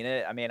doing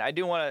it. I mean, I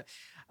do want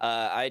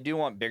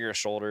bigger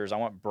shoulders. I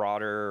want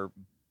broader.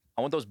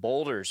 I want those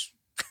boulders.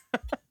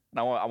 And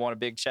I want a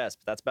big chest,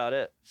 but that's about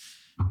it.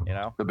 You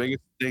know. the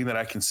biggest thing that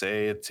I can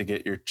say to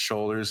get your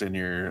shoulders and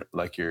your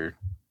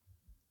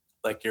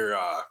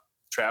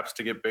traps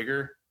to get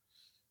bigger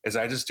is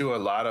I just do a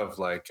lot of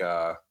like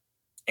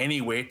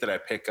any weight that I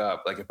pick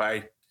up, like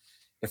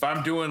if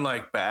I'm doing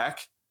like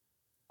back,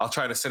 I'll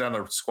try to sit on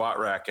the squat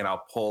rack and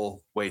I'll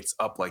pull weights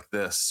up like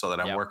this so that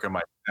I'm working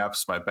my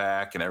abs, my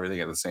back, and everything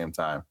at the same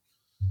time.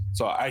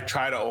 So I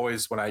try to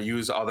always, when I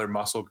use other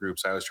muscle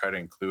groups, I always try to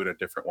include a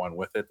different one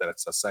with it, that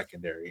it's a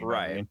secondary. You know what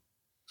I mean?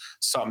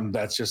 Something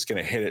that's just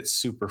going to hit it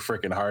super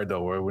freaking hard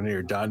though, where when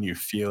you're done, you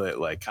feel it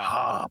like,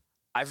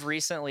 I've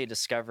recently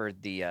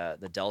discovered the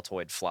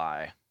deltoid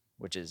fly,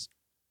 which is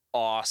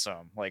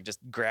awesome. Like just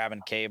grabbing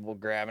a cable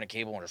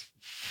and just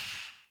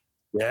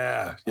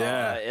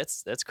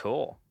it's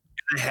cool.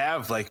 They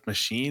have like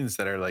machines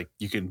that are like,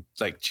 you can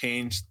like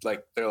change,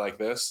 like they're like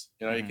this,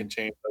 you know, you can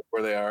change like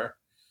where they are.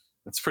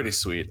 It's pretty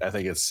sweet. I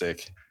think it's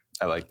sick.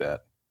 I like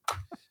that.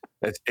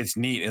 It's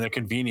neat and they're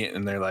convenient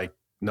and they're like,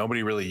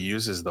 nobody really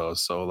uses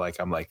those. So like,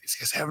 I'm like, these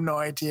guys have no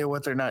idea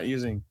what they're not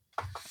using.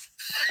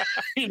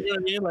 You know what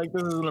I mean? Like,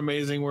 this is an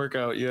amazing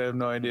workout. You have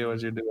no idea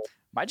what you're doing.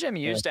 My gym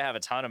used to have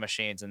a ton of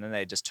machines and then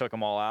they just took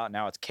them all out.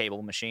 Now it's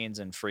cable machines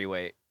and free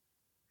weight,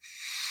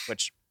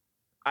 which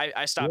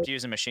I stopped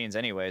using machines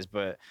anyways,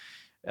 but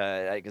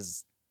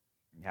because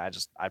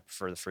I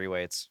prefer the free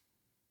weights.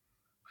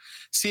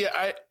 See,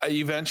 I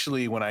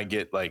eventually, when I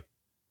get like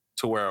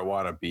to where I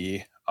want to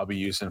be, I'll be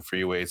using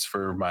free weights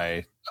for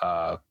my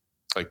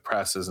like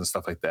presses and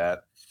stuff like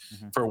that,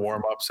 for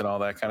warm ups and all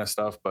that kind of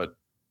stuff. But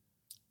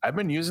I've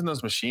been using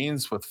those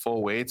machines with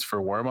full weights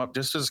for warm up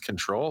just as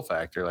control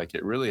factor. Like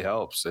it really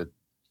helps.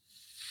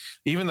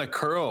 Even the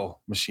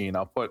curl machine,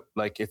 I'll put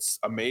like, it's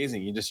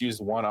amazing. You just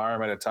use one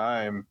arm at a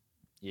time.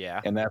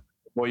 Yeah. And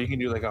you can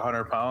do like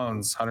 100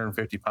 pounds,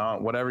 150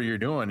 pounds, whatever you're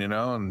doing, you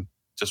know, and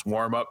just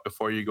warm up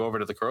before you go over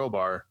to the curl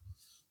bar.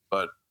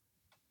 But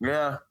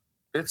yeah,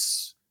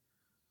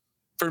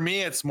 for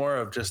me, it's more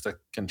of just a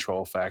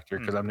control factor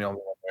because I'm the only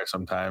one there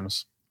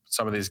sometimes.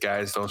 Some of these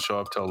guys don't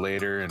show up till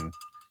later, and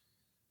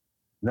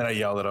then I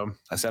yell at them.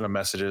 I send them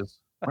messages.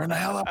 Where in the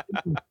hell are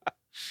you?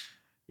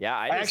 Yeah,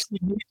 I actually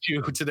need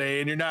you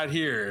today, and you're not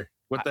here.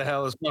 What the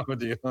hell is wrong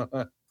with you?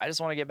 I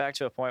just want to get back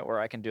to a point where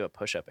I can do a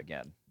push-up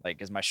again. Like,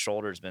 because my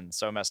shoulder's been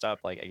so messed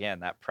up. Like, again,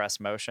 that press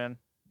motion,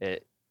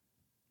 it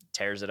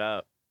tears it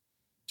up.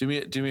 Do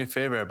me a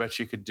favor. I bet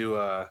you could do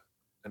an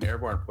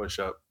airborne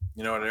push-up.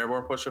 You know what an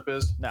airborne push-up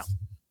is? No.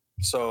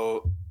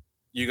 So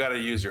you got to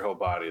use your whole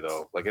body,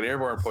 though. Like an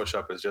airborne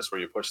push-up is just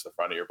where you push the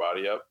front of your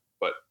body up,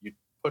 but you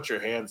put your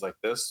hands like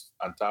this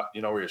on top,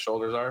 you know where your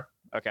shoulders are?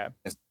 Okay.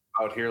 It's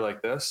out here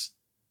like this.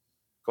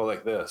 Go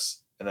like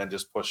this, and then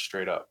just push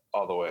straight up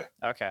all the way.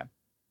 Okay.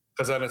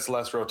 Because then it's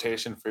less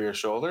rotation for your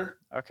shoulder.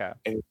 Okay.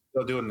 And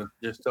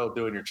you're still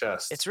doing your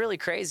chest. It's really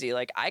crazy.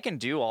 Like I can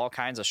do all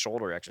kinds of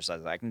shoulder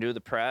exercises. I can do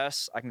the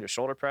press. I can do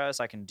shoulder press.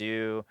 I can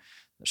do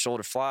the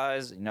shoulder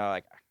flies. You know,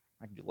 like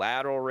I can do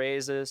lateral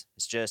raises.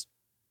 It's just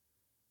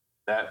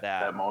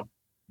that motion.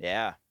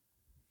 Yeah.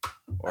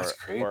 That's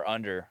crazy. Or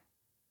under.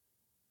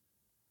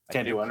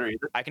 Can't do under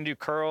either. I can do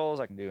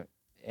curls. I can do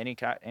any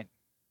kind.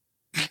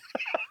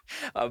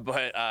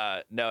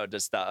 But no,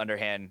 just the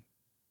underhand,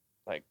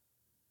 like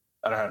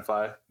underhand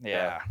fly.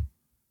 Yeah.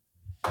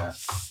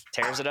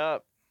 Tears it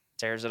up.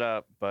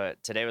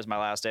 But today was my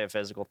last day of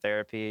physical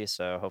therapy,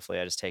 so hopefully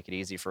I just take it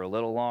easy for a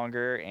little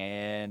longer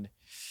and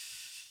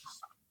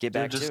get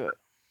back to it.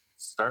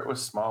 Start with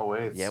small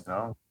weights. Yep. You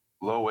know?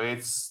 Low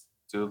weights,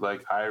 do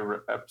like high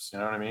reps. You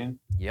know what I mean?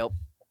 Yep.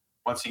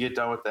 Once you get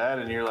done with that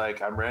and you're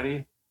like, I'm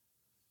ready,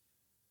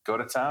 go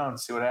to town,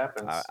 see what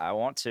happens. I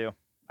want to.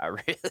 I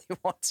really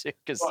want to,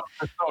 because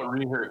don't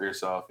re-hurt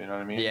yourself. You know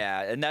what I mean?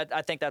 Yeah, and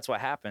I think that's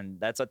what happened.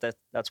 That's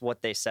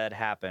what they said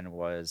happened,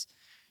 was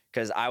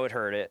because I would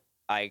hurt it.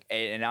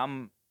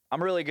 I'm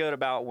really good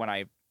about when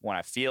I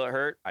feel it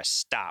hurt, I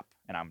stop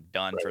and I'm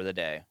done for the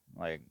day.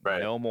 Like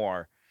no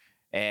more.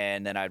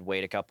 And then I'd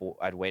wait a couple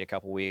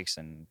weeks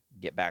and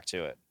get back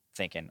to it,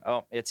 thinking,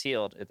 oh, it's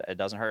healed. It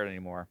doesn't hurt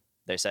anymore.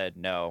 They said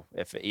no.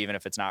 Even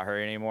if it's not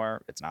hurting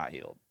anymore, it's not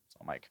healed. So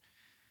I'm like,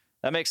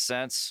 that makes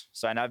sense.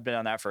 So I've been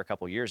on that for a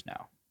couple years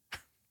now.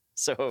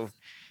 So,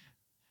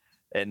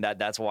 and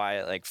that's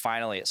why, like,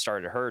 finally it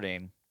started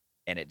hurting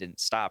and it didn't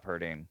stop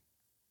hurting.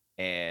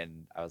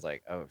 And I was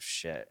like, oh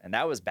shit. And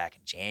that was back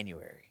in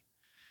January.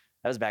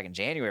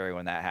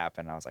 When that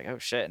happened. I was like, oh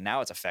shit. And now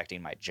it's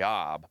affecting my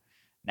job.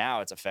 Now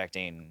it's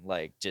affecting,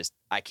 like, just,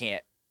 I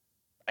can't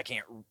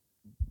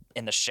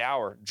in the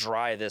shower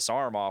dry this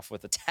arm off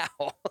with a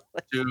towel.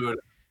 Dude,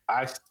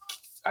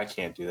 I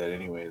can't do that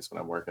anyways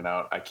when I'm working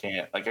out. I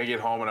can't. Like, I get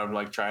home and I'm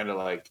like trying to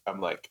like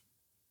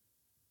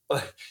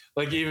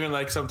even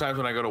like sometimes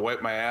when I go to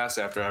wipe my ass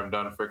after I'm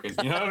done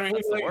freaking, you know what I mean?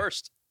 It's the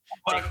worst.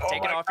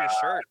 Take it off your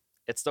shirt.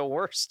 It's the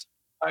worst.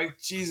 Like,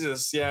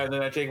 Jesus. Yeah. And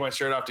then I take my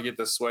shirt off to get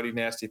the sweaty,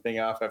 nasty thing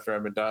off after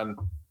I've been done.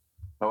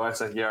 My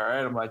wife's like, yeah, all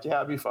right. I'm like, yeah,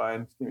 I'll be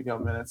fine. Give me a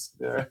couple minutes.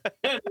 Yeah.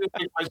 Take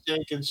my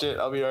shake and shit.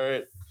 I'll be all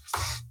right.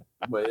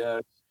 But yeah,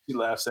 she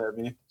laughs at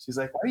me. She's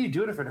like, why are you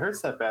doing it if it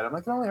hurts that bad? I'm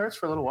like, it only hurts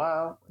for a little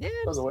while. Yeah.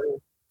 It goes away.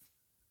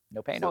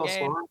 No pain, no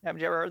gain.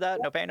 Haven't you ever heard that?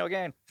 No pain, no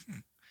gain.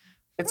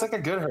 It's like a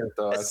good hurt,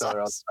 though. It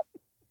sucks.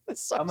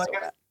 I'm like,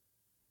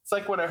 It's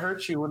like when it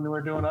hurt you when we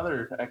were doing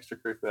other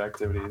extracurricular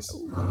activities.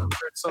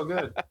 It's so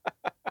good.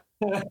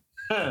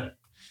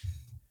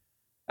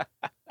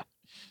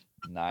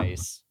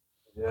 Nice.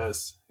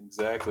 Yes,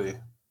 exactly.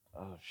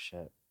 Oh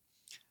shit.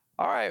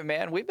 All right,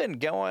 man. We've been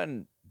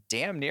going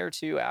damn near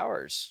 2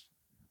 hours.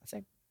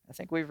 I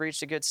think we've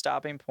reached a good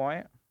stopping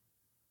point.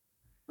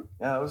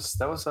 Yeah,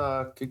 that was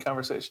a good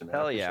conversation. Man.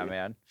 Hell yeah,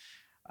 man.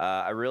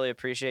 I really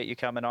appreciate you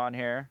coming on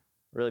here.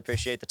 Really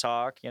appreciate the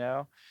talk.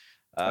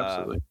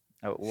 Absolutely.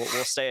 We'll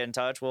stay in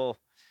touch. We'll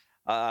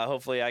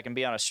hopefully I can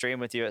be on a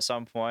stream with you at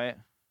some point.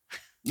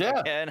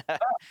 Yeah. And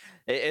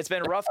it's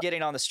been rough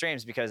getting on the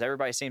streams because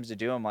everybody seems to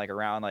do them like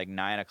around like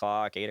 9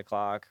 o'clock, 8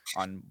 o'clock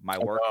on my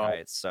work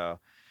nights. So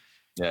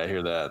yeah, I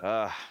hear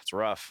that. It's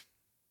rough.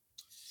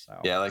 So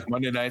yeah, like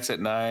Monday nights at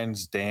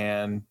 9's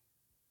Dan,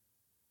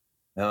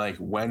 and like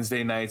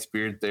Wednesday nights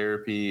beard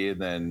therapy,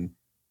 and then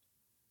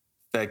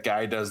that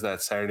guy does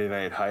that Saturday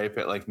night hype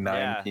at like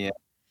 9 p.m.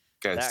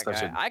 That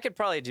guy. I could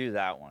probably do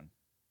that one.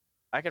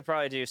 I could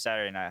probably do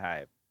Saturday Night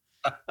Hype.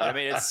 I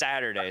mean, it's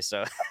Saturday,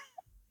 so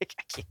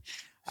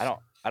I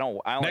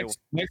only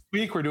next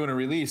week we're doing a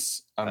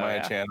release on my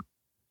channel.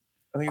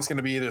 I think it's going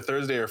to be either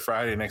Thursday or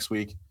Friday next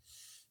week,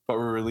 but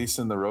we're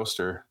releasing the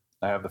roaster.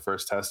 I have the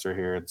first tester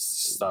here. It's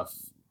stuff,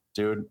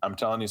 dude. I'm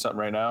telling you something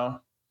right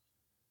now.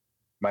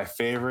 My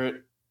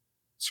favorite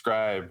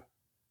scribe,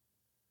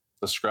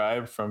 the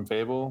scribe from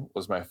Fable,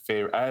 was my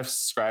favorite. I have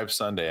Scribe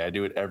Sunday. I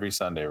do it every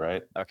Sunday,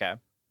 right? Okay.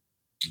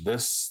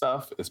 This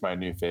stuff is my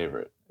new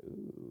favorite.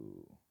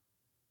 Ooh.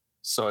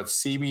 So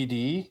it's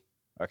CBD.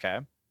 Okay.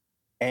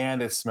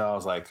 And it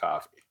smells like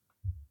coffee.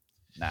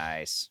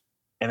 Nice.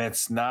 And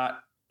it's not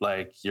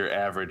like your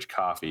average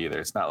coffee either.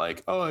 It's not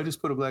like, oh, I just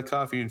put a black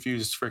coffee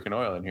infused freaking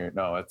oil in here.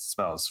 No, it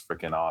smells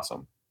freaking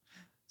awesome.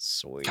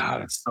 Sweet.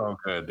 God, it's so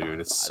good, dude.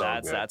 It's so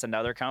good. That's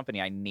another company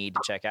I need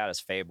to check out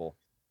is Fable.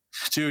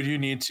 Dude, you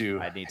need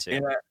to. I need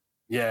to.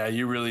 Yeah,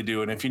 you really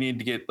do. And if you need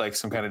to get like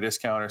some kind of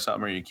discount or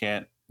something, or you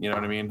can't, you know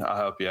what I mean? I'll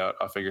help you out.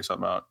 I'll figure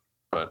something out.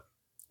 But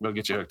we'll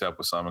get you hooked up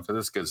with something because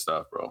it's good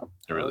stuff, bro.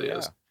 It really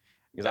is.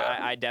 Because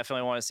I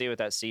definitely want to see what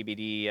that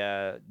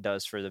CBD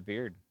does for the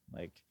beard.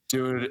 Like,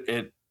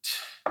 dude,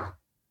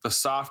 the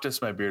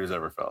softest my beard has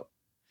ever felt.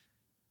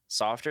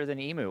 Softer than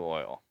emu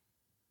oil.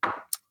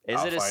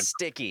 Is it as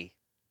sticky?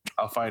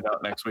 I'll find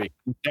out next week.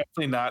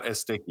 Definitely not as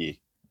sticky.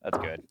 That's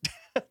good.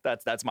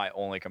 That's my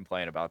only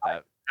complaint about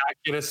that. I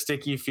get a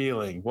sticky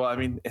feeling. Well, I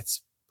mean,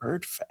 it's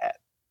bird fat.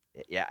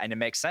 Yeah, and it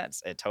makes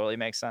sense. It totally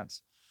makes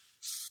sense.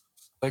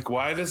 Like,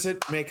 why does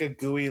it make a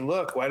gooey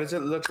look? Why does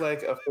it look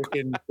like a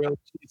freaking grilled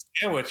cheese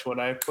sandwich when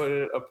I put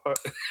it apart?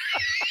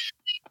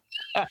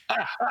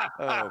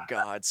 Oh,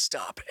 God,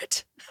 stop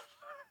it.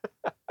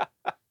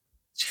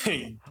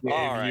 Dave,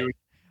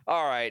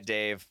 All right,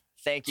 Dave.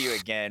 Thank you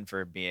again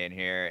for being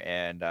here.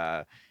 And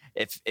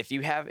if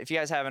you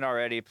guys haven't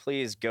already,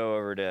 please go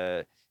over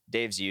to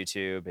Dave's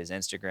YouTube, his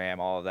Instagram,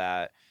 all of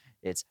that.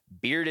 It's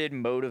Bearded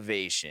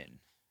Motivation.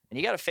 And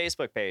you got a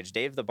Facebook page,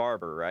 Dave the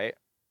Barber, right?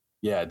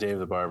 Yeah, Dave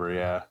the Barber,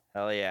 yeah.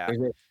 Hell yeah.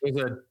 There's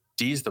a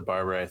D's the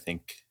Barber, I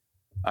think,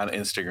 on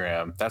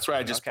Instagram. That's where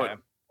I just put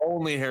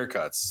only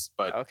haircuts.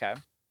 But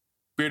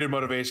Bearded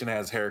Motivation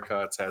has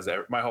haircuts, has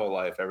my whole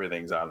life.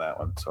 Everything's on that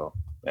one. So,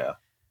 yeah.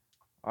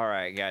 All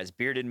right, guys.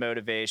 Bearded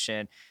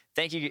Motivation.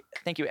 Thank you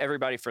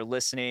everybody for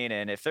listening.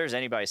 And if there's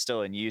anybody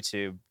still in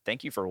YouTube,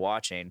 thank you for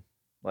watching.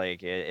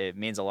 Like it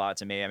means a lot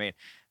to me. I mean,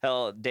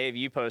 hell, Dave,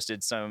 you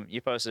posted some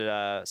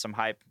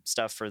hype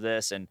stuff for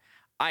this, and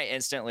I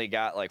instantly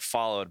got like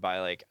followed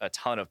by like a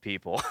ton of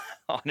people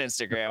on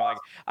Instagram. Like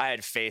I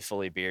had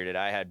Faithfully Bearded,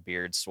 I had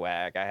Beard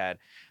Swag, I had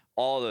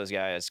all those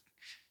guys.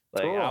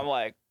 Like cool. I'm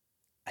like,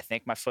 I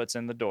think my foot's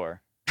in the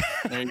door.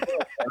 There you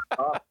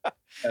go.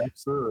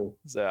 Absolutely.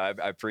 So I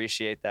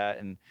appreciate that.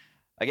 And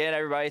again,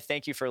 everybody,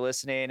 thank you for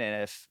listening.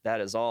 And if that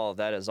is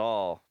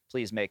all,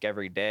 please make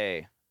every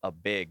day a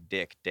big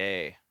dick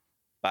day.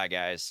 Bye,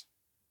 guys.